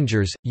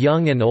strangers,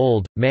 young and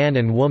old, man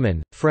and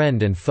woman,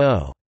 friend and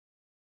foe.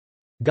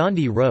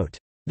 Gandhi wrote,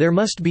 "There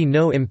must be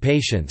no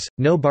impatience,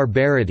 no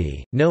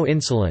barbarity, no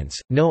insolence,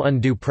 no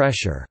undue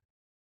pressure.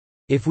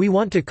 If we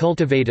want to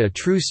cultivate a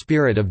true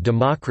spirit of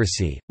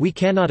democracy, we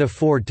cannot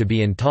afford to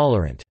be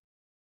intolerant.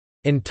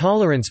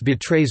 Intolerance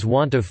betrays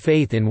want of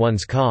faith in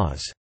one's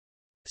cause."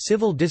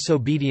 Civil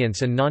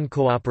disobedience and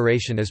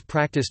non-cooperation as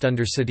practiced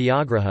under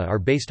Satyagraha are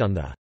based on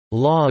the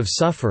law of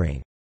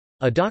suffering,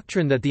 a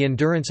doctrine that the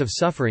endurance of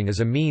suffering is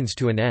a means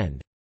to an end.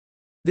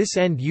 This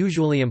end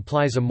usually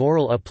implies a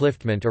moral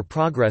upliftment or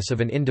progress of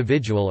an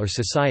individual or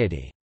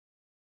society.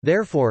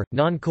 Therefore,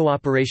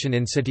 non-cooperation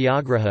in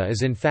Satyagraha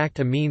is in fact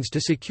a means to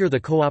secure the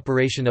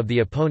cooperation of the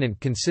opponent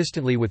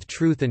consistently with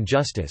truth and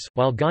justice.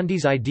 While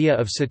Gandhi's idea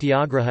of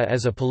Satyagraha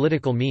as a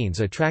political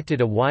means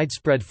attracted a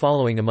widespread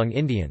following among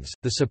Indians,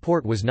 the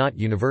support was not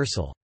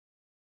universal.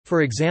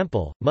 For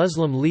example,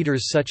 Muslim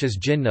leaders such as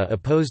Jinnah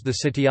opposed the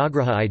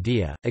Satyagraha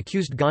idea,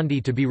 accused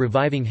Gandhi to be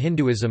reviving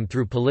Hinduism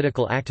through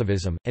political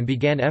activism, and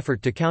began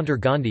effort to counter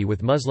Gandhi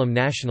with Muslim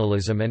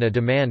nationalism and a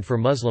demand for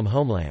Muslim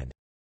homeland.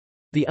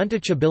 The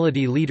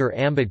untouchability leader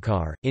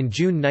Ambedkar, in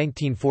June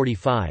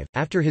 1945,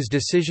 after his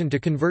decision to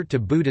convert to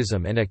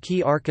Buddhism and a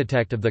key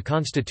architect of the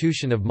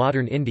constitution of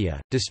modern India,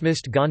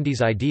 dismissed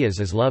Gandhi's ideas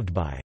as loved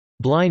by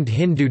blind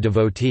Hindu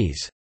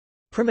devotees,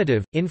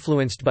 primitive,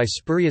 influenced by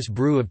spurious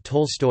brew of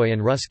Tolstoy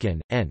and Ruskin,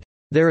 and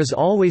there is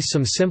always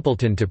some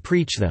simpleton to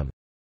preach them.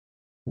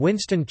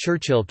 Winston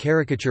Churchill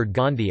caricatured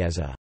Gandhi as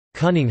a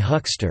cunning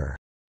huckster,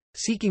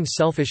 seeking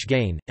selfish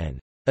gain, an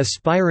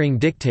aspiring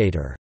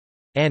dictator,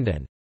 and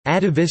an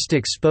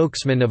atavistic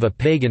spokesman of a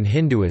pagan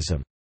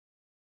Hinduism.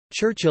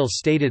 Churchill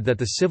stated that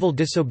the civil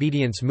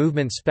disobedience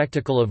movement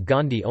spectacle of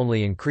Gandhi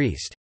only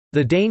increased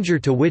the danger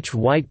to which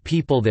white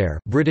people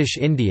there, British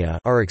India,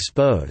 are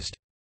exposed.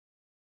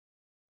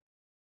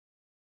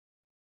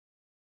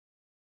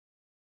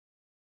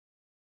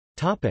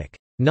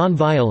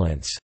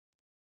 Nonviolence.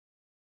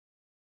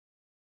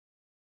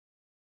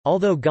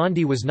 Although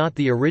Gandhi was not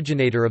the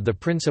originator of the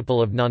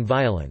principle of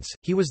nonviolence,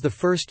 he was the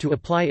first to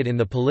apply it in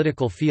the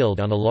political field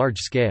on a large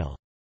scale.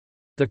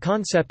 The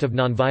concept of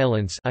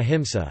nonviolence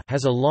ahimsa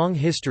has a long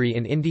history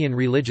in Indian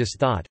religious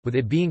thought, with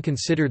it being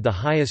considered the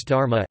highest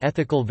dharma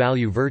ethical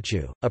value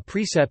virtue, a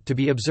precept to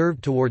be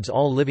observed towards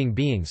all living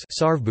beings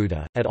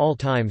sarvbhuta, at all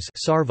times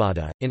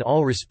sarvada, in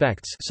all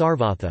respects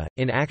sarvatha,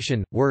 in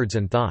action, words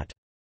and thought.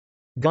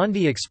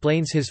 Gandhi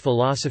explains his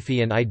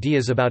philosophy and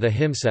ideas about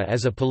ahimsa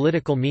as a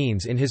political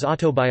means in his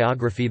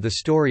autobiography The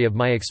Story of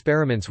My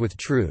Experiments with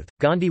Truth.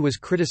 Gandhi was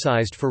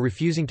criticized for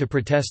refusing to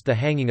protest the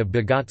hanging of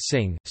Bhagat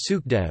Singh,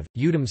 Sukhdev,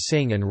 Udham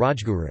Singh and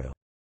Rajguru.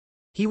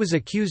 He was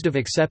accused of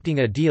accepting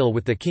a deal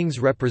with the king's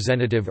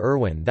representative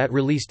Irwin that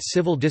released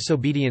civil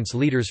disobedience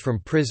leaders from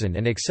prison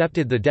and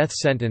accepted the death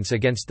sentence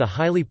against the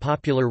highly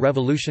popular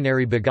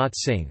revolutionary Bhagat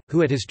Singh,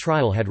 who at his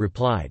trial had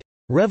replied,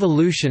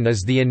 "Revolution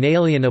is the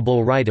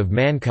inalienable right of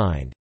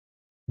mankind."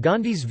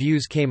 Gandhi's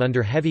views came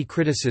under heavy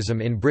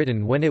criticism in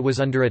Britain when it was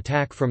under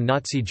attack from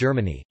Nazi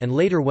Germany, and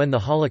later when the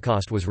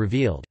Holocaust was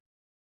revealed.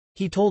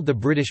 He told the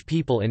British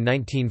people in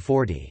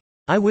 1940,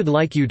 "I would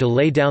like you to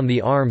lay down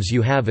the arms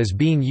you have as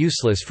being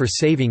useless for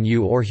saving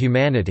you or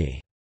humanity.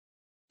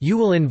 You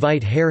will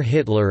invite Herr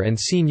Hitler and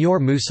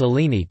Signor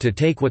Mussolini to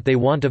take what they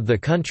want of the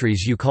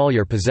countries you call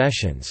your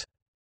possessions.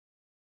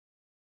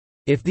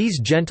 If these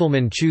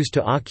gentlemen choose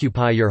to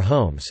occupy your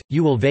homes,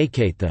 you will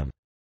vacate them.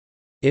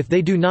 If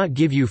they do not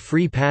give you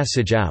free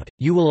passage out,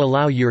 you will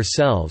allow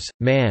yourselves,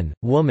 man,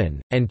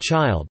 woman, and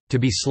child, to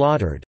be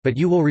slaughtered, but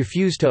you will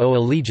refuse to owe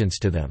allegiance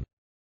to them."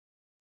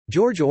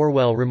 George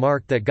Orwell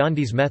remarked that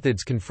Gandhi's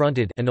methods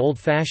confronted an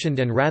old-fashioned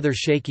and rather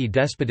shaky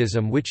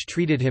despotism which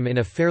treated him in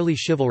a fairly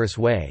chivalrous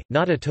way,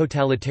 not a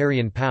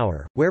totalitarian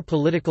power, where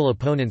political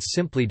opponents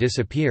simply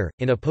disappear.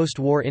 In a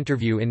post-war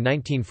interview in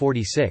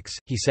 1946,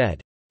 he said,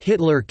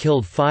 Hitler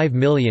killed 5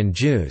 million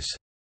Jews.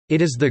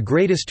 It is the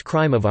greatest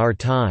crime of our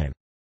time.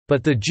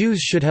 But the Jews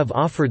should have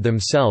offered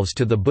themselves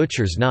to the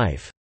butcher's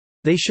knife.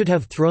 They should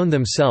have thrown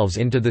themselves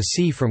into the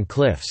sea from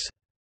cliffs.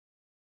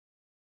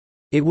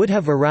 It would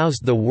have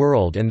aroused the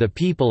world and the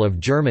people of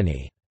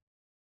Germany.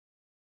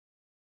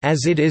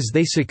 As it is,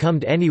 they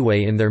succumbed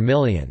anyway in their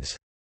millions."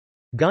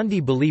 Gandhi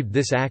believed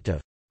this act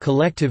of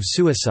collective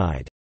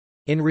suicide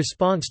in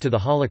response to the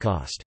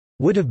Holocaust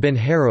would have been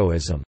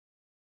heroism.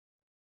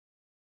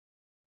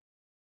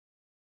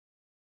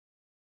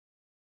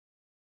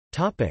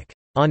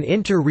 On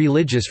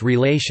inter-religious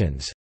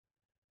relations.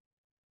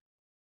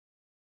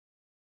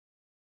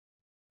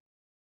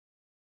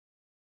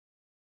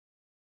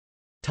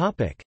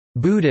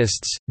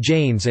 Buddhists,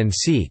 Jains and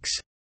Sikhs.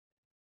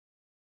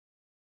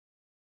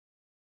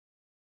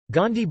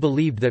 Gandhi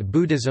believed that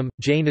Buddhism,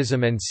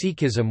 Jainism and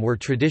Sikhism were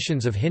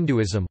traditions of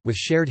Hinduism, with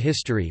shared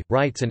history,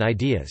 rites and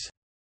ideas.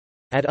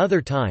 At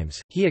other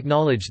times, he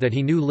acknowledged that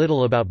he knew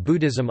little about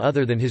Buddhism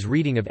other than his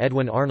reading of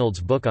Edwin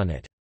Arnold's book on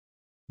it.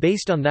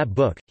 Based on that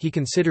book, he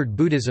considered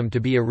Buddhism to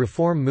be a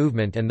reform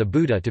movement and the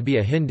Buddha to be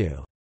a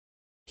Hindu.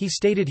 He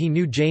stated he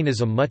knew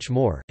Jainism much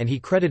more, and he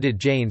credited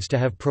Jains to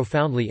have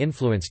profoundly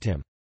influenced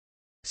him.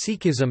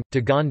 Sikhism,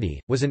 to Gandhi,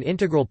 was an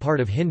integral part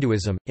of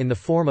Hinduism, in the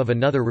form of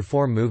another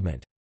reform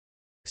movement.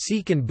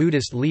 Sikh and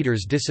Buddhist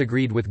leaders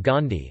disagreed with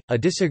Gandhi, a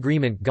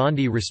disagreement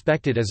Gandhi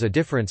respected as a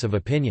difference of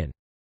opinion.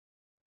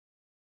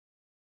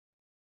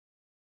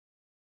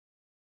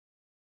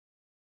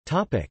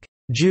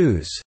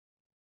 Jews.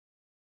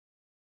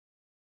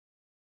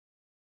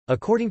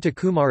 According to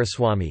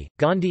Coomaraswamy,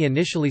 Gandhi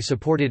initially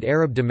supported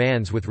Arab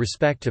demands with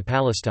respect to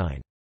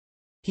Palestine.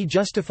 He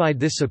justified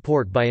this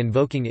support by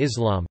invoking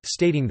Islam,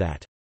 stating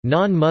that,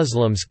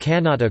 "Non-Muslims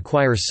cannot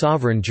acquire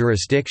sovereign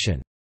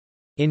jurisdiction"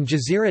 in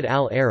Jazirat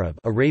al-Arab,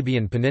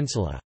 Arabian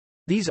Peninsula.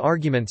 These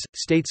arguments,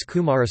 states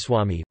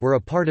Coomaraswamy, were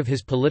a part of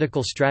his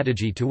political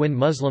strategy to win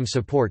Muslim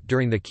support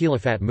during the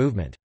Khilafat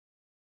movement.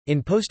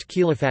 In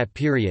post-Khilafat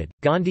period,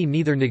 Gandhi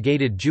neither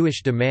negated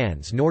Jewish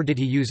demands nor did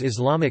he use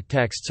Islamic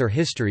texts or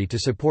history to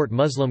support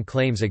Muslim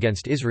claims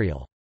against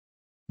Israel.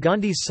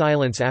 Gandhi's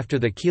silence after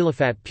the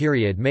Khilafat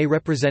period may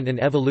represent an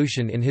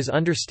evolution in his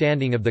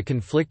understanding of the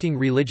conflicting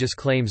religious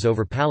claims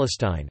over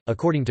Palestine,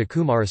 according to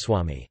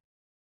Coomaraswamy.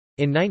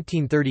 In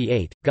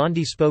 1938,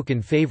 Gandhi spoke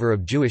in favor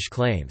of Jewish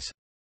claims.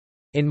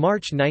 In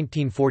March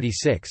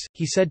 1946,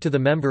 he said to the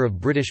Member of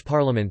British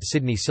Parliament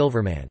Sidney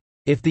Silverman,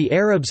 "If the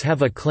Arabs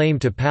have a claim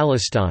to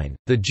Palestine,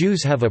 the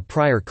Jews have a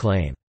prior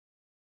claim."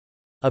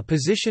 A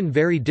position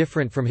very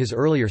different from his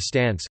earlier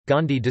stance,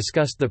 Gandhi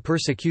discussed the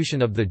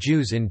persecution of the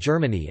Jews in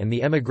Germany and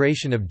the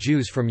emigration of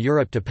Jews from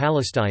Europe to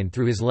Palestine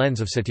through his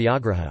lens of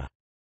Satyagraha.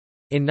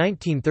 In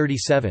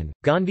 1937,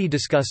 Gandhi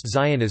discussed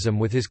Zionism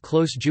with his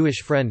close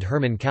Jewish friend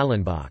Hermann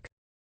Kallenbach.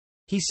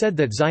 He said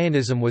that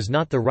Zionism was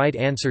not the right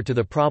answer to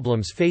the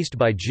problems faced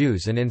by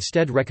Jews and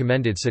instead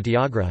recommended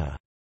Satyagraha.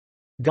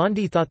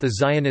 Gandhi thought the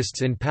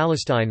Zionists in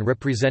Palestine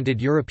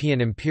represented European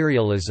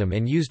imperialism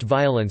and used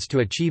violence to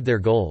achieve their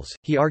goals.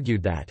 He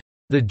argued that,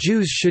 "The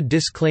Jews should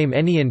disclaim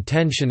any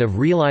intention of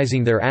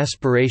realizing their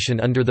aspiration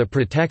under the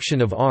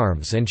protection of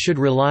arms and should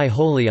rely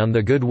wholly on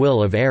the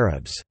goodwill of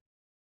Arabs.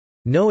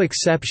 No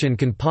exception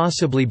can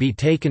possibly be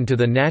taken to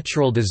the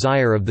natural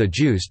desire of the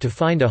Jews to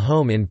find a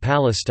home in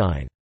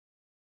Palestine.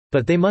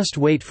 But they must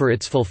wait for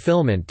its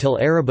fulfillment till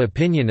Arab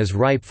opinion is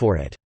ripe for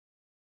it."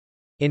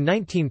 In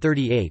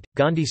 1938,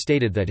 Gandhi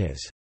stated that his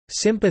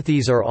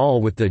sympathies are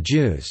all with the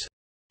Jews.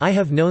 "I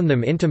have known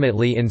them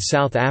intimately in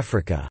South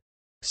Africa.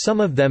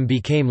 Some of them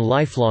became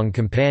lifelong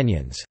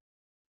companions."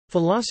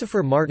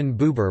 Philosopher Martin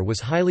Buber was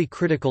highly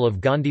critical of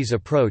Gandhi's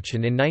approach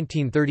and in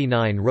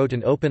 1939 wrote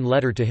an open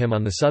letter to him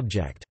on the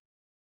subject.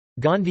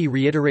 Gandhi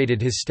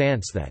reiterated his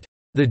stance that,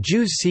 "The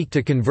Jews seek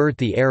to convert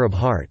the Arab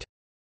heart,"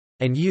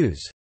 and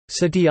use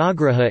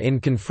Satyagraha in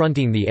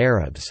confronting the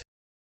Arabs.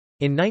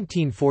 In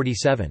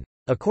 1947.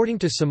 According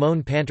to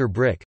Simone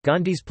Panter-Brick,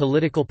 Gandhi's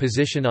political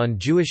position on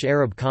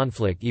Jewish-Arab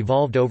conflict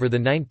evolved over the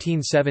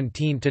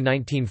 1917 to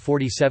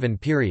 1947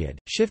 period,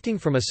 shifting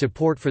from a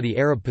support for the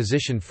Arab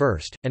position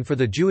first, and for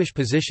the Jewish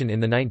position in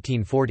the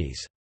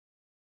 1940s.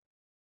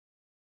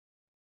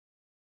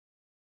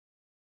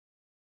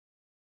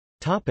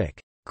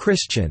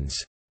 Christians.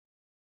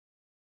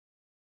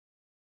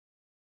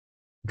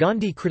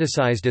 Gandhi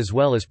criticized as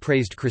well as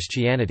praised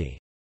Christianity.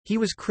 He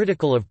was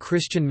critical of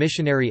Christian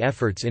missionary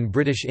efforts in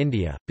British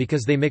India,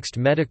 because they mixed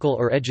medical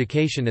or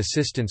education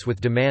assistance with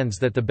demands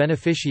that the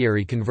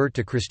beneficiary convert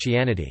to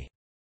Christianity.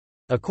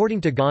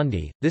 According to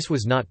Gandhi, this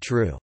was not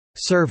true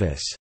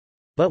service,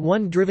 but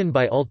one driven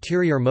by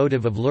ulterior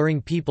motive of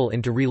luring people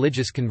into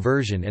religious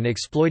conversion and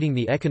exploiting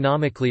the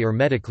economically or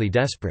medically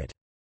desperate.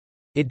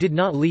 It did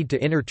not lead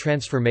to inner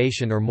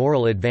transformation or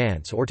moral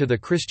advance or to the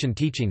Christian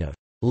teaching of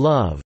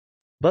love,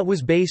 but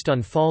was based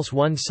on false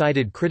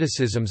one-sided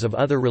criticisms of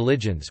other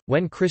religions,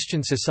 when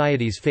Christian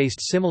societies faced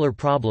similar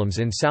problems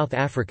in South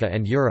Africa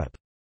and Europe.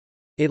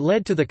 It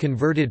led to the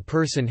converted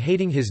person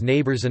hating his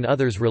neighbors and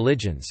others'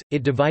 religions,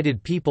 it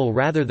divided people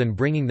rather than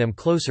bringing them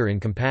closer in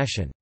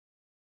compassion.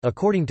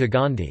 According to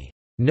Gandhi,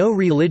 "No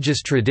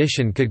religious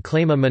tradition could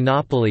claim a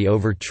monopoly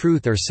over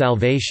truth or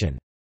salvation."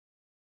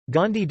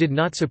 Gandhi did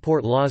not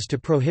support laws to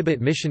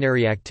prohibit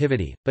missionary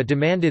activity, but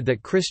demanded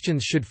that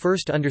Christians should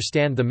first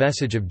understand the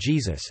message of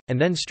Jesus, and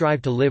then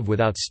strive to live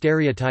without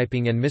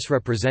stereotyping and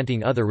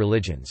misrepresenting other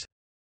religions.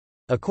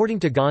 According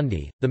to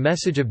Gandhi, the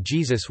message of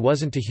Jesus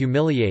wasn't to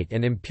humiliate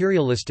and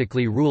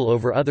imperialistically rule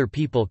over other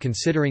people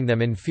considering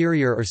them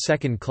inferior or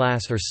second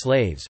class or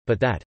slaves, but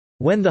that,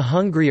 "When the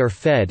hungry are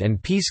fed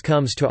and peace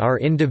comes to our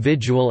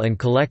individual and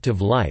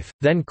collective life,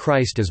 then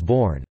Christ is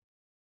born."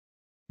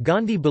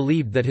 Gandhi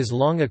believed that his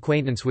long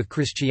acquaintance with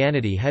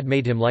Christianity had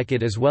made him like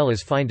it as well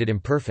as find it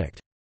imperfect.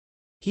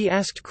 He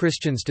asked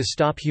Christians to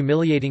stop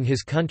humiliating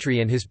his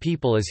country and his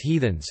people as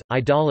heathens,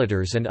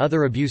 idolaters and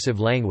other abusive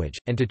language,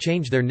 and to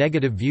change their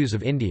negative views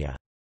of India.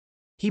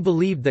 He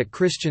believed that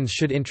Christians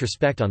should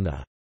introspect on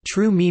the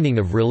true meaning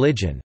of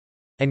religion,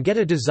 and get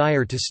a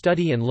desire to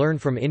study and learn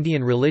from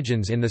Indian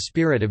religions in the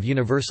spirit of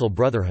universal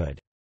brotherhood.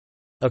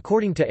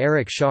 According to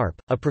Eric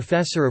Sharp, a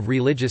professor of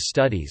religious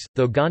studies,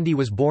 though Gandhi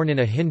was born in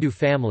a Hindu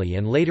family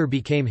and later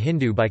became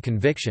Hindu by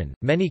conviction,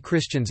 many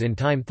Christians in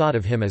time thought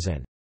of him as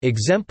an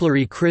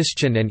exemplary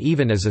Christian and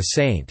even as a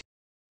saint.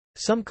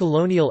 Some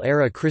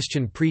colonial-era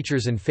Christian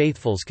preachers and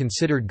faithfuls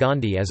considered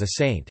Gandhi as a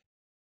saint.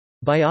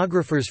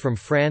 Biographers from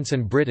France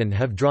and Britain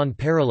have drawn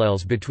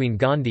parallels between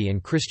Gandhi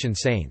and Christian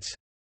saints.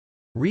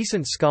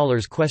 Recent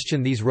scholars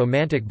question these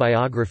romantic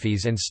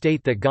biographies and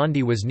state that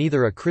Gandhi was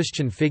neither a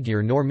Christian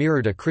figure nor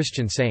mirrored a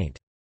Christian saint.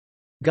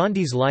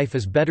 Gandhi's life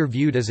is better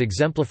viewed as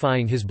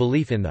exemplifying his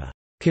belief in the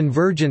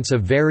convergence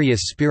of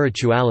various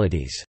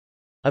spiritualities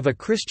of a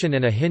Christian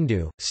and a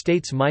Hindu,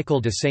 states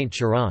Michael de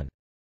Saint-Chiron.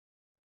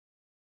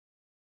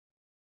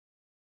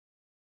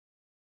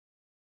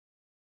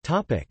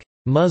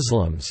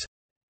 Muslims.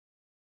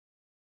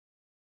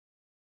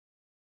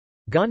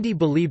 Gandhi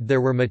believed there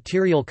were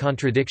material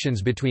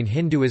contradictions between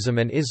Hinduism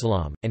and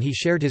Islam, and he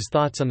shared his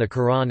thoughts on the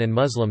Quran and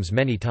Muslims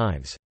many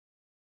times.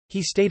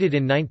 He stated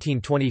in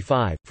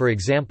 1925, for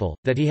example,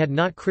 that he had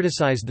not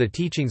criticized the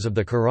teachings of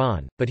the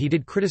Quran, but he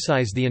did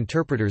criticize the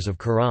interpreters of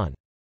Quran.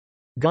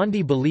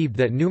 Gandhi believed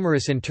that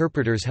numerous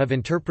interpreters have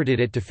interpreted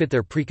it to fit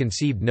their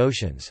preconceived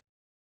notions.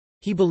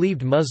 He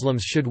believed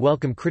Muslims should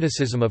welcome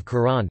criticism of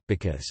Quran,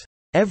 because,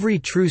 "Every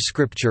true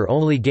scripture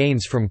only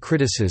gains from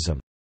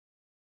criticism."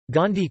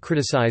 Gandhi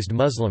criticized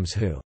Muslims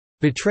who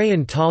betray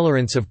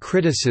intolerance of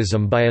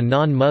criticism by a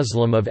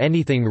non-Muslim of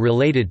anything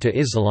related to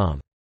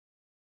Islam,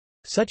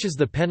 such as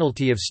the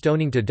penalty of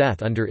stoning to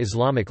death under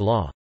Islamic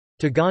law.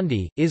 To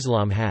Gandhi,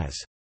 Islam has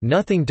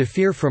nothing to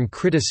fear from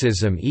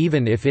criticism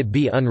even if it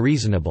be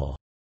unreasonable.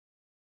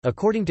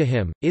 According to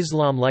him,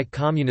 Islam, like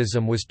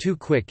communism, was too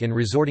quick in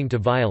resorting to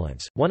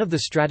violence. One of the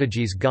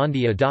strategies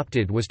Gandhi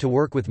adopted was to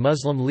work with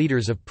Muslim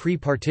leaders of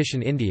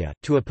pre-partition India,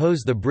 to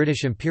oppose the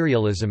British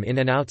imperialism in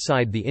and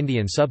outside the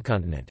Indian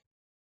subcontinent.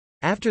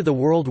 After the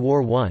World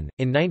War I,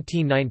 in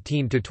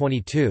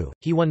 1919–22,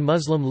 he won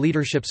Muslim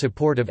leadership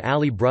support of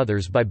Ali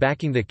brothers by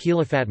backing the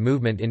Khilafat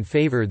movement in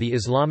favor of the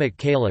Islamic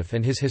Caliph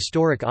and his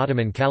historic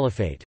Ottoman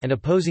Caliphate, and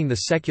opposing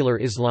the secular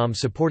Islam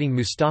supporting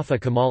Mustafa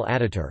Kemal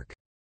Ataturk.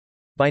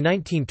 By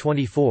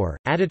 1924,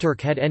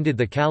 Ataturk had ended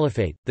the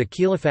caliphate, the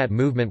Khilafat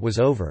movement was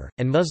over,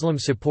 and Muslim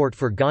support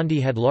for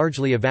Gandhi had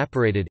largely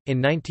evaporated. In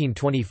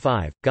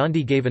 1925,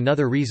 Gandhi gave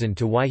another reason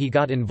to why he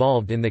got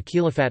involved in the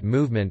Khilafat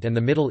movement and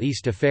the Middle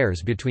East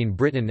affairs between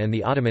Britain and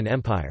the Ottoman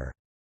Empire.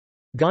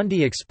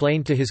 Gandhi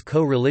explained to his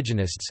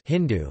co-religionists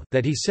Hindu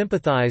that he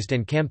sympathized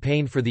and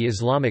campaigned for the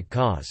Islamic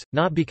cause,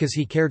 not because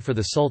he cared for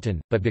the Sultan,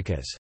 but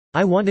because,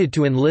 "I wanted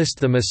to enlist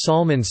the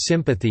Musalmans'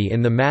 sympathy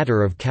in the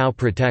matter of cow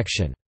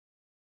protection."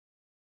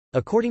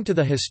 According to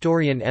the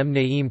historian M.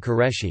 Naeem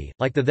Qureshi,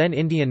 like the then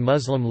Indian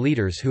Muslim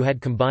leaders who had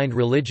combined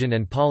religion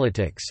and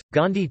politics,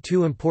 Gandhi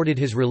too imported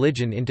his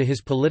religion into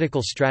his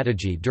political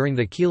strategy during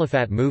the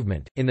Khilafat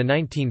movement. In the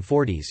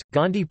 1940s,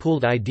 Gandhi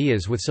pooled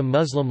ideas with some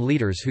Muslim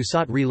leaders who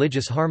sought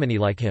religious harmony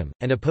like him,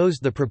 and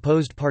opposed the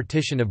proposed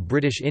partition of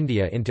British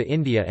India into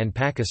India and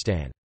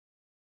Pakistan.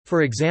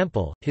 For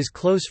example, his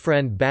close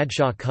friend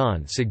Badshah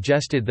Khan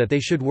suggested that they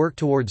should work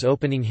towards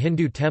opening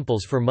Hindu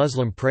temples for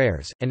Muslim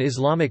prayers, and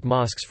Islamic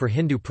mosques for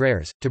Hindu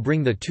prayers, to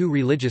bring the two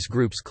religious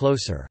groups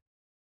closer.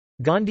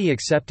 Gandhi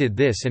accepted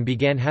this and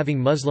began having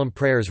Muslim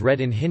prayers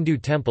read in Hindu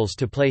temples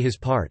to play his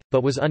part,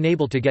 but was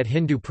unable to get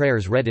Hindu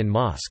prayers read in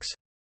mosques.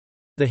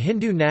 The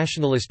Hindu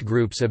nationalist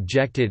groups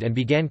objected and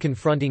began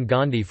confronting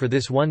Gandhi for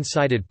this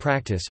one-sided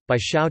practice, by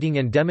shouting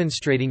and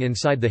demonstrating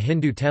inside the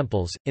Hindu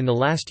temples, in the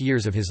last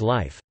years of his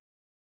life.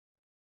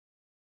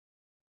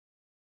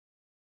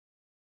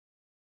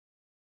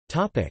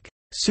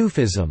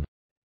 Sufism.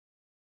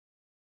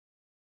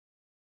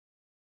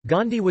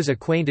 Gandhi was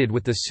acquainted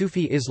with the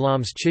Sufi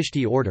Islam's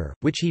Chishti order,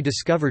 which he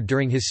discovered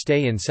during his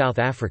stay in South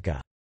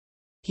Africa.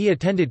 He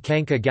attended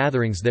Kanka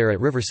gatherings there at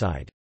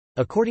Riverside.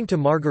 According to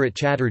Margaret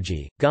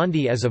Chatterjee,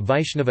 Gandhi as a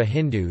Vaishnava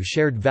Hindu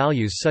shared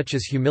values such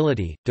as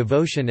humility,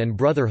 devotion and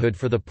brotherhood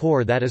for the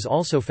poor that is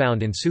also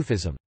found in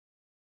Sufism.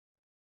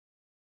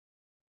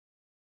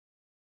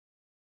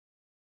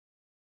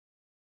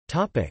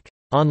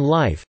 on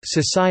life,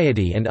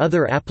 society and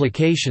other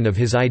application of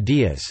his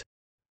ideas.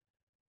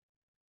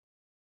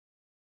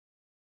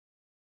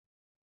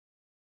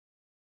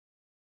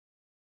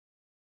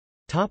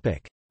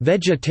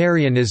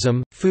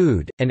 Vegetarianism,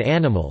 food, and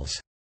animals.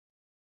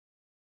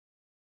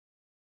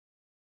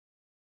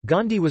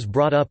 Gandhi was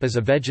brought up as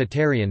a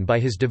vegetarian by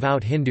his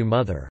devout Hindu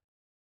mother.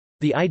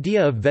 The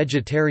idea of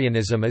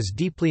vegetarianism is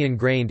deeply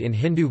ingrained in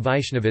Hindu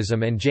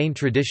Vaishnavism and Jain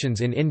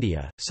traditions in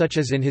India, such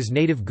as in his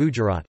native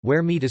Gujarat,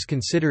 where meat is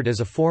considered as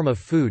a form of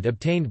food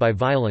obtained by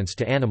violence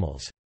to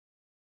animals.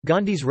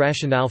 Gandhi's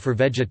rationale for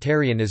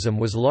vegetarianism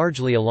was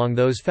largely along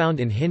those found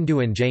in Hindu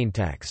and Jain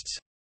texts.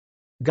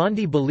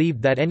 Gandhi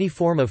believed that any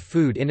form of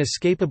food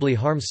inescapably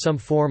harms some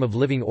form of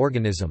living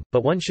organism,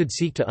 but one should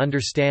seek to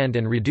understand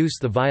and reduce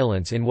the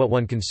violence in what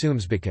one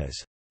consumes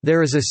because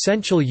there is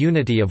essential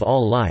unity of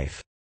all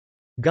life.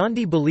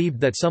 Gandhi believed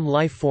that some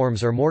life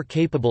forms are more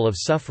capable of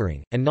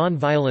suffering, and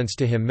non-violence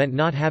to him meant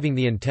not having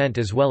the intent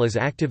as well as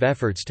active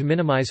efforts to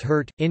minimize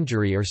hurt,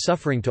 injury or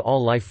suffering to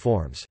all life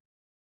forms.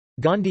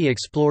 Gandhi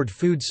explored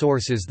food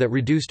sources that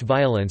reduced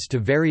violence to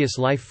various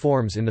life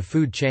forms in the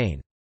food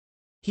chain.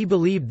 He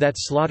believed that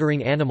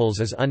slaughtering animals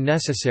is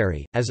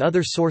unnecessary, as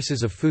other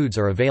sources of foods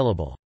are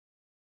available.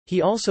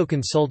 He also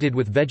consulted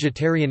with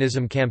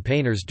vegetarianism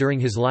campaigners during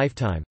his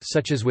lifetime,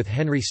 such as with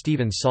Henry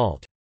Stephen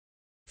Salt.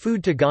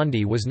 Food to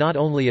Gandhi was not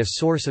only a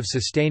source of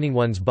sustaining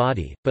one's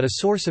body, but a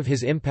source of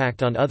his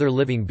impact on other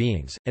living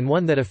beings, and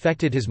one that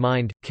affected his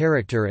mind,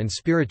 character and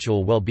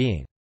spiritual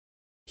well-being.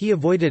 He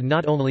avoided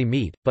not only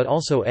meat, but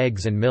also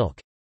eggs and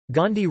milk.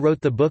 Gandhi wrote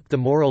the book The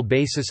Moral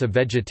Basis of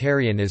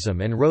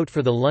Vegetarianism and wrote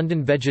for the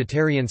London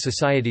Vegetarian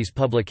Society's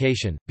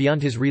publication.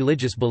 Beyond his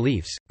religious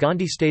beliefs,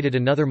 Gandhi stated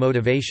another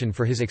motivation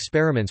for his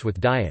experiments with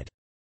diet.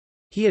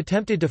 He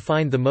attempted to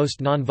find the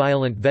most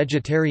nonviolent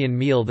vegetarian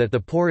meal that the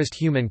poorest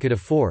human could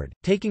afford,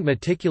 taking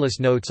meticulous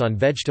notes on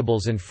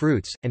vegetables and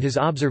fruits, and his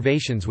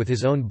observations with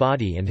his own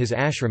body and his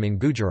ashram in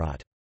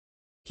Gujarat.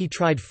 He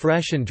tried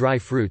fresh and dry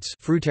fruits,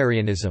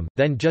 fruitarianism,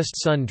 then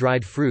just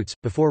sun-dried fruits,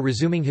 before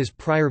resuming his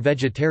prior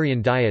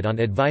vegetarian diet on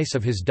advice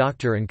of his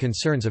doctor and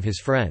concerns of his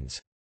friends.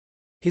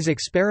 His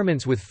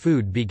experiments with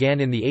food began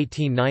in the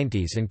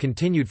 1890s and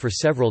continued for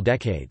several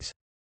decades.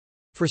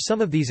 For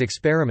some of these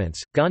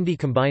experiments, Gandhi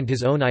combined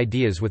his own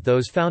ideas with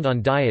those found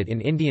on diet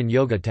in Indian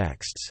yoga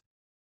texts.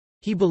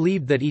 He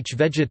believed that each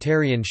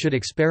vegetarian should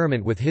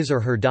experiment with his or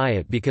her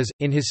diet because,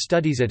 in his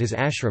studies at his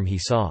ashram he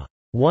saw,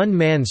 "One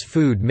man's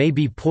food may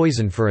be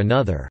poison for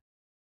another."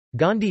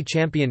 Gandhi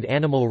championed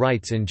animal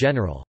rights in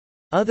general.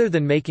 Other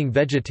than making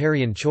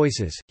vegetarian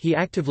choices, he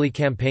actively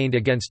campaigned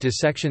against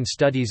dissection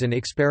studies and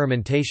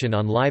experimentation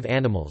on live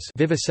animals,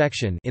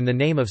 vivisection, in the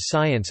name of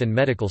science and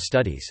medical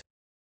studies.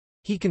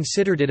 He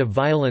considered it a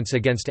violence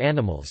against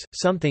animals,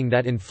 something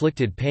that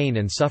inflicted pain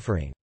and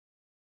suffering.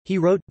 He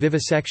wrote,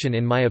 "Vivisection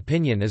in my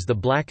opinion is the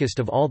blackest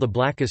of all the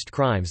blackest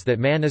crimes that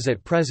man is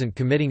at present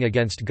committing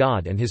against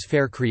God and his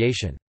fair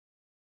creation."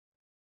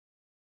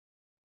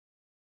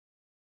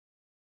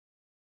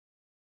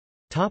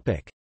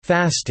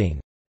 Fasting.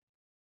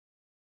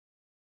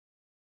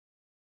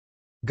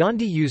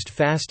 Gandhi used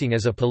fasting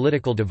as a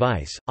political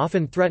device,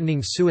 often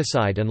threatening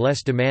suicide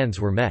unless demands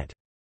were met.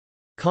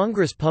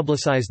 Congress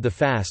publicized the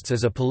fasts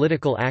as a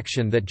political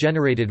action that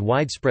generated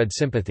widespread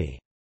sympathy.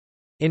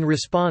 In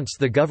response,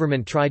 the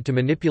government tried to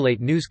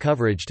manipulate news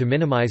coverage to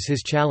minimize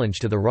his challenge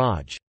to the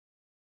Raj.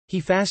 He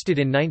fasted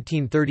in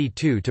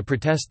 1932 to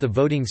protest the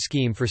voting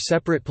scheme for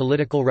separate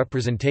political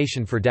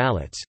representation for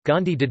Dalits.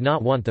 Gandhi did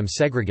not want them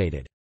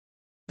segregated.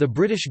 The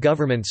British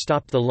government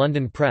stopped the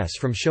London press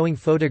from showing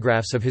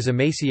photographs of his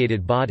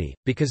emaciated body,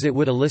 because it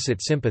would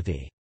elicit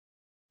sympathy.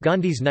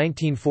 Gandhi's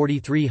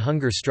 1943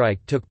 hunger strike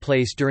took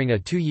place during a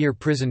 2-year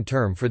prison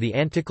term for the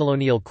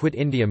anti-colonial Quit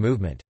India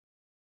movement.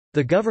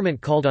 The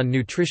government called on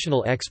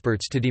nutritional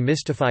experts to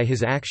demystify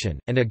his action,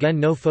 and again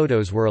no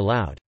photos were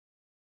allowed.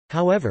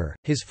 However,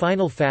 his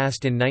final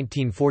fast in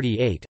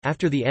 1948,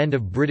 after the end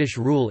of British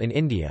rule in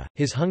India,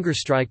 his hunger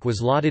strike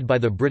was lauded by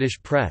the British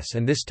press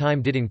and this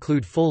time did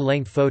include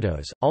full-length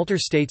photos. Alter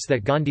states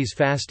that Gandhi's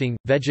fasting,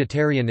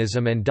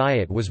 vegetarianism and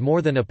diet was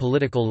more than a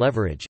political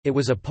leverage, it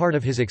was a part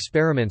of his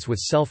experiments with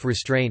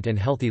self-restraint and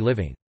healthy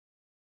living.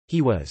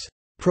 He was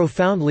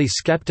profoundly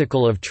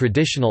skeptical of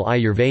traditional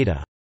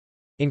Ayurveda,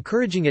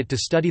 encouraging it to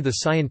study the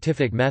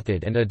scientific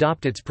method and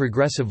adopt its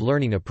progressive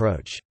learning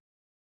approach.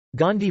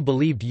 Gandhi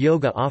believed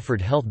yoga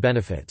offered health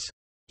benefits.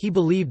 He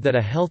believed that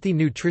a healthy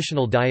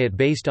nutritional diet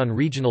based on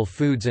regional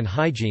foods and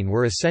hygiene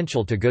were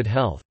essential to good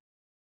health.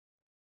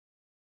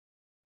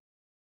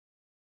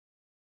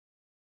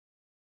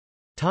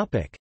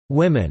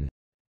 Women.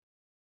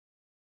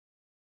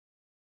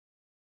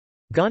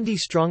 Gandhi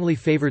strongly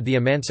favored the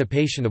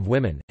emancipation of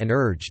women, and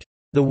urged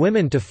the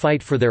women to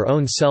fight for their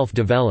own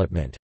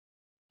self-development.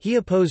 He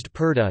opposed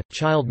purdah,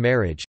 child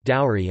marriage,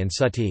 dowry and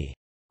sati.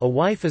 A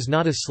wife is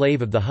not a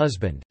slave of the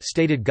husband,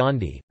 stated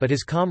Gandhi, but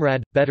his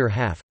comrade, better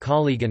half,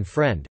 colleague and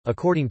friend,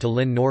 according to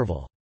Lynn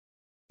Norval.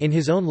 In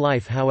his own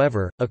life,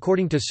 however,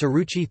 according to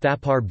Suruchi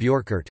Thapar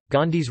Bjorkert,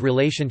 Gandhi's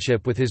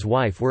relationship with his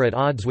wife were at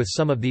odds with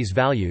some of these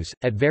values.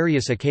 At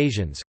various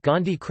occasions,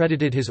 Gandhi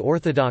credited his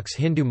orthodox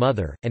Hindu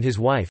mother, and his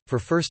wife, for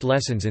first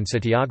lessons in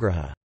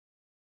Satyagraha.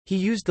 He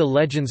used the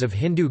legends of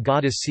Hindu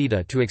goddess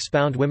Sita to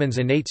expound women's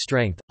innate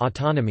strength,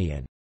 autonomy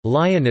and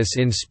lioness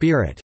in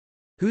spirit,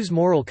 whose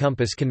moral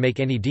compass can make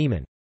any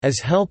demon as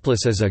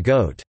helpless as a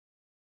goat.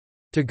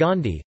 To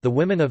Gandhi, the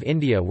women of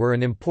India were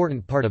an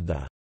important part of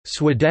the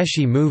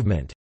Swadeshi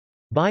movement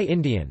by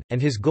Indian,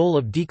 and his goal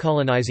of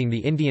decolonizing the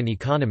Indian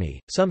economy.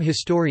 Some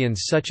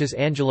historians such as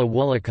Angela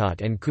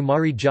Woollacott and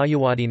Kumari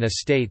Jayawadena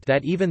state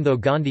that even though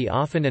Gandhi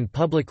often and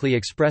publicly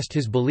expressed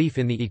his belief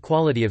in the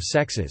equality of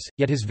sexes,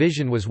 yet his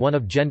vision was one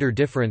of gender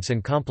difference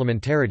and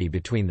complementarity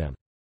between them.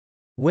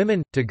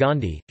 Women, to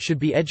Gandhi, should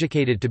be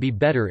educated to be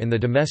better in the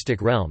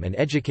domestic realm and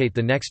educate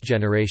the next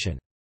generation.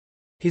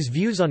 His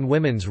views on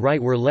women's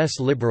rights were less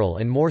liberal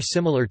and more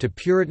similar to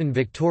Puritan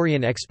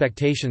Victorian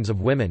expectations of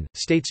women,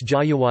 states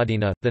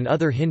Jayawadena, than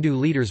other Hindu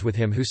leaders with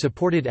him who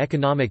supported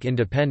economic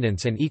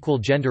independence and equal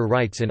gender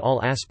rights in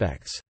all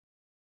aspects.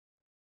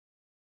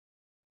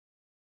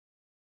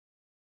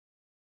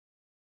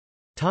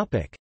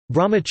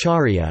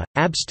 Brahmacharya,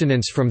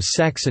 abstinence from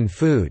sex and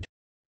food.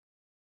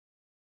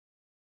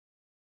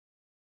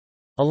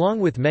 Along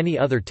with many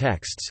other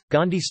texts,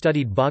 Gandhi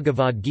studied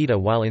Bhagavad Gita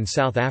while in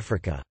South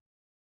Africa.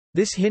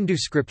 This Hindu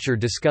scripture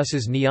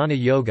discusses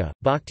jnana yoga,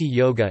 bhakti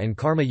yoga and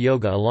karma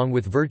yoga along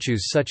with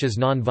virtues such as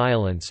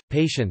non-violence,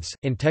 patience,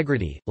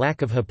 integrity,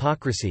 lack of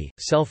hypocrisy,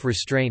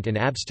 self-restraint and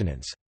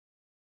abstinence.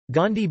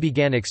 Gandhi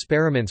began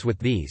experiments with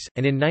these,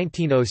 and in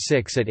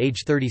 1906 at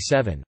age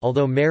 37,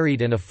 although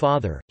married and a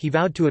father, he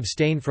vowed to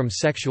abstain from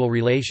sexual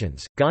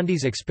relations.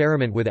 Gandhi's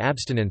experiment with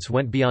abstinence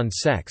went beyond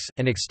sex,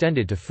 and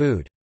extended to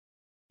food.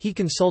 He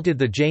consulted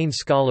the Jain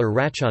scholar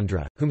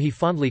Rajchandra, whom he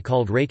fondly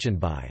called Rachand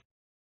Bhai.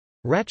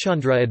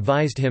 Rajchandra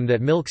advised him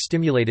that milk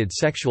stimulated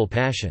sexual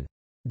passion.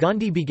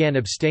 Gandhi began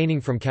abstaining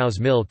from cow's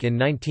milk in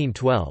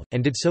 1912,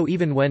 and did so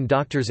even when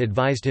doctors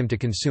advised him to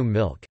consume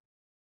milk.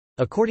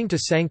 According to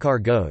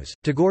Sankar Ghose,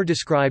 Tagore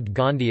described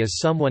Gandhi as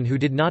someone who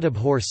did not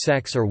abhor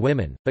sex or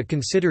women, but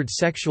considered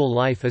sexual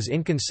life as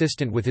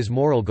inconsistent with his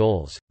moral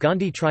goals.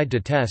 Gandhi tried to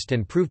test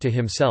and prove to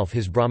himself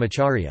his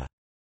brahmacharya.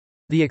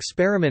 The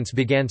experiments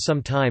began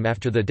some time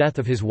after the death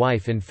of his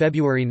wife in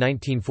February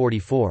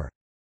 1944.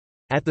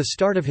 At the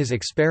start of his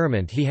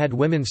experiment he had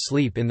women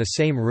sleep in the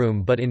same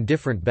room but in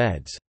different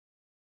beds.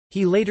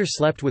 He later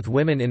slept with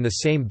women in the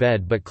same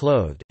bed but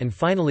clothed, and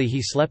finally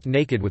he slept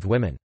naked with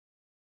women.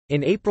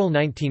 In April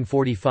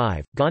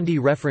 1945, Gandhi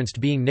referenced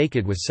being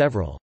naked with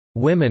several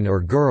women or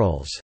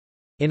girls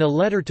in a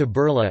letter to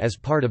Birla as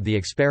part of the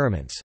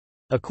experiments.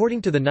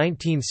 According to the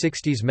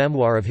 1960s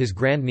memoir of his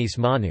grandniece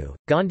Manu,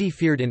 Gandhi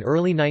feared in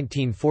early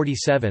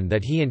 1947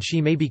 that he and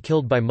she may be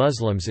killed by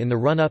Muslims in the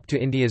run-up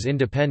to India's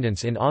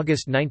independence in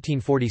August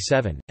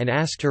 1947, and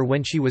asked her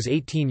when she was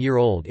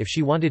 18-year-old if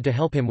she wanted to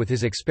help him with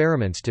his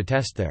experiments to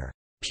test their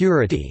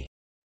purity,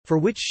 for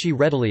which she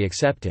readily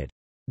accepted.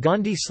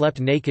 Gandhi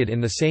slept naked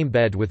in the same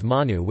bed with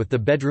Manu with the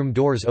bedroom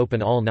doors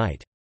open all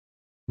night.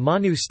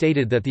 Manu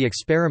stated that the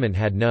experiment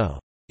had no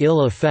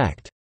ill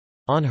effect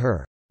on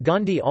her.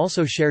 Gandhi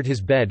also shared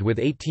his bed with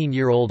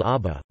 18-year-old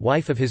Abba,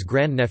 wife of his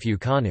grandnephew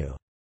Kanu.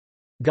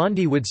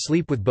 Gandhi would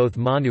sleep with both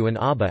Manu and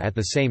Abba at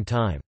the same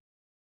time.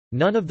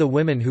 None of the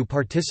women who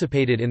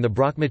participated in the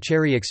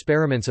Brahmachari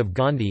experiments of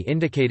Gandhi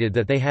indicated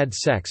that they had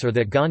sex or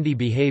that Gandhi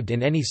behaved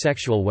in any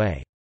sexual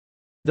way.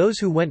 Those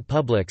who went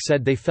public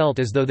said they felt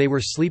as though they were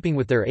sleeping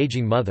with their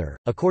aging mother.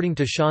 According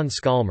to Sean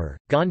Scalmer,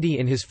 Gandhi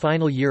in his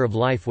final year of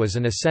life was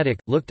an ascetic,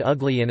 looked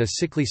ugly and a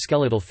sickly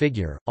skeletal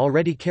figure,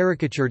 already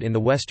caricatured in the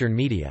Western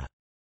media.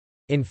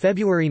 In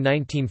February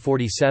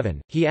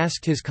 1947, he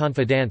asked his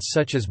confidants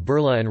such as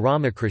Birla and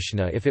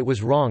Ramakrishna if it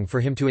was wrong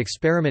for him to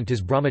experiment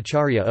his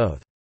brahmacharya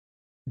oath.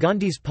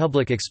 Gandhi's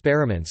public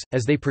experiments,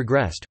 as they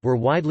progressed, were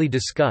widely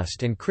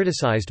discussed and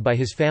criticized by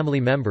his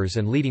family members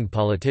and leading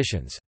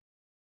politicians.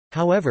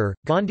 However,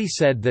 Gandhi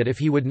said that if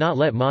he would not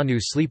let Manu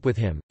sleep with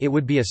him, it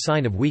would be a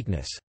sign of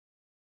weakness.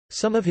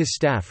 Some of his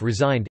staff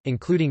resigned,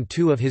 including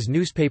 2 of his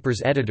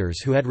newspaper's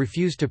editors who had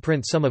refused to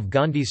print some of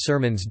Gandhi's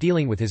sermons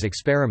dealing with his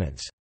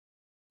experiments.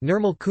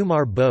 Nirmal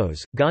Kumar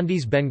Bose,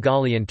 Gandhi's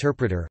Bengali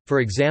interpreter, for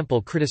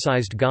example,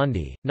 criticized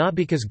Gandhi, not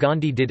because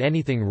Gandhi did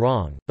anything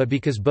wrong, but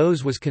because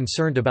Bose was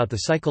concerned about the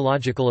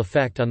psychological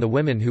effect on the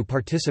women who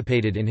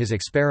participated in his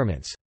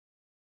experiments.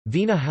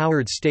 Veena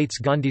Howard states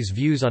Gandhi's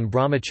views on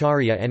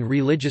brahmacharya and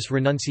religious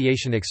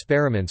renunciation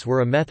experiments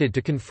were a method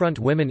to confront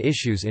women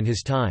issues in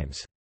his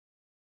times.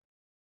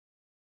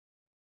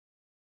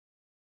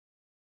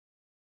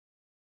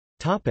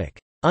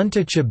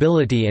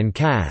 Untouchability and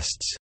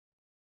castes.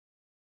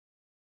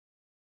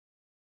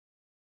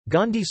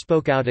 Gandhi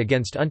spoke out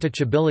against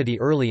untouchability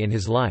early in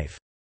his life.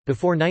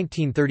 Before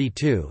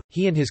 1932,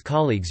 he and his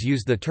colleagues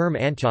used the term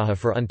antyaha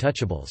for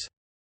untouchables.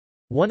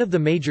 One of the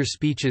major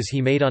speeches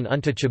he made on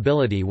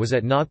untouchability was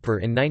at Nagpur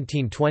in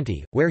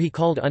 1920, where he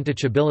called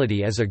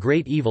untouchability as a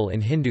great evil in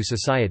Hindu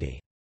society.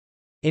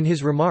 In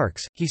his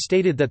remarks, he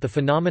stated that the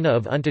phenomena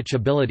of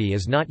untouchability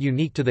is not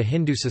unique to the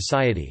Hindu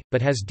society,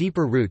 but has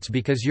deeper roots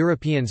because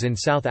Europeans in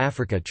South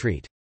Africa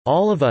treat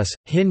all of us,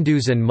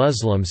 Hindus and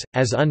Muslims,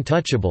 as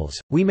untouchables.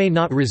 We may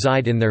not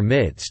reside in their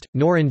midst,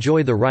 nor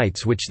enjoy the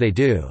rights which they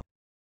do."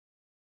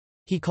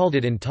 He called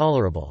it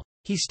intolerable.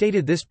 He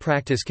stated this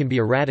practice can be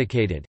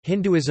eradicated,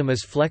 Hinduism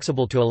is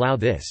flexible to allow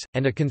this,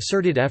 and a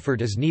concerted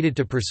effort is needed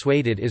to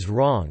persuade it is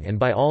wrong and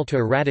by all to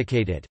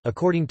eradicate it.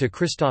 According to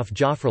Christophe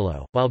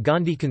Joffrelot, while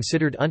Gandhi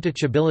considered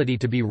untouchability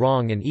to be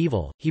wrong and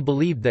evil, he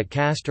believed that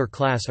caste or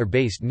class are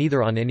based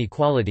neither on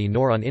inequality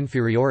nor on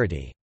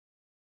inferiority.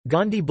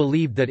 Gandhi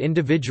believed that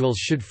individuals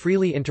should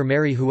freely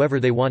intermarry whoever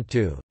they want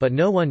to, but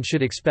no one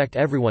should expect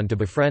everyone to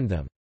befriend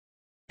them.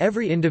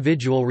 Every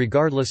individual,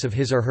 regardless of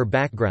his or her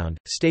background,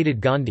 stated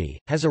Gandhi,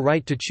 has a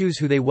right to choose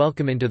who they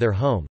welcome into their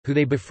home, who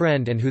they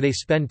befriend and who they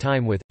spend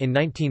time with. In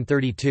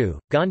 1932,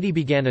 Gandhi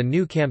began a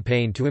new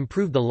campaign to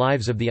improve the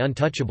lives of the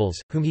untouchables,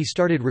 whom he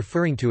started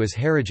referring to as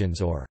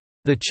Harijans or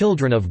the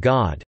children of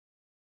God.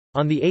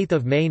 On 8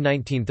 May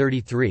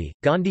 1933,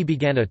 Gandhi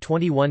began a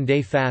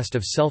 21-day fast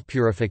of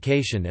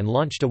self-purification and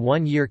launched a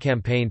one-year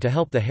campaign to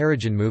help the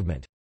Harijan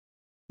movement.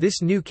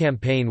 This new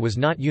campaign was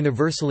not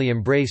universally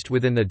embraced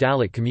within the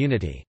Dalit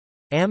community.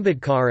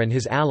 Ambedkar and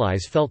his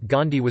allies felt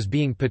Gandhi was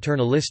being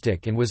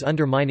paternalistic and was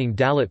undermining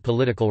Dalit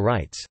political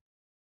rights.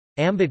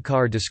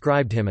 Ambedkar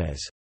described him as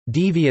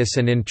devious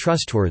and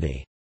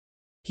untrustworthy.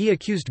 He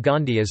accused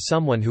Gandhi as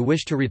someone who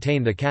wished to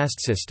retain the caste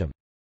system.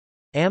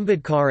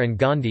 Ambedkar and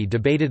Gandhi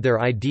debated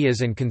their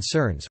ideas and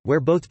concerns, where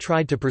both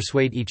tried to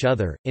persuade each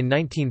other. In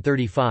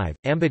 1935,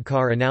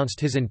 Ambedkar announced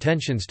his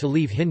intentions to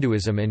leave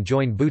Hinduism and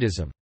join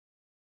Buddhism.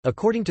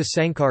 According to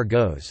Sankar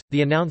Ghose,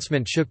 the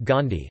announcement shook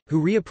Gandhi,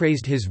 who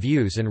reappraised his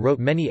views and wrote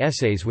many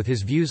essays with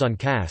his views on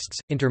castes,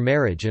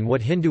 intermarriage and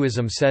what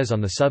Hinduism says on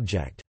the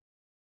subject.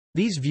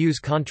 These views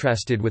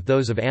contrasted with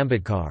those of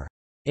Ambedkar.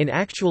 In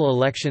actual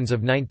elections of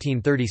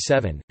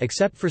 1937,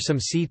 except for some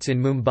seats in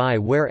Mumbai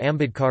where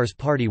Ambedkar's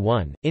party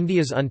won,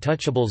 India's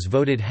untouchables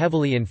voted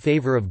heavily in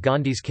favour of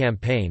Gandhi's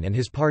campaign and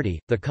his party,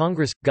 the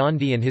Congress.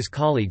 Gandhi and his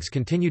colleagues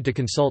continued to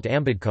consult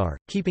Ambedkar,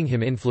 keeping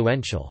him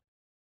influential.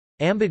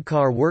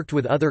 Ambedkar worked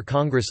with other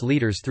Congress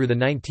leaders through the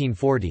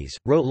 1940s,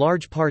 wrote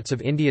large parts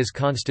of India's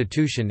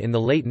constitution in the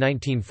late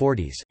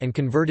 1940s, and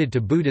converted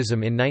to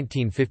Buddhism in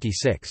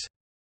 1956.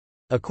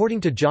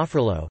 According to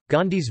Joffrelot,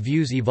 Gandhi's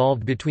views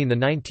evolved between the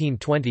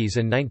 1920s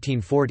and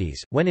 1940s,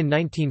 when in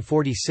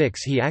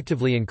 1946 he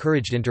actively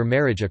encouraged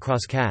intermarriage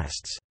across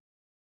castes.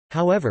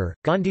 However,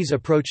 Gandhi's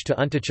approach to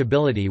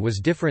untouchability was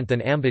different than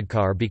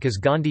Ambedkar because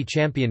Gandhi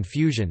championed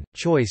fusion,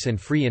 choice and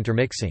free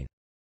intermixing.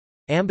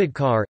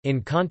 Ambedkar,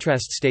 in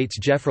contrast, states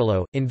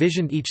Joffrelot,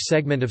 envisioned each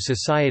segment of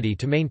society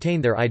to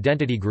maintain their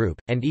identity group,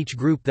 and each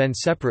group then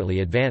separately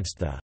advanced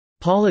the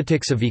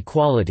politics of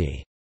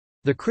equality.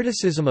 The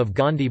criticism of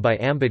Gandhi by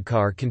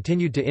Ambedkar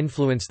continued to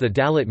influence the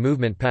Dalit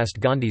movement past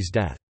Gandhi's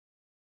death.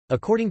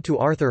 According to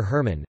Arthur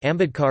Herman,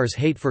 Ambedkar's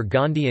hate for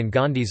Gandhi and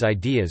Gandhi's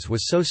ideas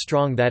was so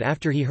strong that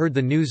after he heard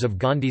the news of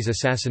Gandhi's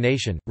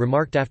assassination,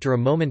 remarked after a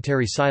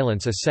momentary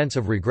silence a sense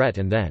of regret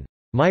and then,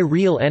 "My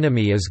real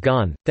enemy is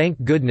gone,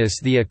 thank goodness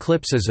the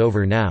eclipse is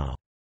over now."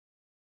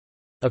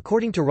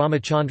 According to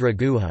Ramachandra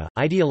Guha,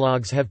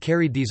 ideologues have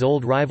carried these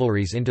old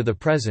rivalries into the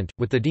present,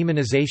 with the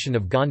demonization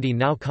of Gandhi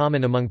now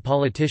common among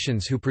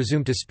politicians who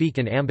presume to speak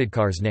in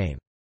Ambedkar's name.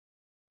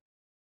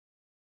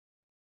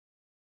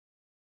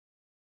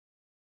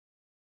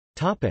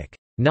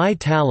 Nai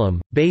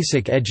Talam,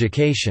 basic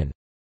education.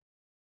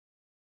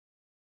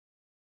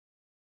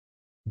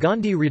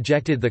 Gandhi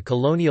rejected the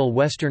colonial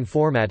Western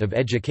format of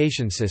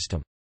education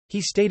system. He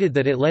stated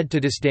that it led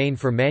to disdain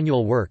for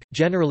manual work,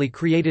 generally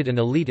created an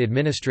elite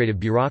administrative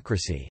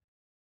bureaucracy.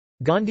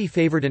 Gandhi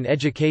favored an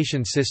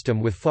education system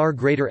with far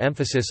greater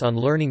emphasis on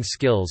learning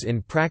skills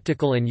in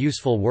practical and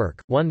useful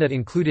work, one that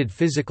included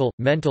physical,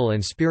 mental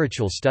and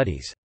spiritual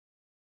studies.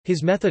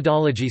 His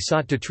methodology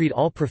sought to treat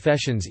all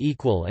professions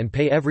equal and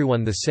pay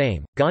everyone the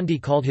same. Gandhi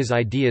called his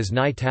ideas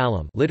Nai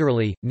Talam,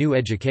 literally, new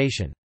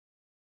education.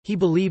 He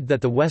believed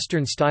that the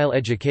Western-style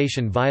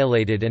education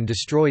violated and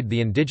destroyed the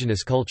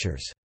indigenous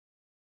cultures.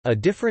 A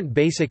different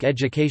basic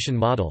education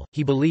model,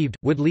 he believed,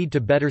 would lead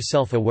to better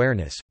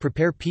self-awareness,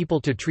 prepare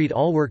people to treat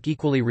all work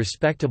equally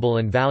respectable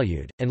and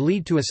valued, and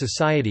lead to a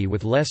society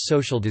with less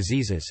social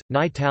diseases.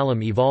 Nai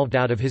Talam evolved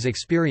out of his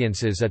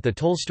experiences at the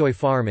Tolstoy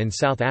farm in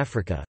South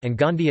Africa, and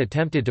Gandhi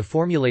attempted to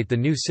formulate the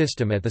new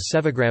system at the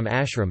Sevagram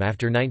ashram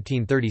after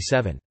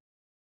 1937.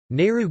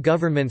 Nehru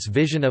government's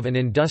vision of an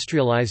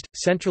industrialized,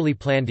 centrally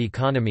planned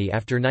economy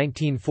after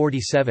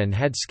 1947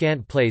 had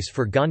scant place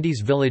for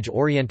Gandhi's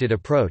village-oriented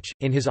approach.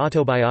 In his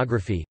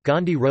autobiography,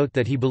 Gandhi wrote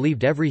that he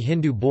believed every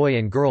Hindu boy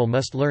and girl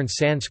must learn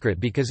Sanskrit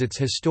because its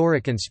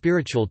historic and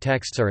spiritual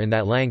texts are in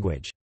that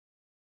language.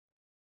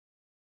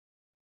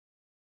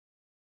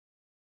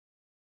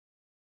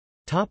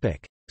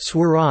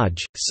 Swaraj,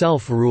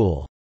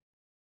 self-rule.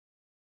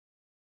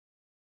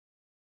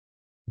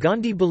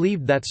 Gandhi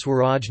believed that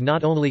Swaraj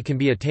not only can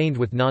be attained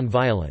with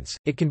non-violence,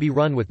 it can be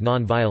run with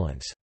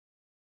non-violence.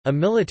 A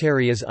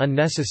military is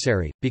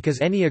unnecessary,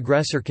 because any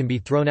aggressor can be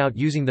thrown out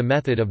using the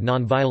method of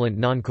nonviolent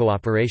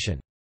non-cooperation.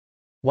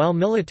 While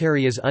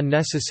military is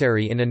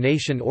unnecessary in a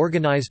nation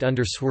organized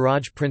under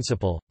Swaraj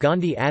principle,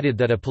 Gandhi added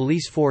that a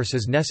police force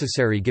is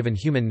necessary given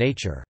human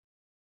nature.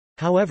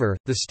 However,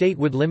 the state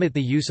would limit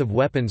the use of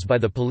weapons by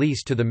the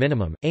police to the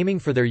minimum, aiming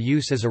for their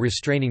use as a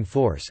restraining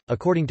force.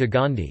 According to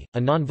Gandhi,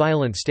 a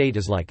nonviolent state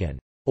is like an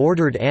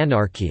ordered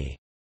anarchy.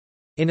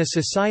 In a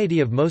society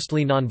of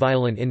mostly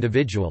nonviolent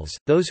individuals,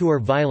 those who are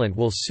violent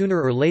will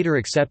sooner or later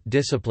accept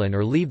discipline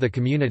or leave the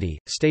community,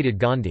 stated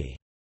Gandhi.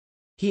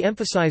 He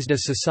emphasized a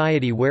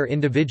society where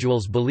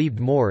individuals believed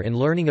more in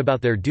learning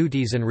about their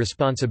duties and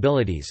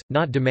responsibilities,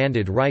 not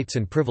demanded rights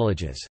and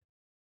privileges.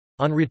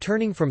 On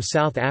returning from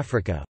South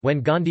Africa,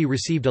 when Gandhi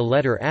received a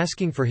letter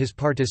asking for his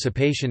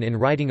participation in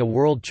writing a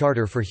world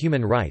charter for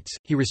human rights,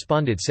 he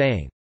responded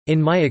saying,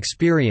 "In my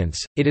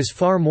experience, it is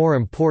far more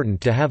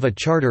important to have a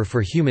charter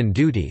for human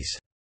duties."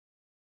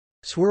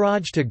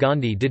 Swaraj to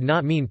Gandhi did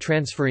not mean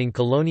transferring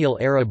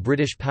colonial-era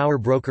British power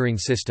brokering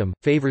system,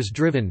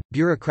 favours-driven,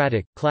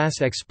 bureaucratic,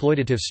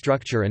 class-exploitative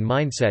structure and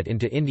mindset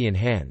into Indian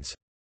hands.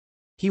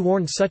 He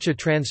warned such a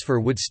transfer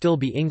would still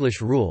be English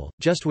rule,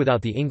 just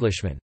without the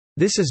Englishman.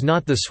 "This is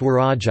not the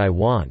Swaraj I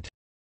want,"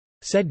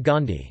 said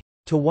Gandhi.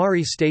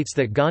 Tiwari states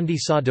that Gandhi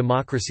saw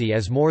democracy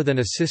as more than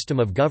a system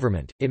of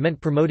government, it meant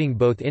promoting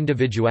both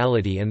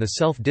individuality and the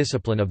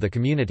self-discipline of the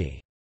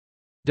community.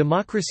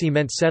 Democracy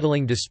meant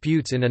settling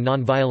disputes in a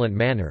nonviolent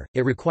manner,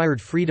 it required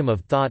freedom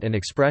of thought and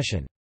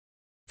expression.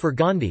 For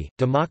Gandhi,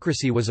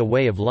 democracy was a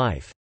way of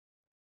life.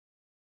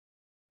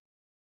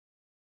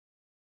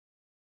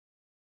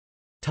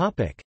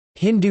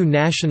 Hindu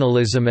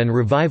nationalism and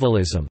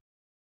revivalism.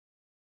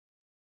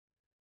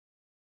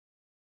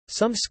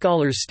 Some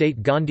scholars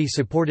state Gandhi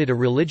supported a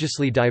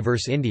religiously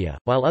diverse India,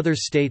 while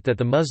others state that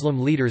the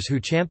Muslim leaders who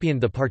championed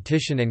the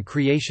partition and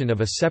creation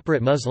of a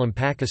separate Muslim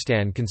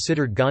Pakistan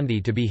considered Gandhi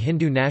to be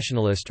Hindu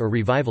nationalist or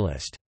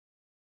revivalist.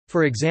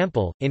 For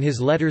example, in his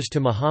letters to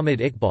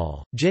Muhammad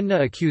Iqbal,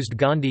 Jinnah accused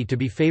Gandhi to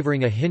be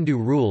favouring a Hindu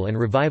rule and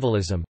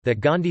revivalism, that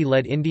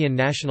Gandhi-led Indian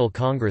National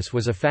Congress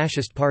was a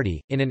fascist party.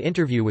 In an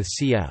interview with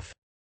C.F.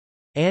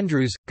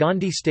 Andrews,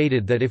 Gandhi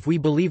stated that if we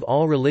believe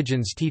all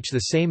religions teach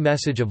the same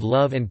message of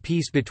love and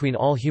peace between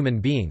all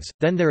human beings,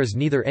 then there is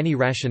neither any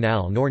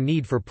rationale nor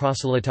need for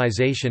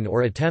proselytization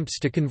or attempts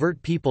to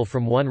convert people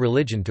from one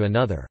religion to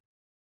another.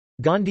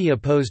 Gandhi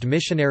opposed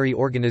missionary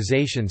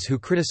organizations who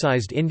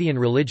criticized Indian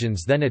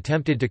religions then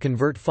attempted to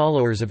convert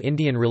followers of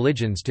Indian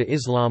religions to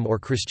Islam or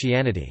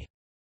Christianity.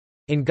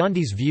 In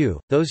Gandhi's view,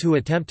 those who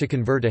attempt to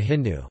convert a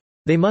Hindu,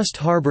 they must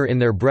harbor in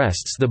their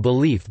breasts the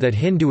belief that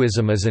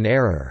Hinduism is an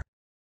error,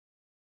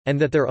 and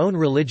that their own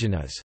religion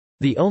is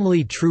the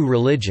only true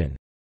religion.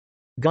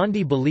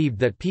 Gandhi believed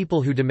that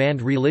people who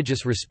demand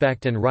religious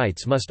respect and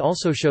rights must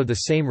also show the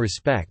same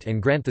respect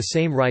and grant the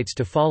same rights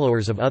to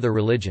followers of other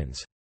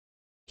religions.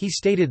 He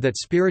stated that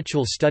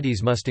spiritual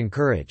studies must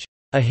encourage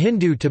a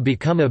Hindu to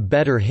become a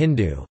better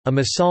Hindu, a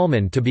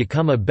Musalman to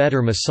become a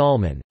better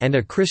Musalman, and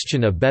a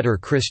Christian a better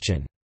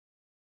Christian.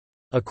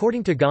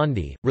 According to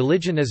Gandhi,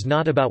 religion is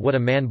not about what a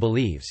man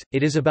believes,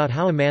 it is about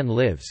how a man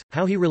lives,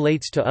 how he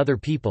relates to other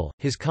people,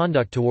 his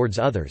conduct towards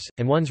others,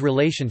 and one's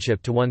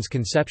relationship to one's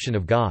conception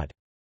of God.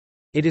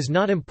 It is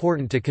not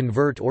important to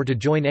convert or to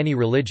join any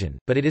religion,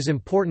 but it is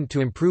important to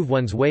improve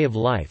one's way of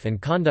life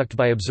and conduct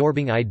by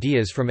absorbing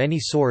ideas from any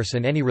source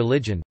and any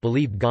religion,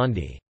 believed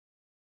Gandhi.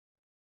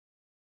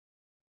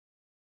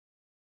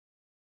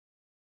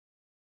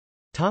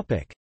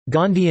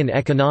 Gandhian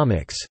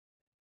economics.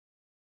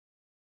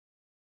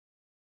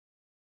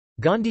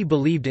 Gandhi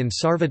believed in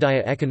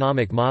Sarvodaya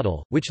economic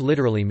model, which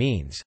literally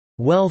means,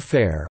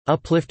 welfare,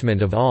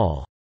 upliftment of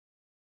all.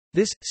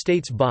 This,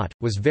 states Bhatt,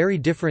 was very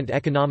different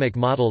economic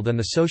model than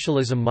the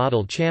socialism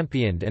model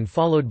championed and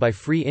followed by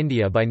Free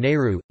India by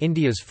Nehru,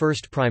 India's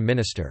first Prime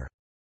Minister.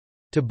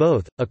 To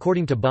both,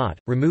 according to Bhatt,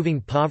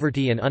 removing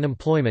poverty and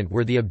unemployment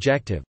were the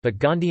objective, but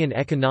Gandhian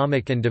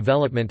economic and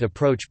development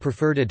approach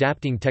preferred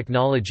adapting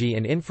technology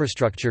and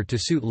infrastructure to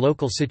suit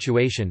local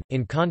situation,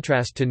 in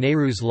contrast to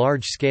Nehru's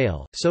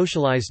large-scale,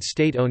 socialized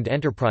state-owned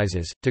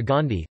enterprises. To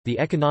Gandhi, the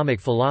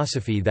economic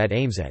philosophy that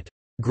aims at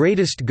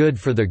greatest good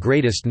for the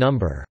greatest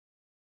number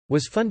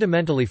was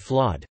fundamentally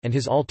flawed, and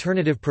his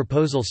alternative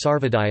proposal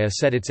Sarvodaya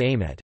set its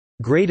aim at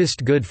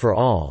greatest good for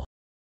all.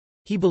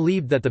 He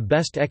believed that the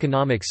best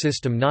economic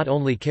system not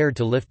only cared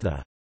to lift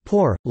the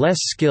poor, less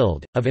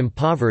skilled, of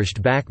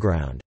impoverished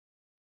background,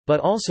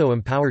 but also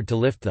empowered to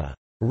lift the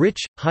rich,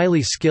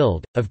 highly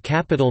skilled, of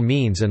capital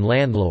means and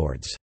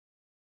landlords.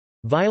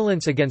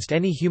 Violence against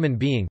any human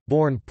being,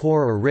 born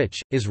poor or rich,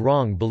 is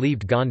wrong,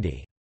 believed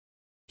Gandhi.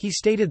 He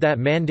stated that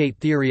mandate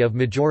theory of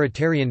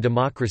majoritarian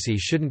democracy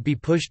shouldn't be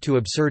pushed to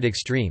absurd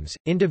extremes,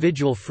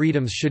 individual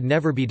freedoms should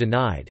never be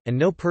denied, and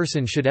no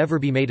person should ever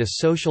be made a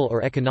social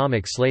or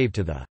economic slave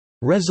to the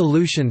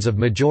resolutions of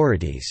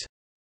majorities.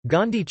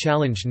 Gandhi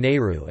challenged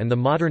Nehru and the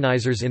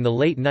modernizers in the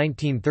late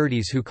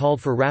 1930s who called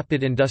for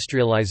rapid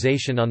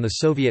industrialization on the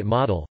Soviet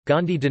model.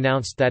 Gandhi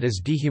denounced that as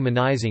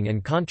dehumanizing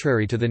and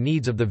contrary to the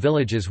needs of the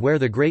villages where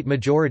the great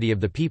majority of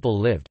the people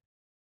lived.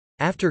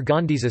 After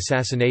Gandhi's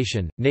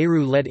assassination,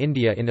 Nehru led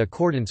India in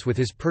accordance with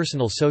his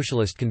personal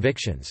socialist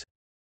convictions.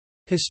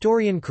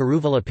 Historian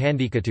Karuvula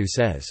Pandikattu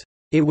says,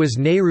 "It was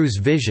Nehru's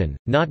vision,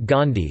 not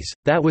Gandhi's,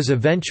 that was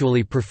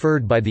eventually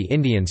preferred by the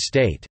Indian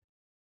state."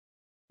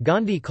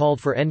 Gandhi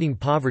called for ending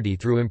poverty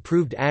through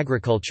improved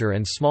agriculture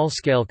and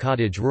small-scale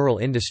cottage rural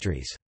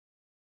industries.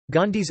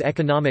 Gandhi's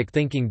economic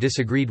thinking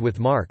disagreed with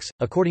Marx,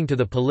 according to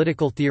the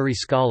political theory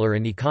scholar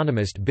and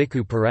economist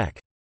Bhikhu Parekh.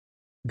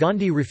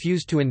 Gandhi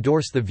refused to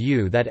endorse the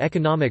view that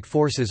economic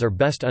forces are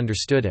best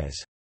understood as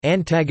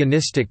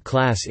antagonistic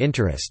class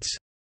interests.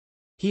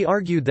 He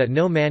argued that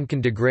no man can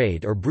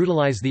degrade or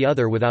brutalize the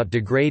other without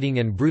degrading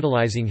and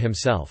brutalizing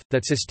himself,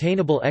 that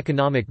sustainable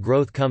economic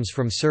growth comes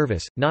from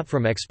service, not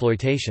from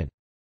exploitation.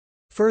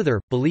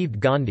 Further, believed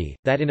Gandhi,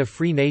 that in a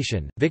free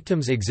nation,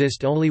 victims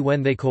exist only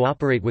when they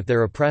cooperate with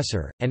their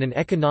oppressor, and an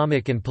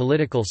economic and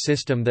political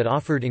system that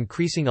offered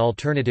increasing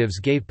alternatives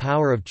gave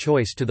power of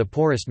choice to the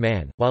poorest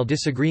man. While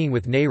disagreeing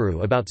with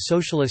Nehru about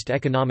socialist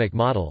economic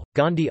model,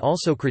 Gandhi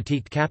also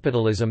critiqued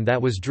capitalism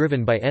that was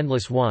driven by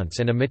endless wants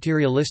and a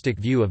materialistic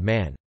view of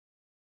man.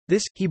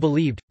 This, he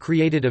believed,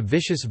 created a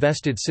vicious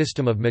vested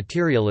system of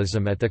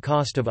materialism at the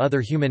cost of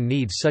other human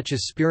needs such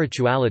as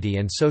spirituality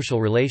and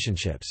social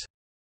relationships.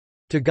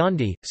 To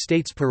Gandhi,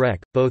 states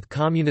Parekh, both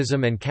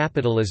communism and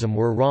capitalism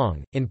were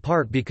wrong, in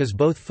part because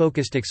both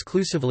focused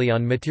exclusively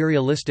on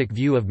materialistic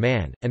view of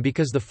man, and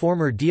because the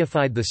former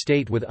deified the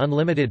state with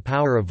unlimited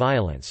power of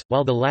violence,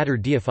 while the latter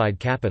deified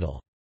capital.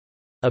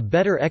 A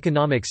better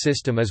economic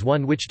system is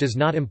one which does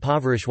not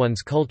impoverish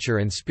one's culture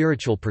and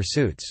spiritual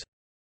pursuits.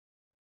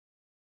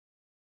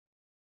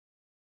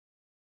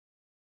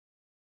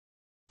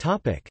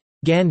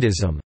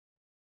 Gandhism.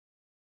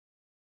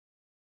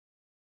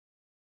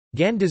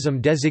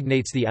 Gandhism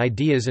designates the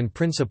ideas and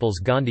principles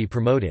Gandhi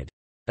promoted.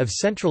 Of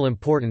central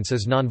importance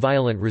is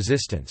nonviolent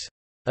resistance.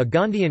 A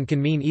Gandhian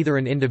can mean either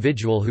an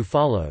individual who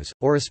follows,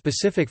 or a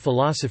specific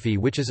philosophy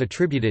which is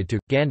attributed to,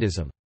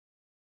 Gandhism.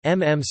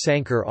 M. M.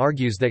 Sankar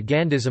argues that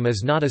Gandhism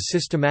is not a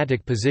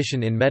systematic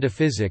position in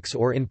metaphysics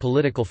or in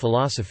political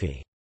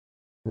philosophy.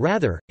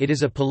 Rather, it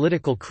is a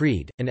political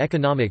creed, an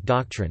economic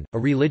doctrine, a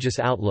religious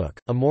outlook,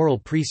 a moral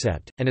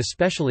precept, and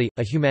especially,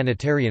 a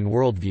humanitarian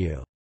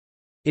worldview.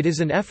 It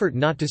is an effort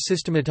not to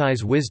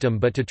systematize wisdom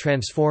but to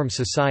transform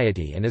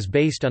society and is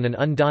based on an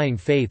undying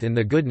faith in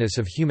the goodness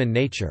of human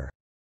nature.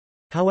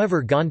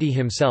 However, Gandhi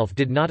himself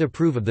did not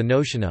approve of the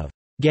notion of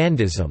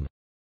Gandhism,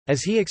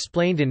 as he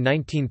explained in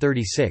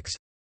 1936,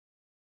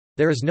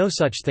 "There is no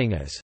such thing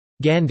as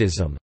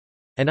Gandhism,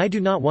 and I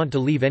do not want to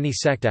leave any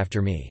sect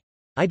after me.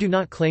 I do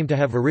not claim to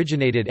have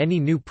originated any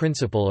new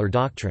principle or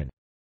doctrine.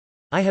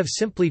 I have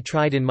simply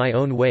tried in my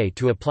own way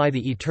to apply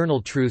the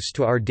eternal truths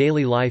to our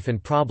daily life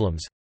and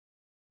problems.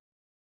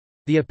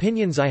 The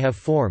opinions I have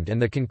formed and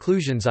the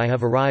conclusions I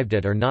have arrived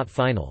at are not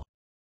final.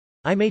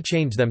 I may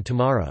change them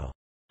tomorrow.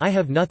 I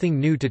have nothing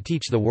new to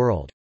teach the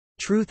world.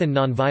 Truth and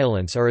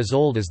nonviolence are as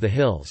old as the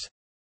hills."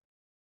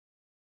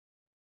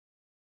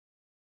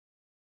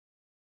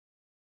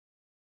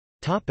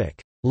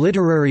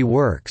 Literary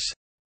works.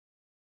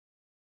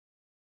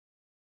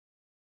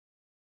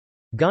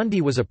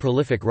 Gandhi was a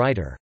prolific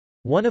writer.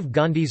 One of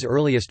Gandhi's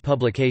earliest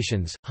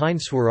publications,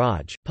 Hind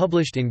Swaraj,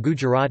 published in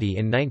Gujarati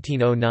in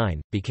 1909,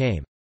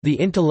 became the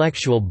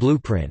intellectual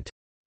blueprint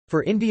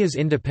for India's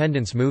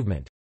independence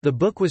movement. The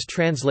book was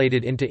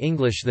translated into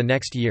English the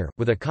next year,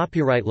 with a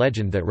copyright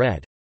legend that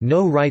read,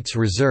 "No rights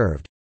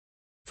reserved."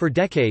 For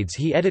decades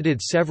he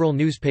edited several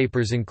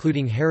newspapers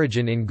including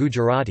Harijan in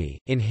Gujarati,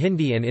 in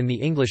Hindi and in the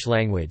English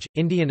language,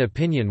 Indian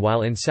Opinion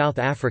while in South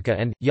Africa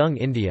and, Young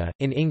India,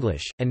 in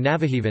English, and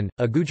Navajivan,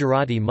 a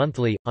Gujarati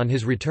monthly, on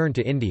his return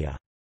to India.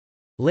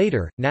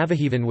 Later,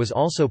 Navajivan was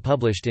also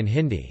published in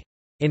Hindi.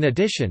 In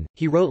addition,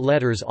 he wrote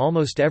letters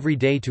almost every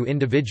day to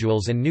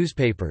individuals and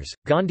newspapers.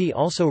 Gandhi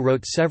also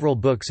wrote several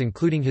books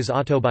including his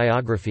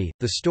autobiography,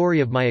 The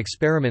Story of My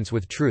Experiments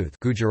with Truth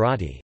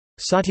Gujarati,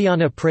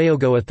 Satyana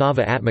Prayogo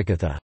Athava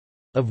Atmakatha,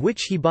 of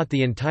which he bought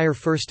the entire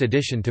first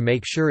edition to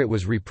make sure it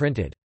was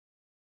reprinted.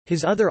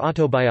 His other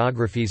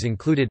autobiographies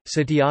included,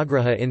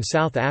 Satyagraha in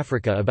South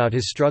Africa about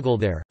his struggle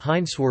there,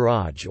 Hind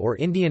Swaraj or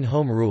Indian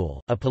Home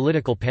Rule, a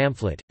political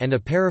pamphlet, and a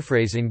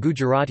paraphrase in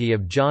Gujarati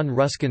of John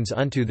Ruskin's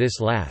Unto This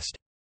Last.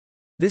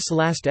 This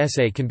last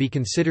essay can be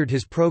considered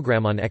his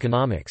program on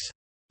economics.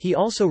 He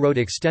also wrote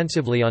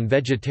extensively on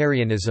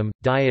vegetarianism,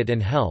 diet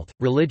and health,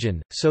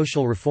 religion,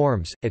 social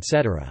reforms,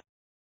 etc.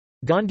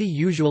 Gandhi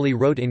usually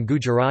wrote in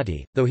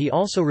Gujarati, though he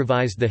also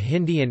revised the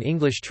Hindi and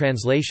English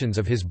translations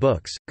of his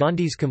books.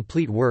 Gandhi's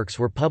complete works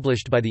were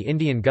published by the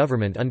Indian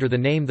government under the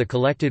name The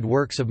Collected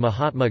Works of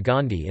Mahatma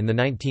Gandhi in the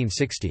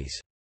 1960s.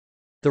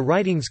 The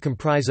writings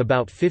comprise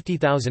about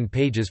 50,000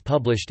 pages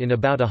published in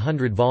about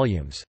 100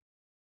 volumes.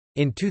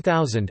 In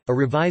 2000, a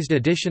revised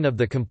edition of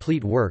the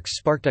complete works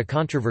sparked a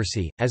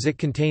controversy, as it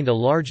contained a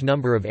large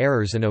number of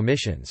errors and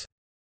omissions.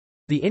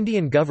 The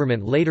Indian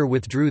government later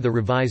withdrew the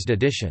revised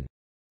edition.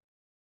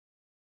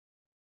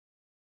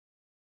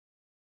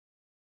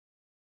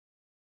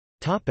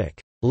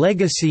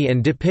 Legacy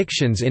and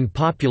depictions in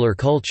popular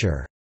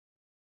culture.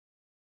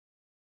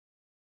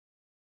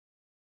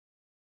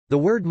 The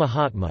word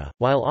Mahatma,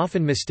 while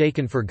often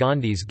mistaken for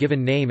Gandhi's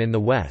given name in the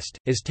West,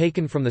 is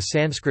taken from the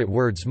Sanskrit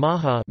words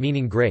Maha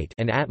meaning great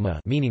and Atma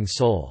meaning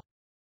soul.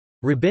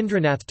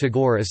 Rabindranath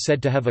Tagore is said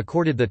to have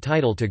accorded the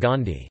title to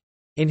Gandhi.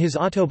 In his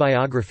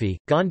autobiography,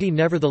 Gandhi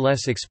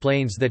nevertheless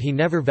explains that he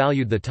never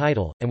valued the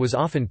title, and was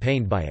often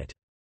pained by it.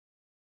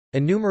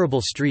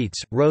 Innumerable streets,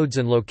 roads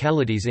and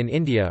localities in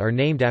India are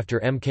named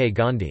after M. K.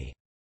 Gandhi.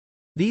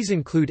 These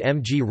include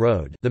MG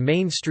Road, the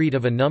main street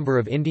of a number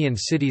of Indian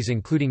cities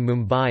including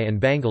Mumbai and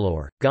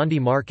Bangalore, Gandhi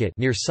Market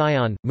near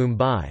Sion,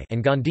 Mumbai,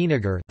 and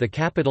Gandhinagar, the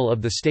capital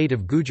of the state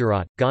of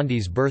Gujarat,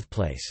 Gandhi's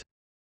birthplace.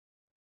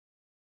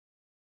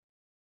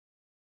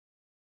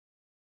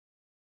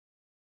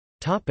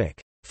 Topic: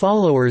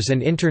 Followers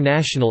and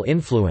international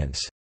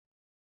influence.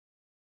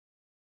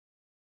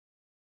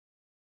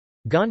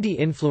 Gandhi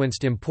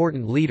influenced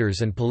important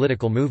leaders and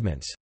political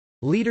movements.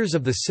 Leaders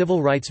of the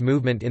civil rights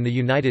movement in the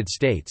United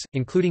States,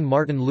 including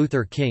Martin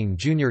Luther King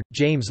Jr.,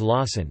 James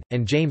Lawson,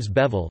 and James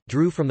Bevel,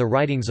 drew from the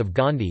writings of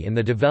Gandhi in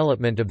the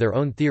development of their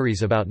own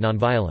theories about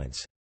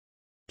nonviolence.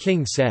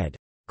 King said,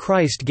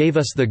 "Christ gave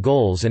us the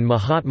goals and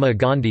Mahatma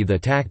Gandhi the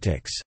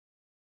tactics."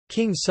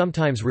 King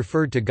sometimes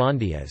referred to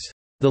Gandhi as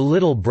the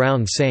Little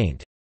Brown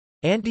Saint.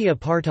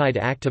 Anti-apartheid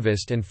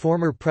activist and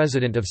former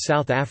president of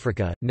South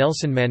Africa,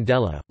 Nelson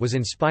Mandela, was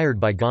inspired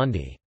by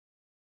Gandhi.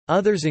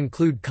 Others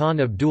include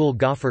Khan Abdul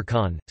Ghaffar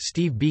Khan,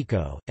 Steve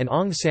Biko, and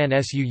Aung San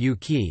Suu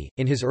Kyi.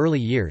 In his early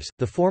years,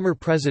 the former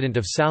president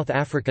of South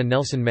Africa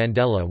Nelson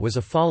Mandela was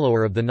a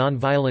follower of the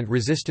nonviolent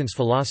resistance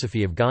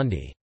philosophy of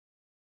Gandhi.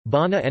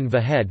 Bana and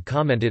Vahed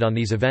commented on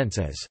these events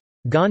as,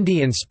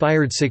 "Gandhi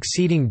inspired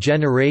succeeding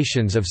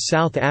generations of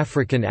South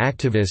African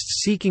activists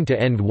seeking to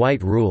end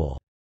white rule.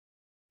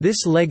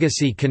 This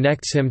legacy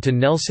connects him to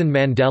Nelson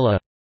Mandela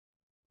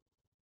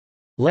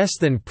less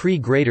than pre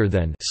greater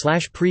than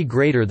 / pre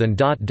greater than ...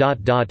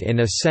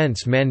 In a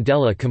sense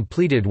Mandela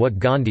completed what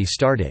Gandhi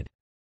started."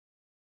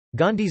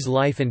 Gandhi's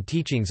life and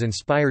teachings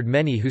inspired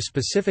many who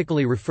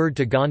specifically referred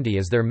to Gandhi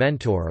as their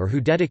mentor or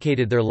who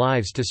dedicated their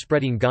lives to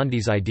spreading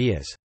Gandhi's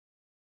ideas.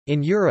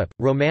 In Europe,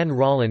 Romain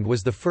Rolland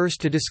was the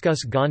first to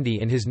discuss Gandhi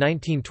in his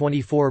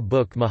 1924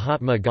 book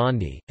Mahatma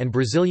Gandhi, and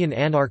Brazilian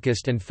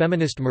anarchist and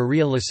feminist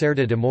Maria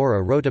Lacerda de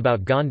Moura wrote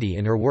about Gandhi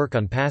in her work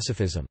on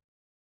pacifism.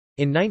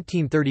 In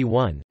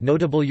 1931,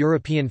 notable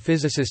European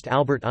physicist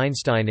Albert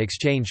Einstein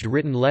exchanged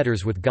written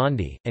letters with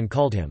Gandhi, and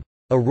called him,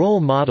 "a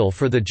role model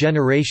for the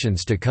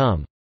generations to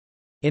come."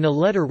 In a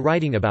letter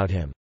writing about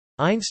him,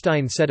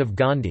 Einstein said of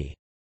Gandhi,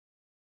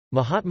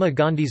 "Mahatma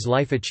Gandhi's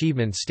life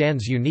achievement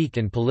stands unique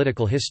in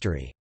political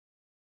history.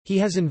 He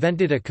has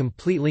invented a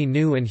completely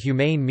new and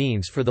humane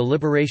means for the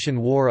liberation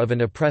war of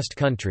an oppressed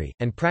country,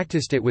 and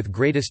practiced it with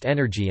greatest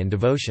energy and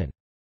devotion.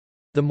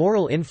 The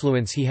moral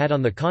influence he had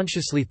on the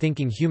consciously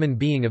thinking human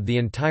being of the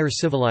entire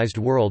civilized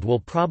world will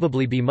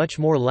probably be much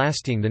more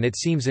lasting than it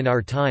seems in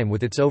our time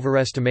with its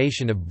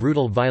overestimation of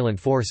brutal violent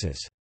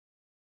forces.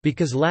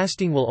 Because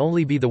lasting will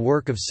only be the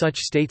work of such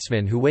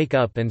statesmen who wake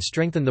up and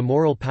strengthen the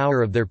moral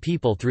power of their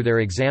people through their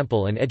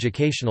example and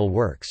educational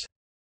works.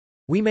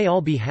 We may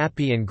all be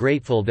happy and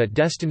grateful that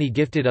destiny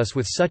gifted us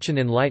with such an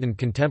enlightened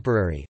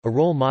contemporary, a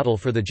role model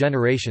for the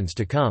generations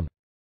to come.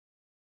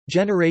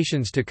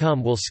 Generations to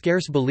come will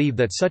scarce believe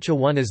that such a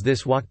one as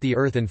this walked the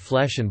earth in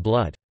flesh and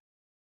blood."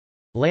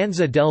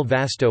 Lanza del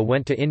Vasto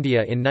went to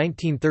India in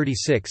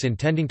 1936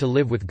 intending to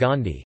live with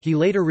Gandhi. He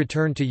later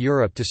returned to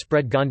Europe to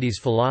spread Gandhi's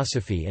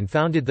philosophy and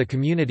founded the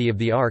Community of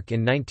the Ark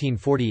in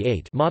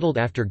 1948, modelled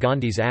after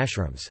Gandhi's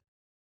ashrams.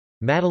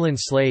 Madeline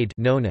Slade,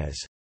 known as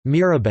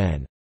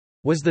Miraben,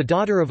 was the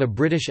daughter of a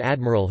British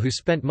admiral who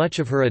spent much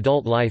of her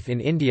adult life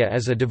in India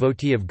as a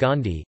devotee of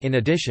Gandhi. In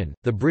addition,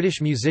 the British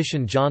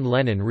musician John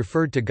Lennon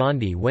referred to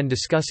Gandhi when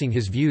discussing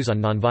his views on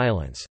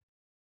nonviolence.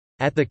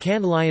 At the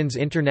Cannes Lions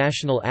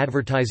International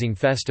Advertising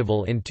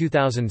Festival in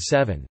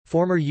 2007,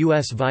 former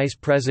U.S. Vice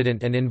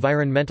President and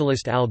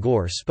environmentalist Al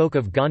Gore spoke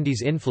of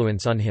Gandhi's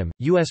influence on him.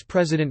 U.S.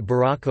 President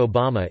Barack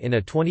Obama, in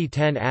a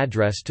 2010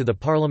 address to the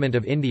Parliament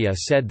of India,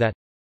 said that,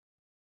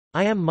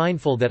 "I am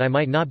mindful that I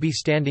might not be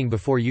standing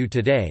before you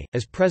today,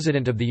 as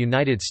President of the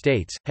United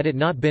States, had it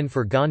not been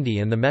for Gandhi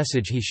and the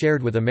message he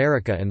shared with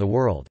America and the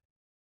world."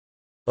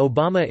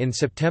 Obama in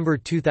September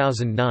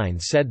 2009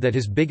 said that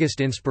his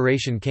biggest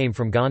inspiration came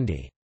from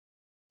Gandhi.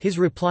 His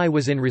reply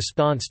was in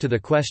response to the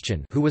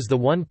question, who was the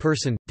one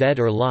person, dead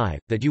or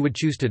alive, that you would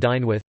choose to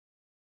dine with?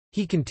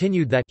 He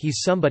continued that, "He's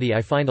somebody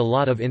I find a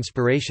lot of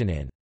inspiration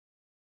in.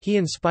 He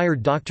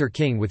inspired Dr.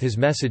 King with his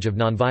message of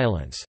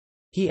nonviolence.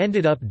 He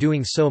ended up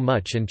doing so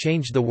much and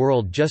changed the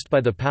world just by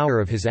the power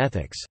of his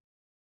ethics."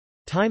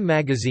 Time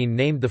magazine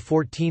named the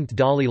 14th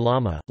Dalai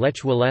Lama, Lech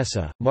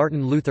Walesa,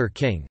 Martin Luther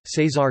King,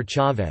 Cesar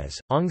Chavez,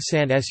 Aung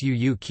San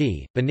Suu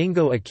Kyi,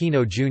 Benigno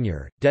Aquino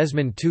Jr.,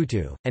 Desmond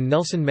Tutu, and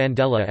Nelson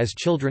Mandela as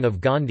children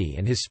of Gandhi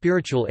and his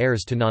spiritual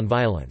heirs to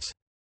nonviolence.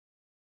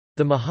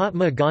 The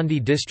Mahatma Gandhi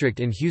District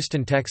in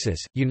Houston,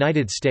 Texas,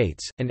 United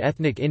States, an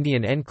ethnic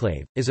Indian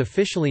enclave, is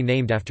officially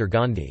named after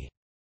Gandhi.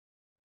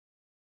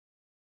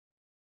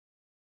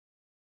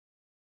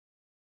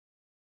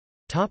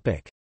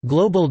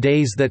 Global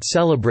days that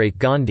celebrate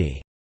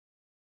Gandhi.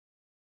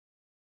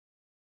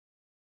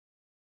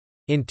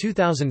 In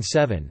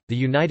 2007, the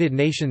United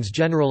Nations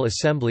General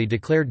Assembly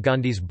declared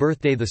Gandhi's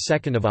birthday 2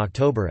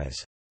 October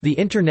as the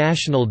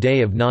International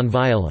Day of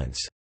Nonviolence,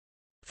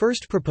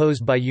 first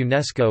proposed by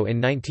UNESCO in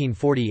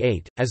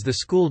 1948, as the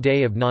School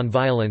Day of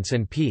Nonviolence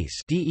and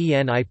Peace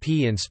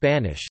 (DENIP in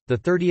Spanish).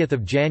 30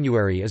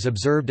 January is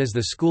observed as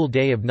the School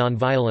Day of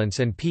Nonviolence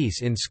and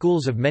Peace in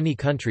schools of many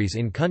countries.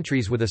 In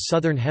countries with a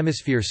Southern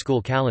Hemisphere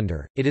school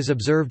calendar, it is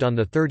observed on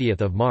 30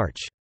 March.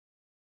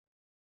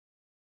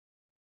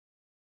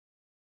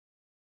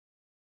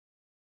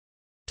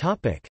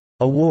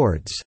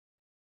 Awards.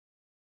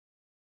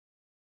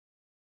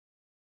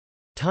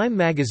 Time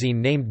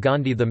magazine named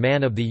Gandhi the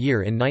Man of the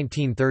Year in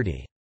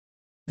 1930.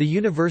 The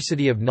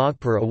University of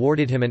Nagpur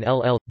awarded him an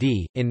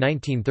LL.D. in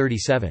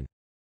 1937.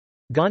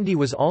 Gandhi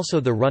was also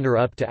the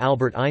runner-up to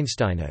Albert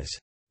Einstein as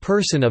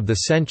Person of the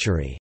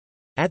Century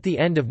at the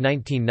end of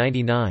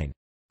 1999.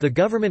 The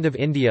Government of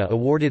India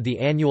awarded the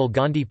annual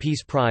Gandhi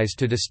Peace Prize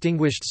to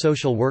distinguished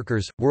social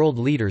workers, world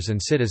leaders and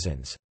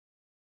citizens.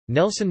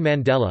 Nelson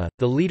Mandela,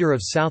 the leader of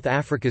South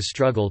Africa's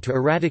struggle to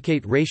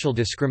eradicate racial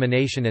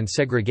discrimination and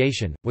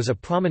segregation, was a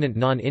prominent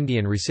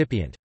non-Indian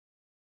recipient.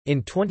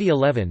 In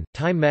 2011,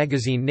 Time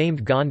magazine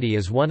named Gandhi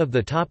as one of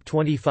the top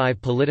 25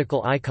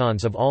 political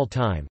icons of all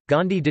time.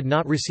 Gandhi did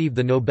not receive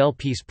the Nobel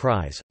Peace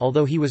Prize,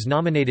 although he was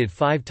nominated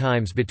 5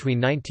 times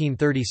between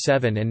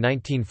 1937 and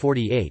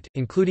 1948,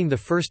 including the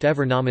first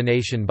ever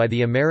nomination by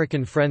the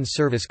American Friends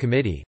Service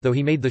Committee, though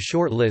he made the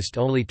short list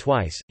only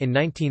twice, in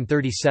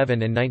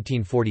 1937 and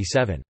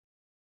 1947.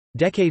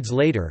 Decades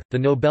later, the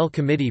Nobel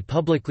Committee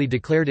publicly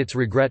declared its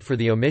regret for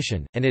the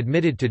omission, and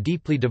admitted to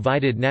deeply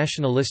divided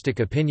nationalistic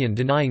opinion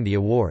denying the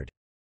award.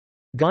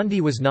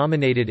 Gandhi was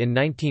nominated in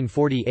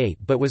 1948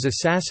 but was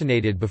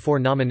assassinated before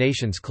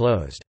nominations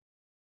closed.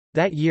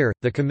 That year,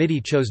 the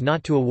committee chose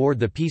not to award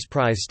the Peace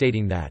Prize,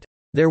 stating that,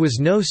 "there was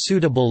no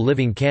suitable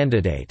living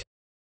candidate,"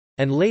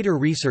 and later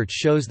research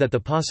shows that the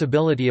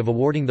possibility of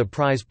awarding the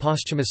prize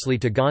posthumously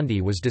to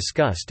Gandhi was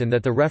discussed and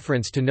that the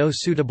reference to no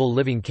suitable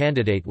living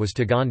candidate was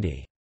to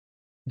Gandhi.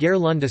 Geir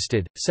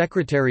Lundestad,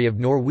 secretary of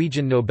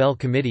Norwegian Nobel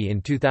Committee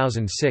in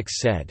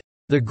 2006 said,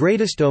 "The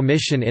greatest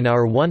omission in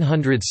our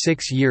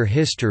 106-year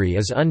history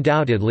is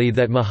undoubtedly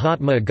that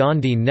Mahatma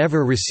Gandhi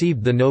never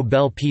received the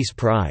Nobel Peace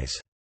Prize.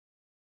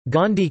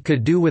 Gandhi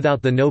could do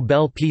without the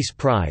Nobel Peace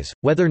Prize,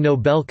 whether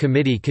Nobel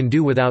Committee can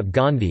do without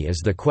Gandhi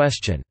is the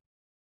question."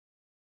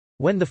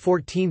 When the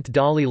 14th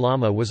Dalai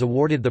Lama was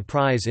awarded the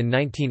prize in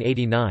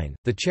 1989,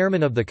 the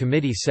chairman of the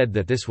committee said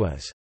that this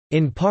was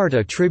in part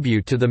a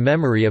tribute to the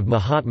memory of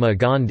Mahatma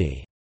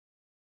Gandhi.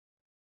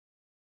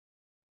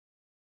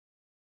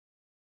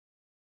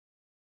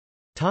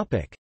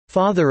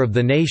 Father of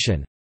the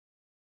nation.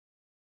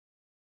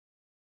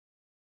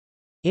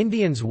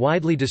 Indians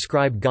widely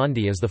describe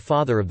Gandhi as the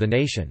father of the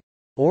nation.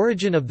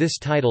 Origin of this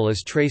title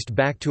is traced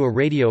back to a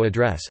radio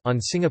address on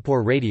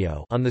Singapore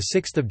radio on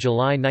 6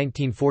 July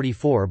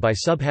 1944 by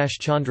Subhash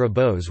Chandra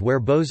Bose,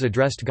 where Bose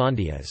addressed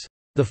Gandhi as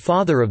the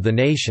father of the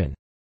nation.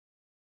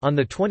 On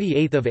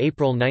 28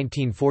 April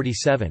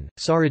 1947,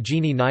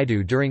 Sarojini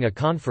Naidu during a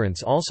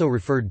conference also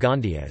referred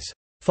Gandhi as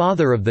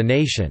 "father of the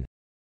nation."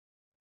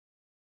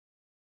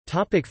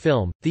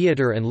 Film,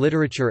 theatre and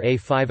literature. A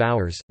 5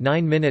 hours,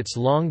 9 minutes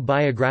long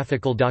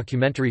biographical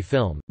documentary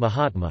film,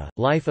 Mahatma,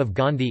 Life of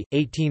Gandhi,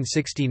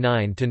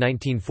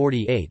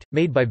 1869–1948,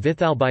 made by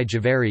Vithalbhai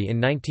Jhaveri in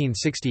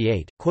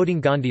 1968,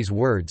 quoting Gandhi's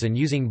words and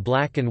using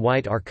black and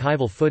white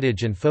archival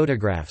footage and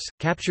photographs,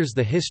 captures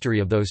the history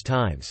of those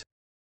times.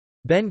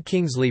 Ben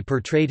Kingsley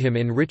portrayed him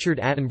in Richard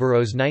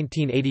Attenborough's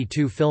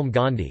 1982 film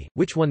Gandhi,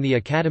 which won the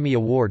Academy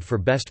Award for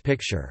Best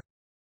Picture.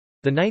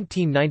 The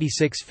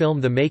 1996 film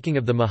The Making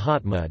of the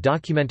Mahatma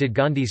documented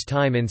Gandhi's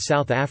time in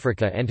South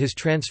Africa and his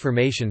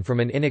transformation from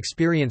an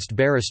inexperienced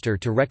barrister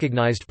to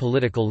recognized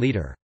political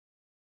leader.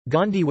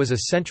 Gandhi was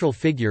a central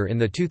figure in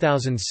the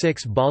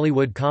 2006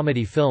 Bollywood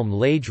comedy film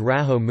Lage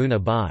Raho Muna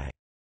Bai.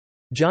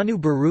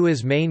 Janu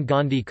Barua's main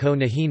Gandhi Ko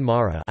Nahin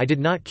Mara, I Did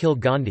Not Kill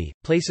Gandhi,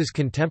 places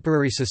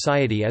contemporary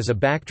society as a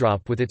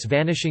backdrop with its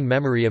vanishing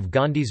memory of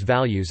Gandhi's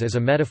values as a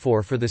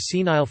metaphor for the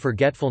senile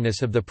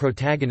forgetfulness of the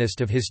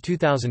protagonist of his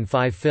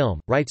 2005 film,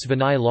 writes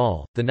Vinay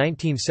Lal. The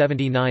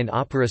 1979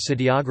 opera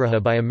Satyagraha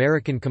by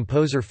American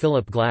composer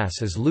Philip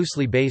Glass is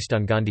loosely based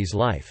on Gandhi's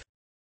life.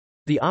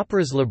 The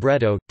opera's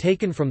libretto,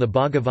 taken from the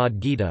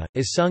Bhagavad Gita,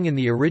 is sung in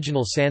the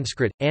original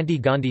Sanskrit.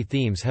 Anti-Gandhi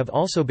themes have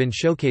also been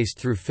showcased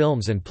through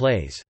films and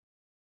plays.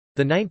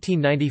 The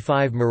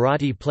 1995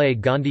 Marathi play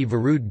Gandhi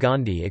Varud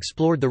Gandhi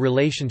explored the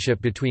relationship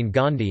between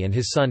Gandhi and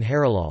his son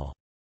Harilal.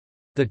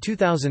 The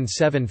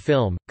 2007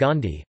 film,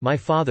 Gandhi, My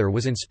Father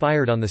was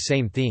inspired on the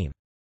same theme.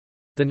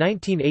 The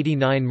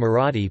 1989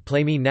 Marathi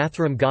play Me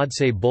Nathram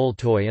Godse Bol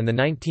Toy and the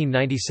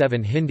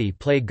 1997 Hindi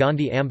play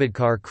Gandhi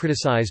Ambedkar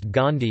criticized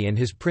Gandhi and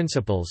his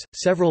principles.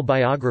 Several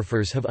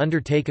biographers have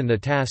undertaken the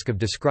task of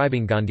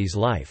describing Gandhi's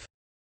life.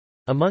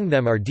 Among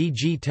them are D.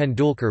 G.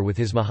 Tendulkar with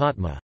his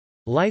Mahatma.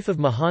 Life of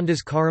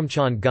Mohandas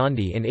Karamchand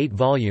Gandhi in 8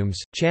 volumes,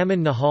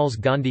 Chaman Nahal's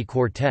Gandhi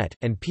Quartet,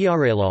 and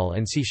Pyarelal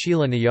and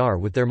Sushila Nayar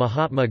with their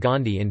Mahatma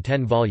Gandhi in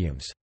 10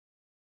 volumes.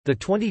 The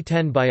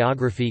 2010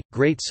 biography,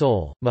 Great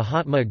Soul,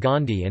 Mahatma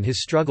Gandhi and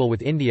His Struggle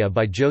with India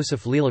by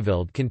Joseph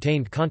Lelyveld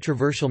contained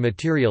controversial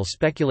material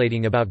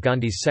speculating about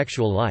Gandhi's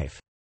sexual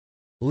life.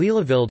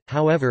 Lelyveld,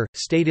 however,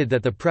 stated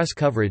that the press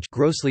coverage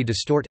grossly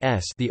distorts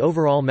the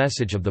overall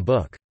message of the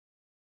book.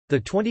 The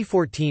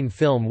 2014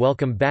 film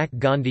Welcome Back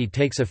Gandhi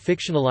takes a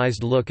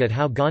fictionalized look at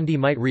how Gandhi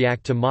might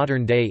react to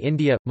modern-day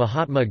India.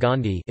 Mahatma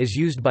Gandhi is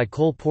used by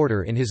Cole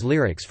Porter in his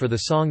lyrics for the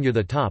song You're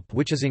the Top,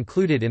 which is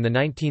included in the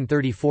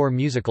 1934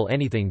 musical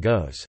Anything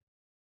Goes.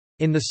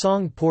 In the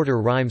song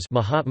Porter rhymes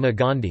Mahatma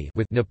Gandhi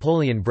with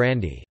Napoleon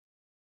Brandy.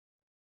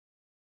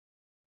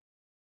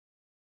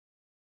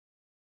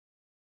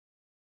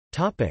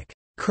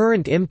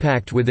 Current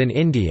impact within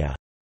India.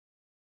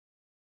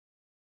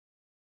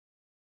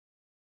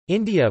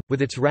 India,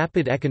 with its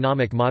rapid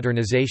economic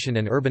modernization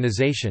and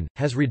urbanization,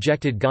 has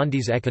rejected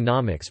Gandhi's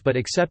economics but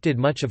accepted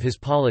much of his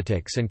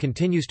politics and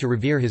continues to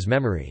revere his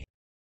memory.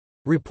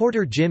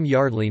 Reporter Jim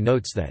Yardley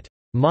notes that,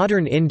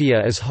 "...modern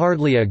India is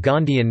hardly a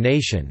Gandhian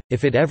nation,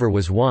 if it ever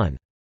was one."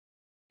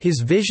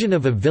 His vision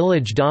of a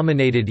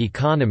village-dominated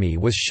economy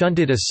was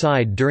shunted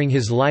aside during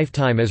his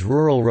lifetime as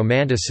rural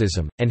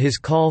romanticism, and his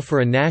call for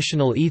a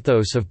national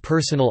ethos of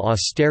personal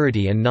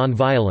austerity and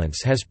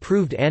nonviolence has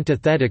proved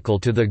antithetical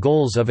to the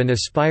goals of an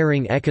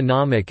aspiring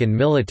economic and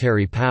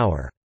military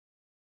power.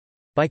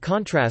 By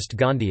contrast,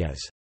 Gandhi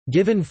is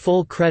given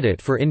full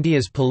credit for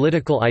India's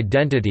political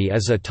identity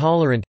as a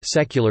tolerant,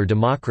 secular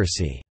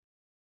democracy.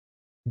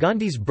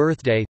 Gandhi's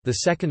birthday, 2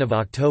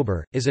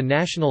 October, is a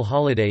national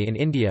holiday in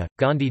India,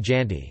 Gandhi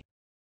Jayanti.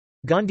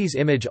 Gandhi's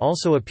image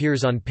also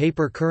appears on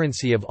paper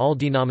currency of all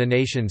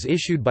denominations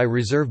issued by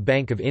Reserve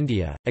Bank of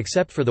India,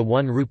 except for the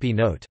 1 rupee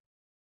note.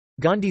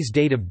 Gandhi's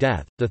date of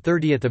death,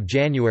 30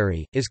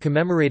 January, is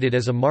commemorated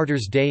as a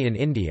Martyrs' Day in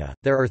India.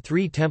 There are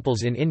 3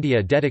 temples in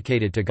India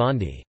dedicated to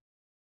Gandhi.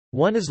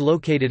 One is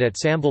located at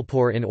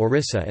Sambalpur in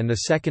Orissa and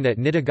the second at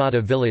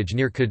Nidagata village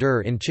near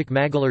Kadur in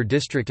Chikmagalur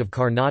district of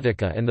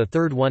Karnataka and the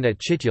third one at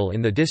Chityal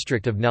in the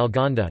district of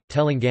Nalgonda,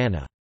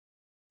 Telangana.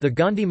 The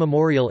Gandhi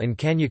Memorial in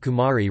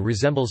Kanyakumari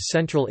resembles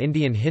central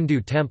Indian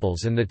Hindu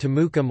temples and the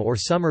Tamukam or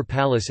Summer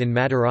Palace in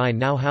Madurai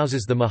now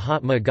houses the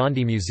Mahatma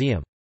Gandhi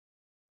Museum.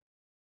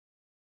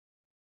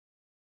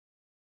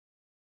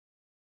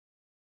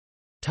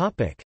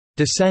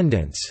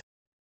 Descendants.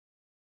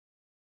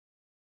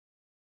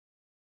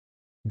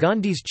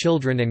 Gandhi's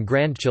children and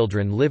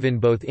grandchildren live in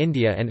both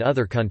India and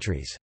other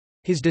countries.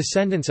 His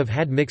descendants have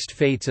had mixed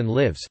fates and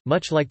lives,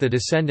 much like the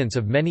descendants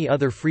of many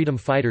other freedom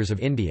fighters of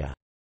India.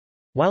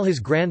 While his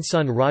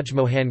grandson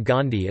Rajmohan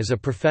Gandhi is a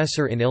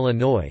professor in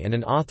Illinois and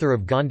an author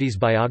of Gandhi's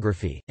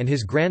biography, and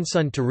his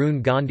grandson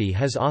Tarun Gandhi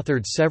has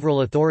authored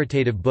several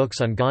authoritative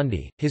books on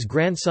Gandhi, his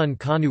grandson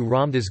Kanu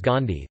Ramdas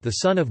Gandhi, the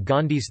son of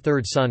Gandhi's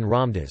third son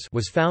Ramdas,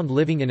 was found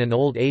living in an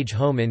old age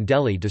home in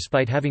Delhi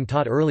despite having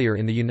taught earlier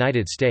in the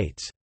United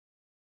States.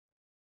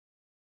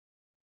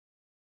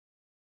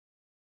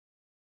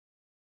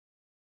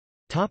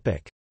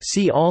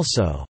 See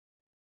also: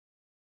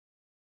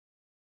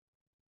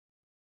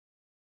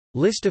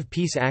 List of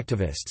peace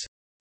activists,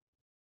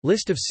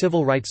 List of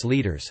civil rights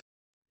leaders,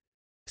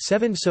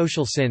 7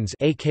 social sins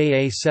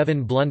aka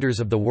 7 blunders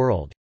of the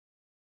world,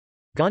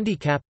 Gandhi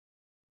Cap,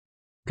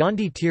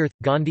 Gandhi Tirth,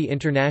 Gandhi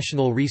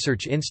International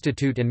Research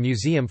Institute and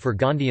Museum for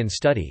Gandhian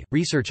Study,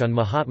 research on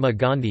Mahatma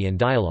Gandhi and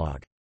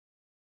dialogue.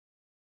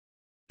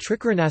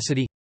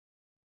 Trikaranacity,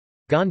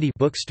 Gandhi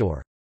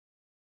bookstore.